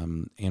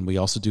 And we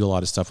also do a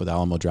lot of stuff with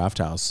Alamo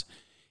Drafthouse.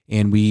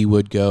 And we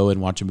would go and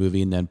watch a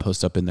movie and then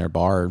post up in their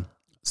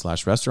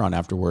bar/restaurant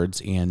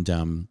afterwards and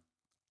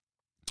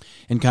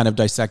kind of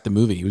dissect the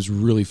movie. It was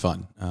really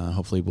fun.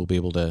 Hopefully we'll be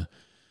able to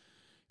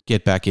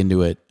get back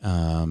into it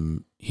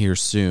here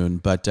soon.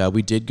 But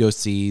we did go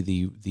see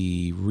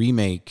the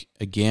remake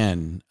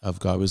again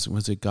of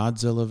was it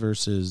Godzilla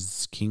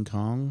versus King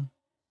Kong?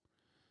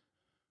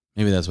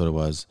 Maybe that's what it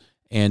was.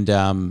 And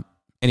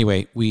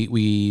anyway,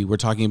 we were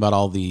talking about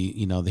all the,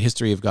 you know, the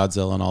history of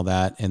Godzilla and all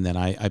that. And then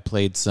I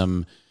played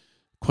some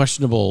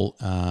questionable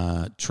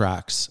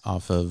tracks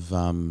off of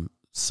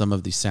some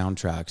of the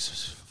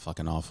soundtracks.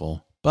 Fucking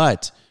awful.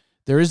 But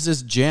there is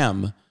this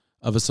gem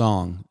of a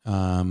song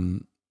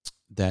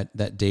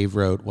that Dave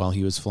wrote while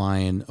he was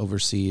flying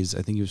overseas.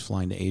 I think he was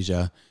flying to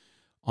Asia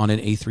on an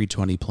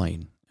A320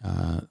 plane.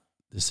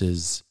 This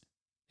is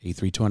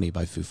A320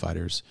 by Foo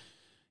Fighters.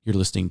 You're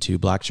listening to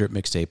Black Shirt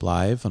Mixtape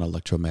live on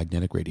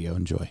Electromagnetic Radio.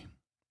 Enjoy.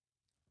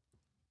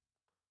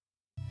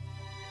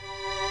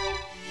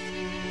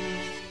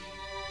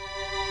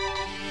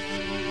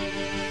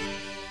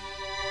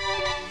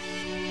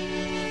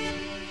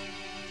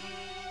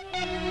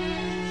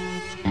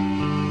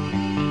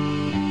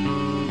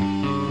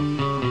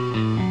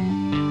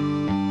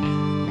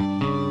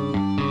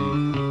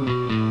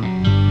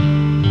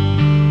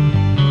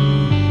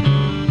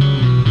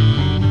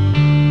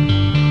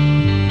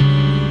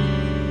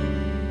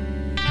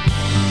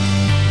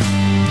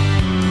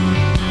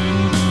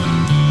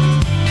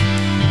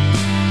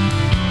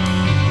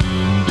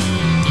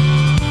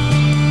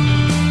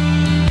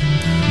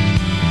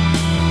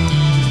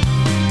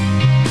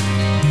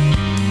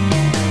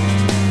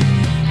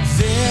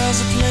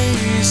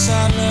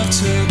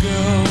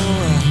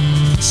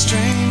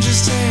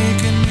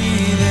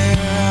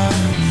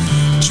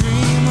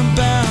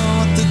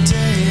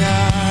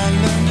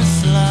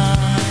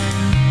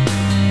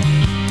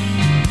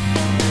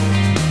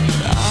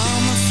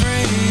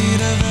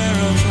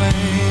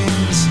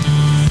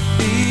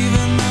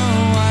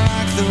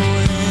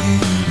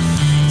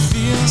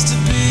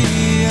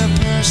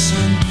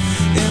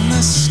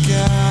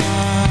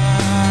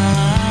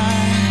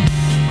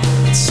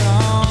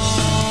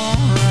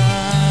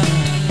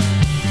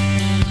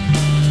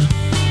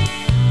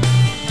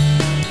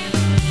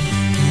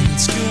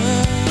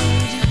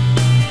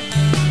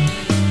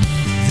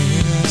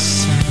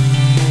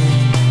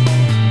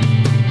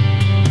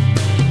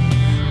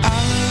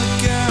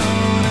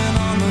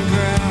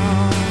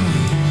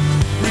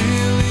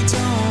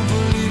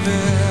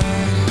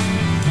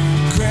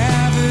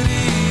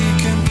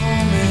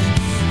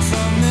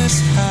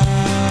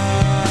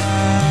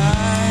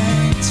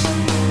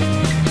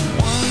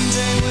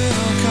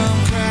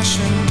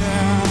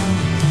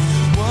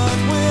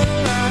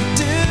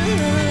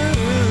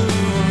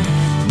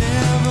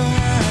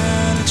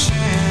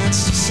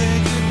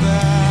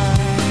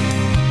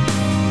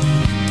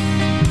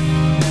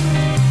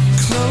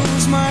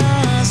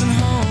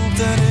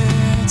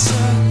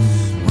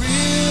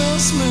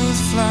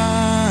 smooth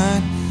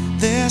flight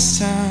this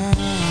time.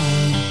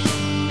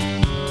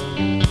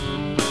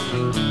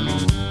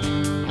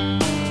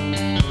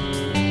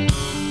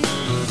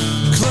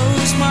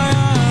 Close my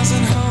eyes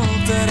and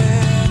hope that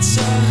it's a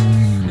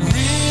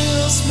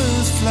real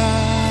smooth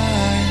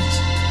flight.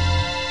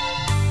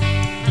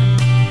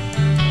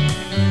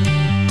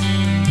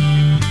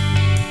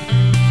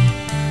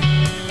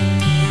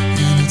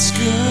 And it's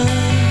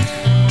good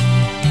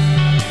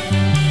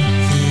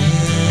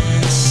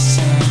this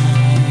time.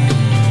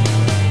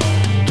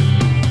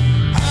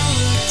 I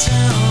look down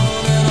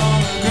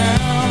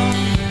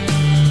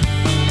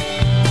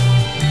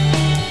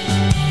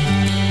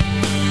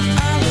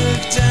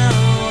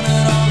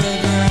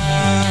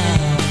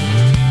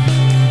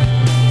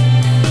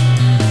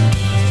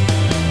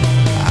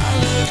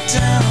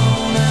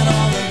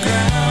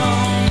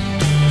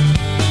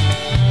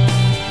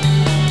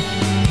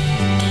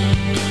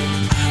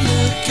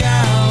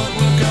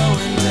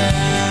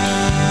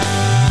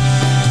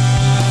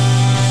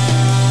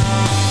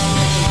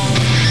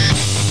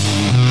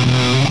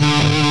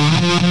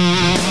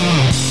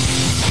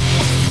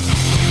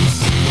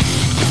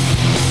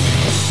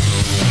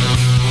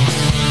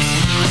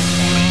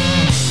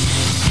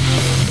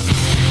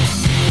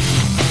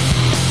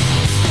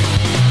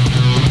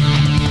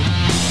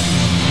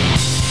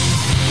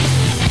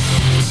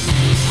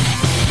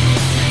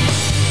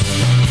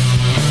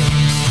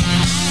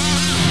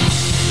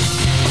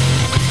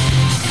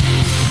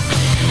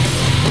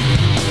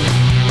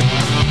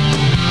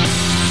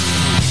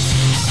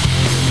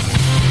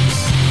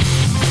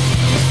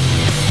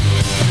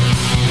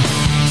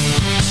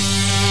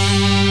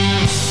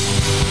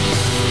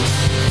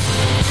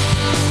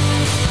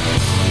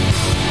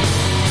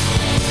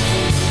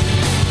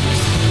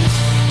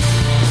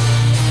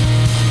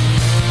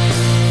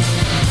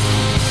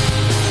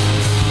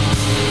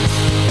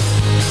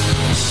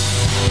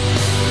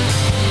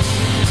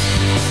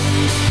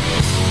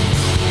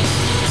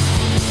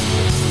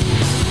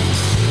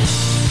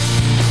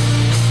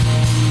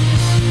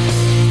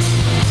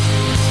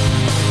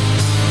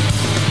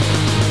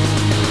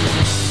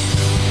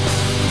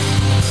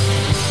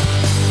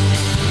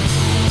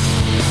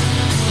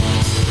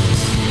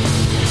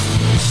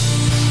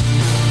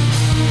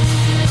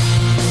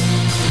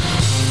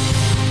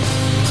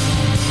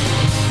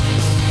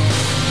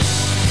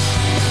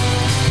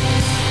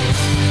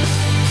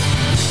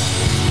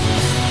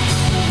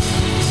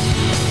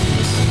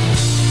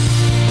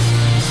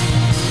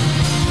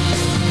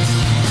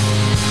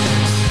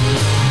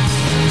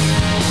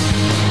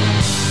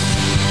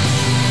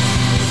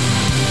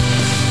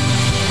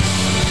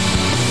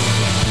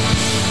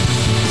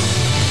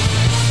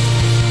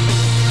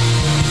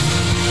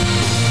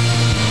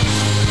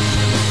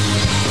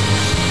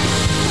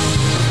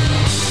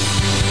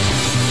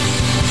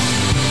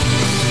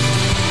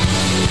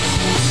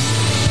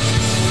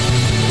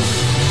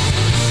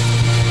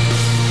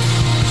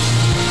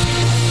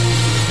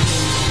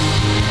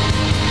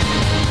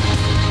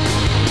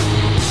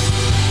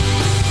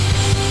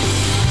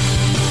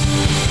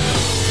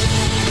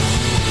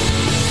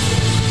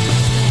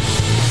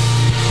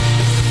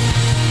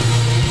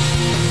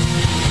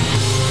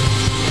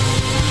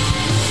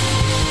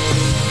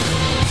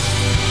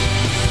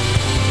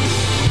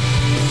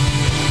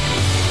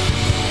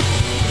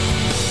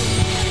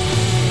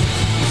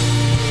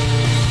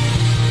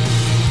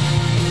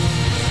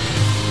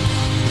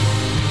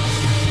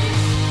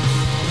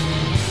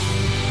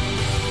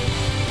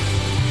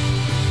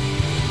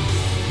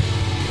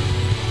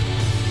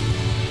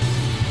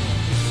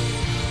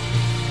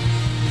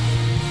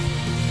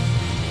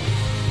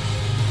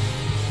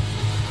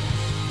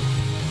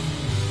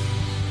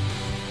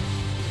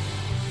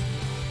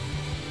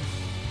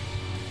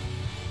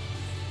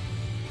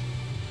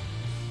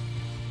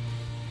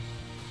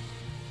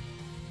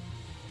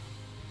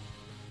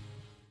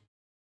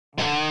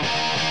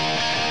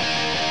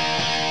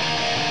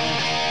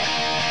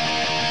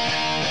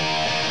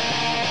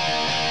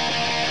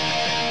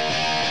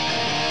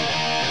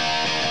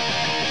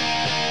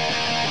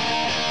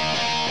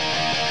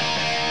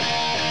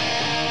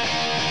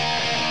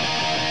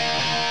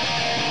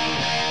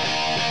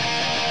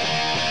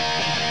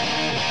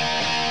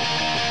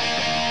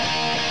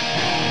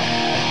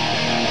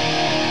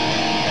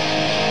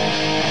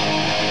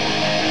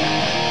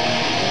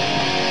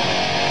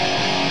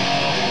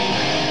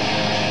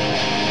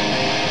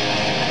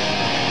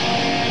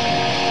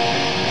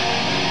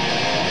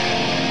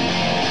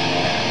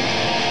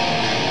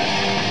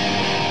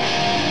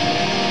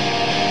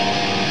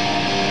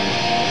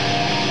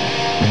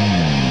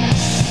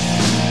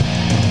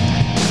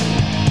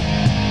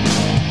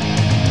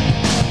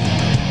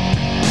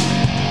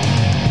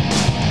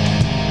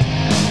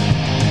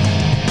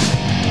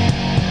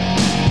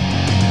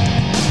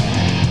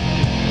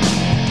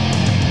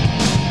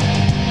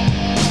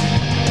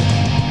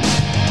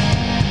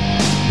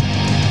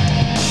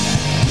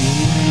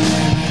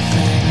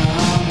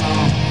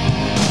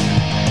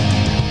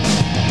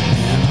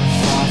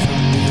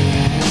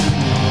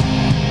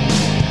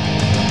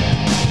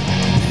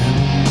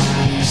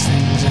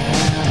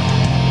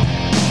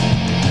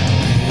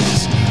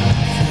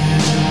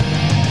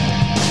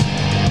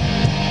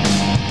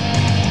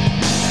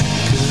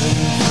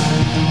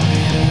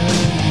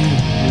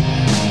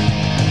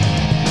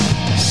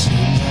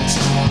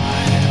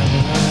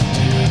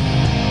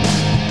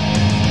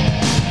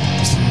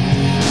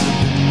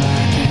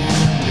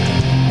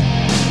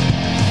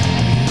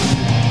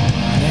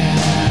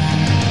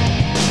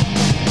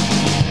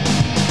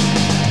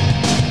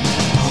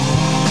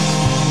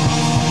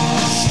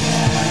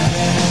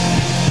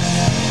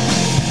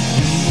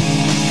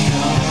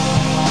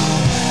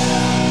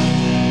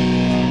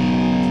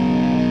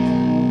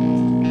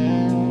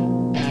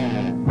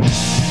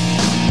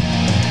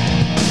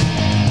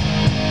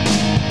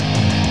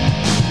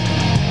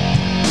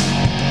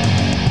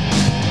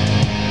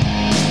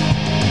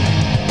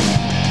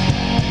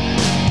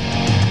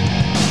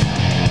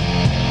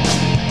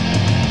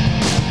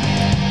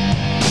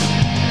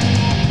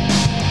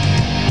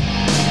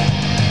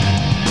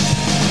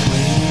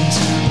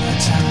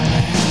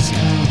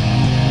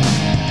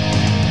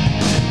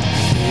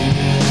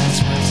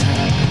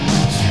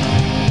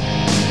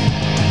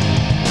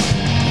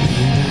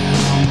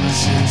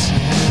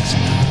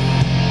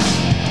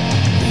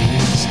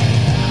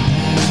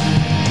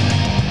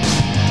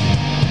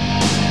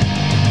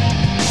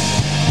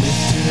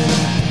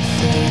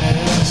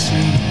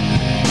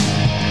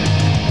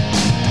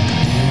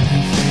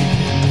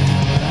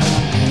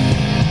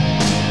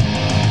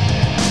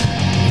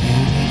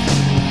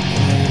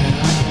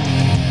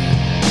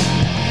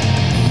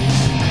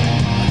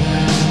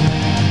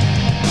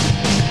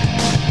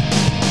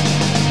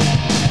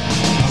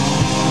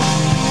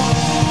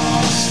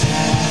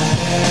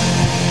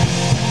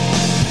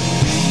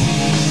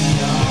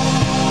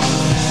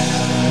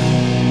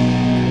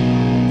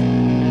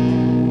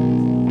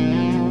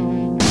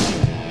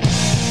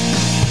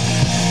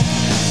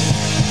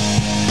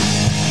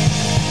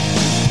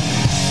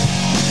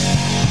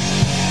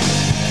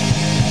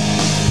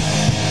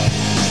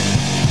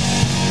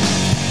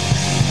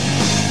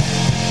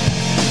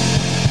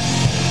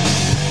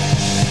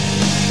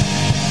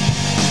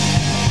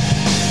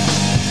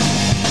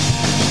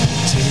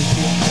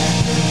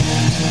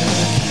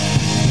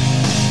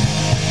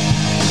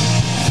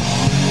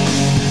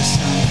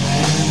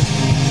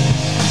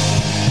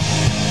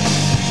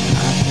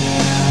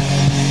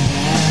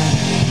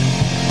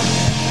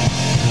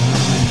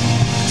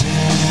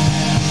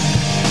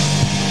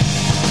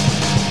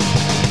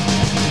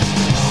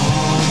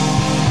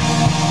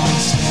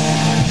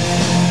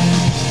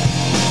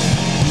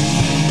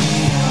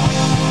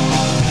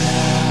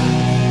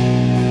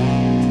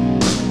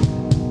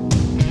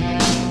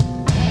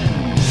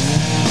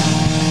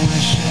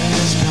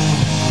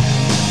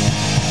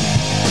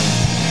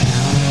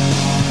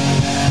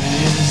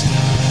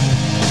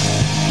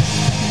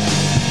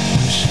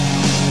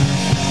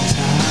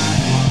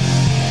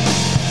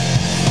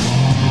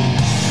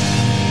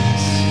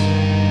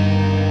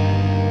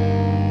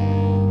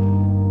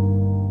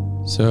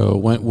So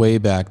went way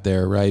back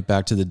there, right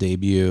back to the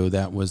debut.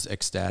 That was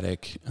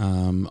Ecstatic,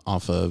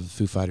 off of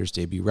Foo Fighters'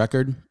 debut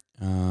record.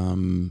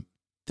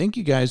 Thank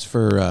you guys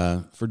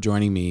for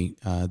joining me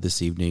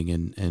this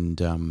evening,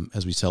 and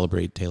as we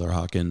celebrate Taylor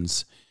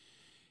Hawkins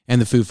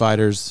and the Foo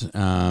Fighters,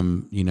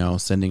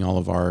 sending all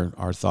of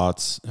our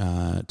thoughts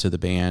to the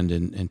band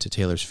and to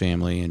Taylor's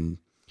family, and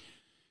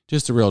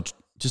just a real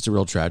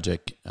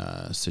tragic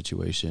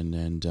situation,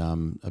 and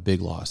a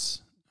big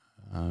loss.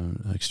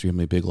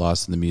 Extremely big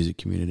loss in the music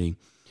community.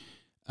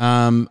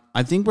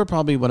 I think what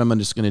I'm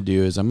just going to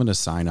do is I'm going to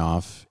sign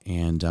off,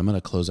 and I'm going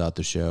to close out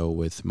the show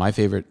with one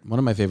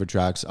of my favorite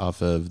tracks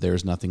off of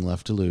There's Nothing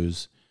Left to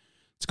Lose.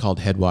 It's called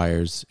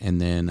Headwires.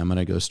 And then I'm going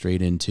to go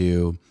straight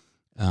into,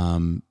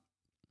 I'm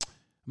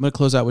going to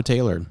close out with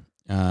Taylor,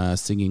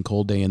 singing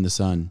Cold Day in the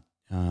Sun,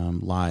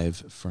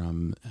 live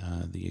from,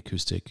 the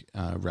acoustic,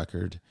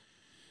 record,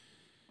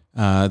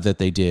 that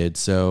they did.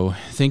 So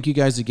thank you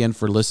guys again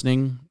for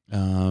listening.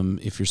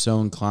 If you're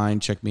so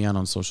inclined, check me out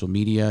on social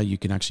media. You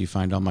can actually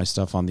find all my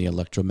stuff on the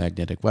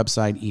Electromagnetic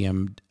website,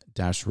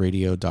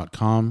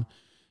 em-radio.com.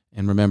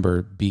 And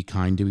remember, be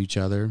kind to each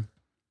other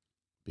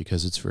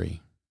because it's free.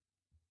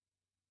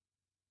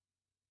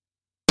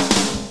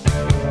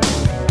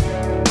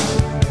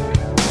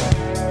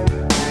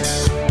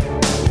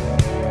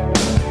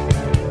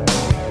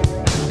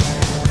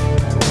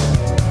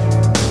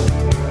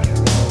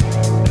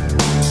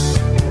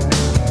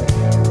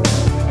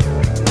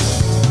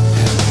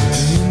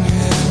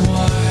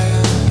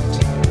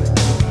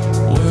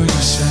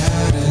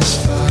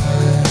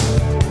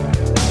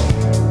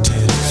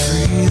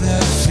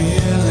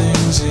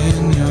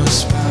 In your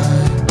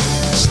spine,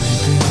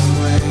 sleeping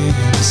away.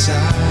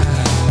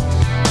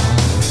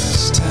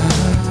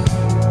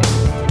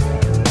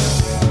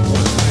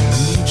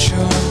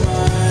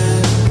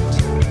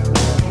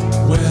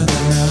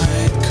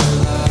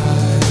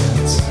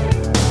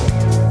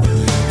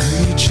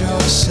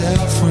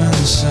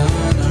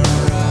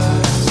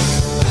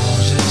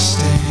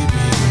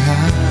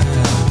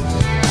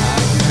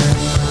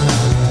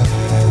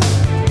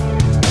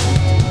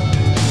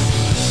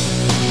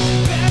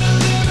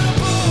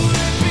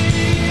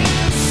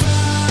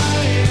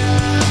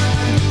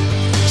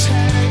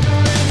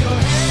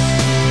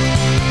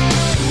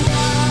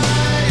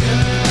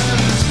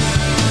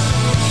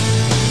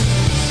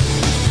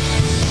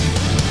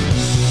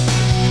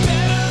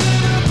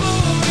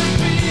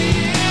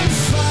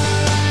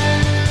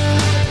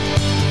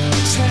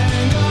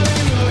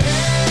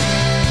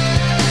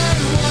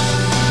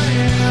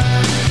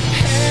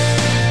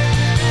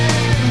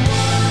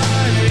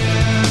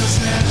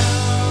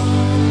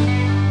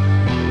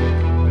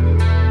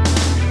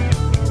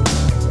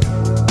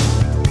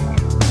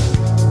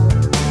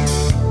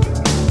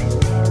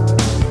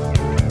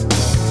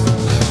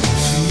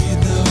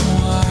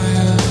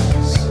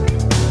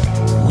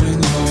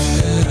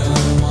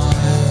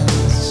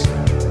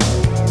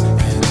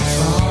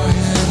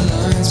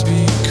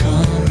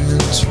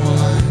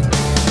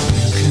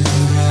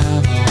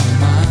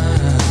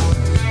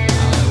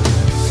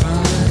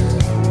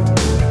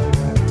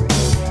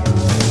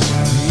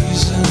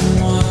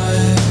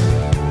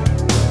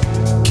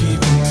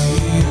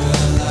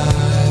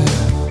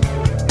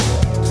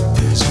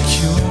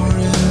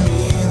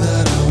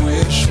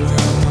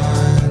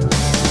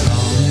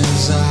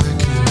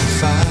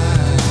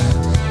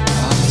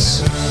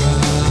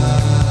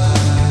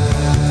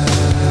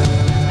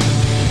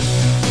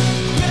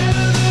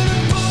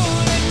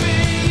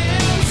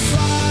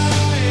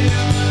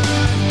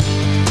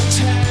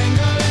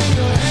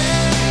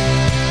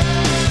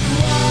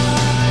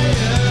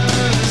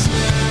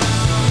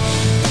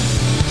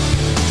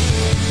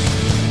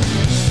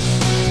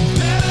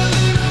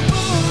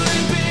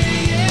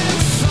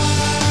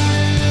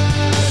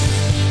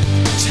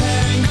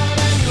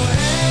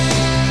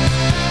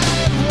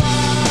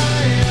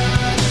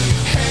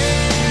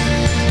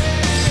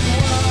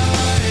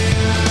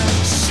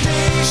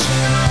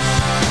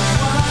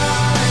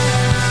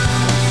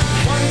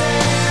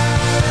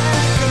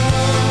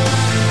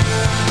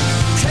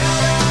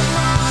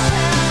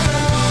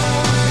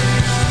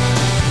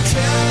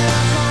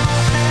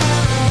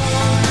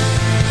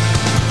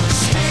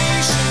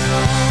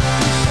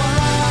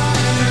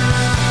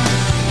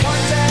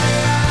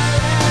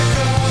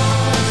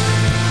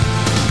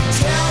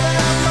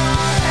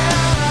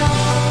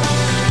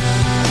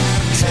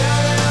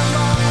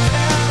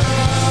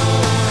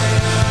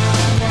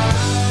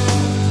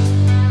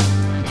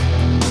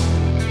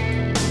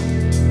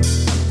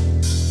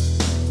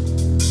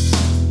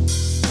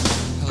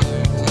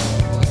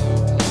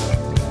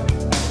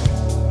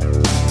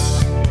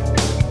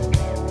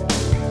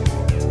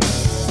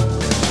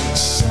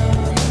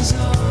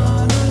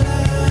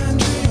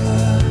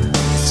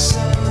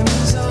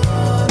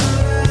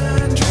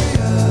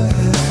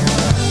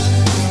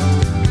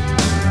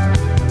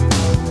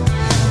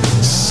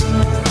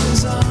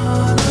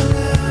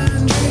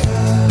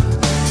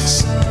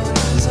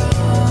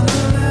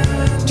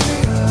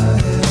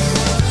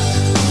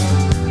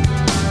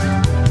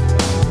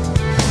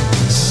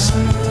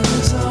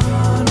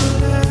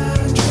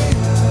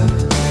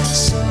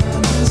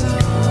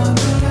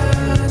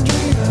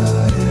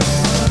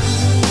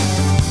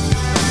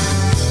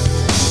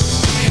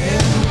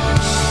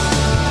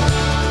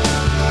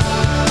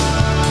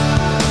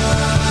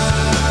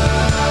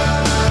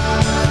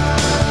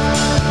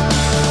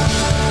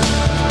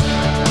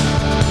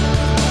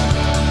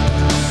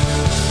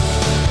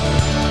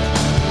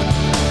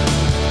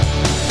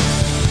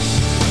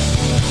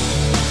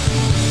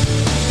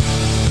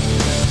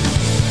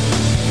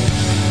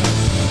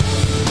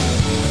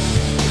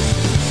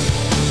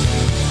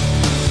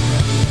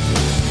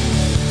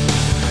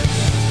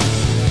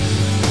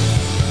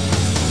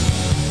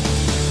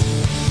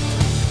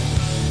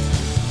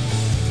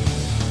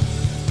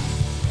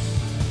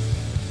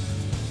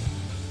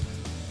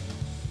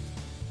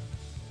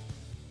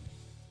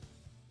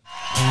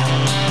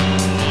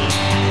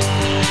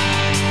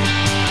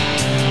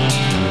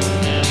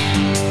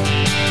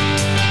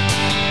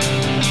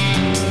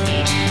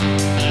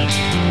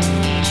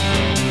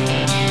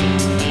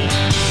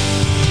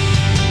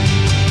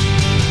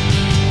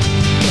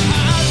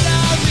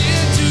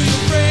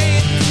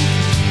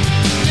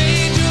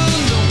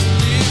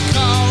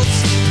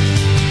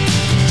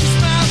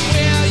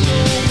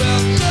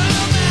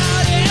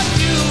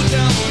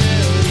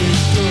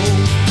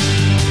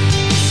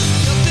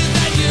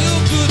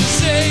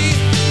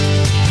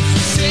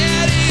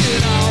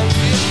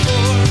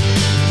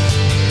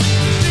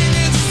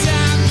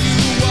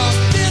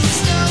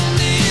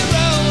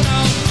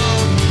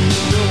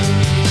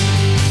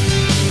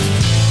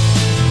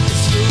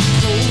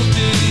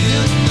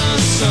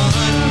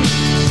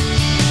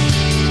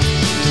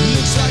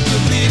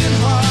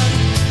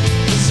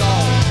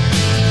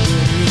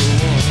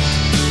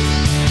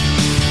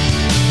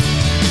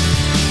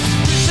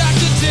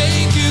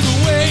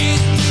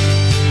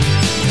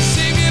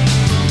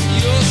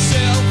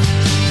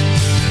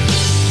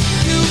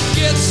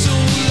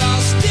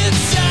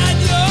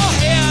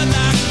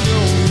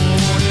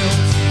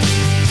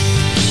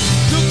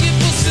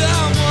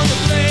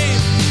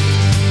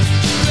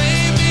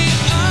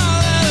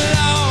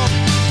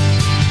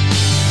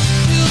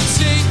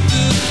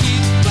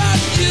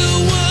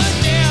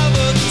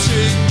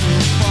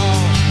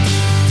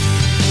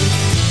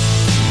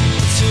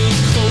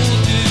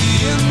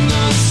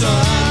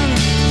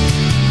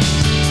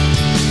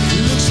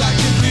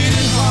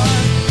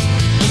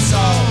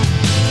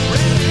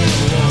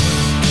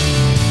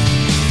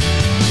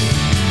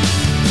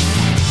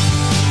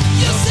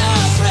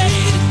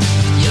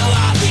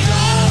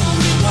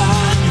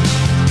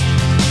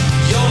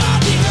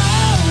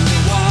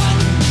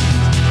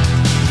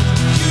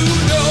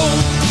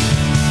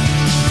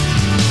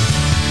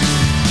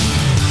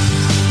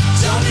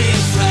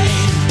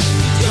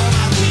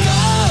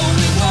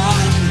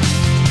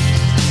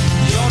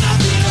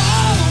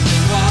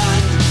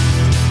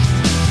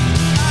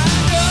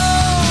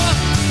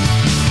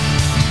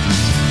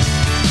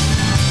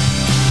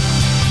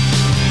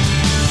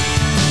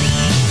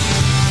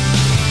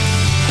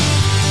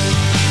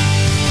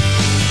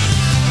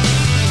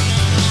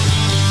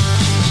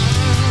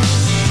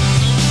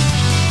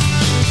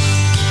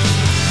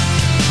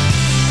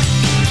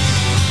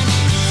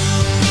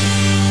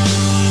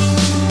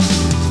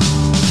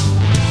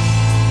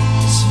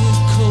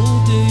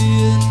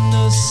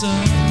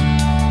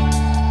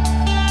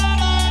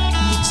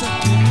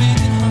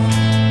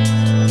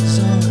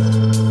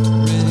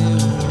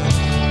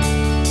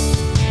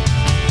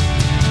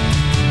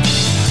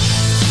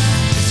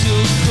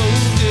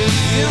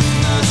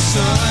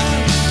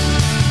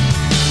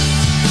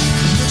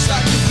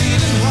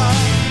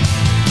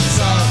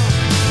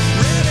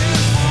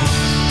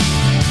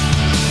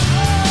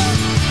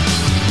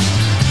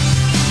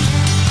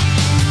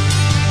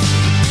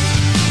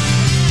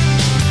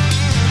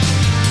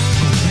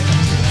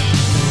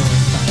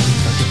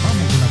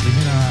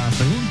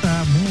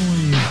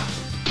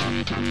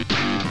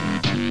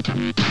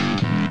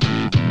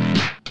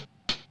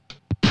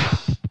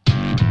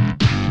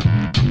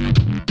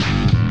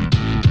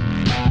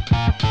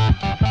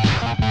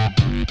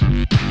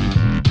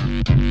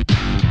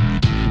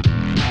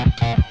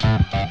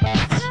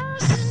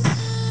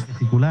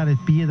 medulares,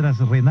 piedras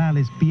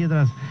renales,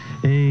 piedras,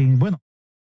 bueno.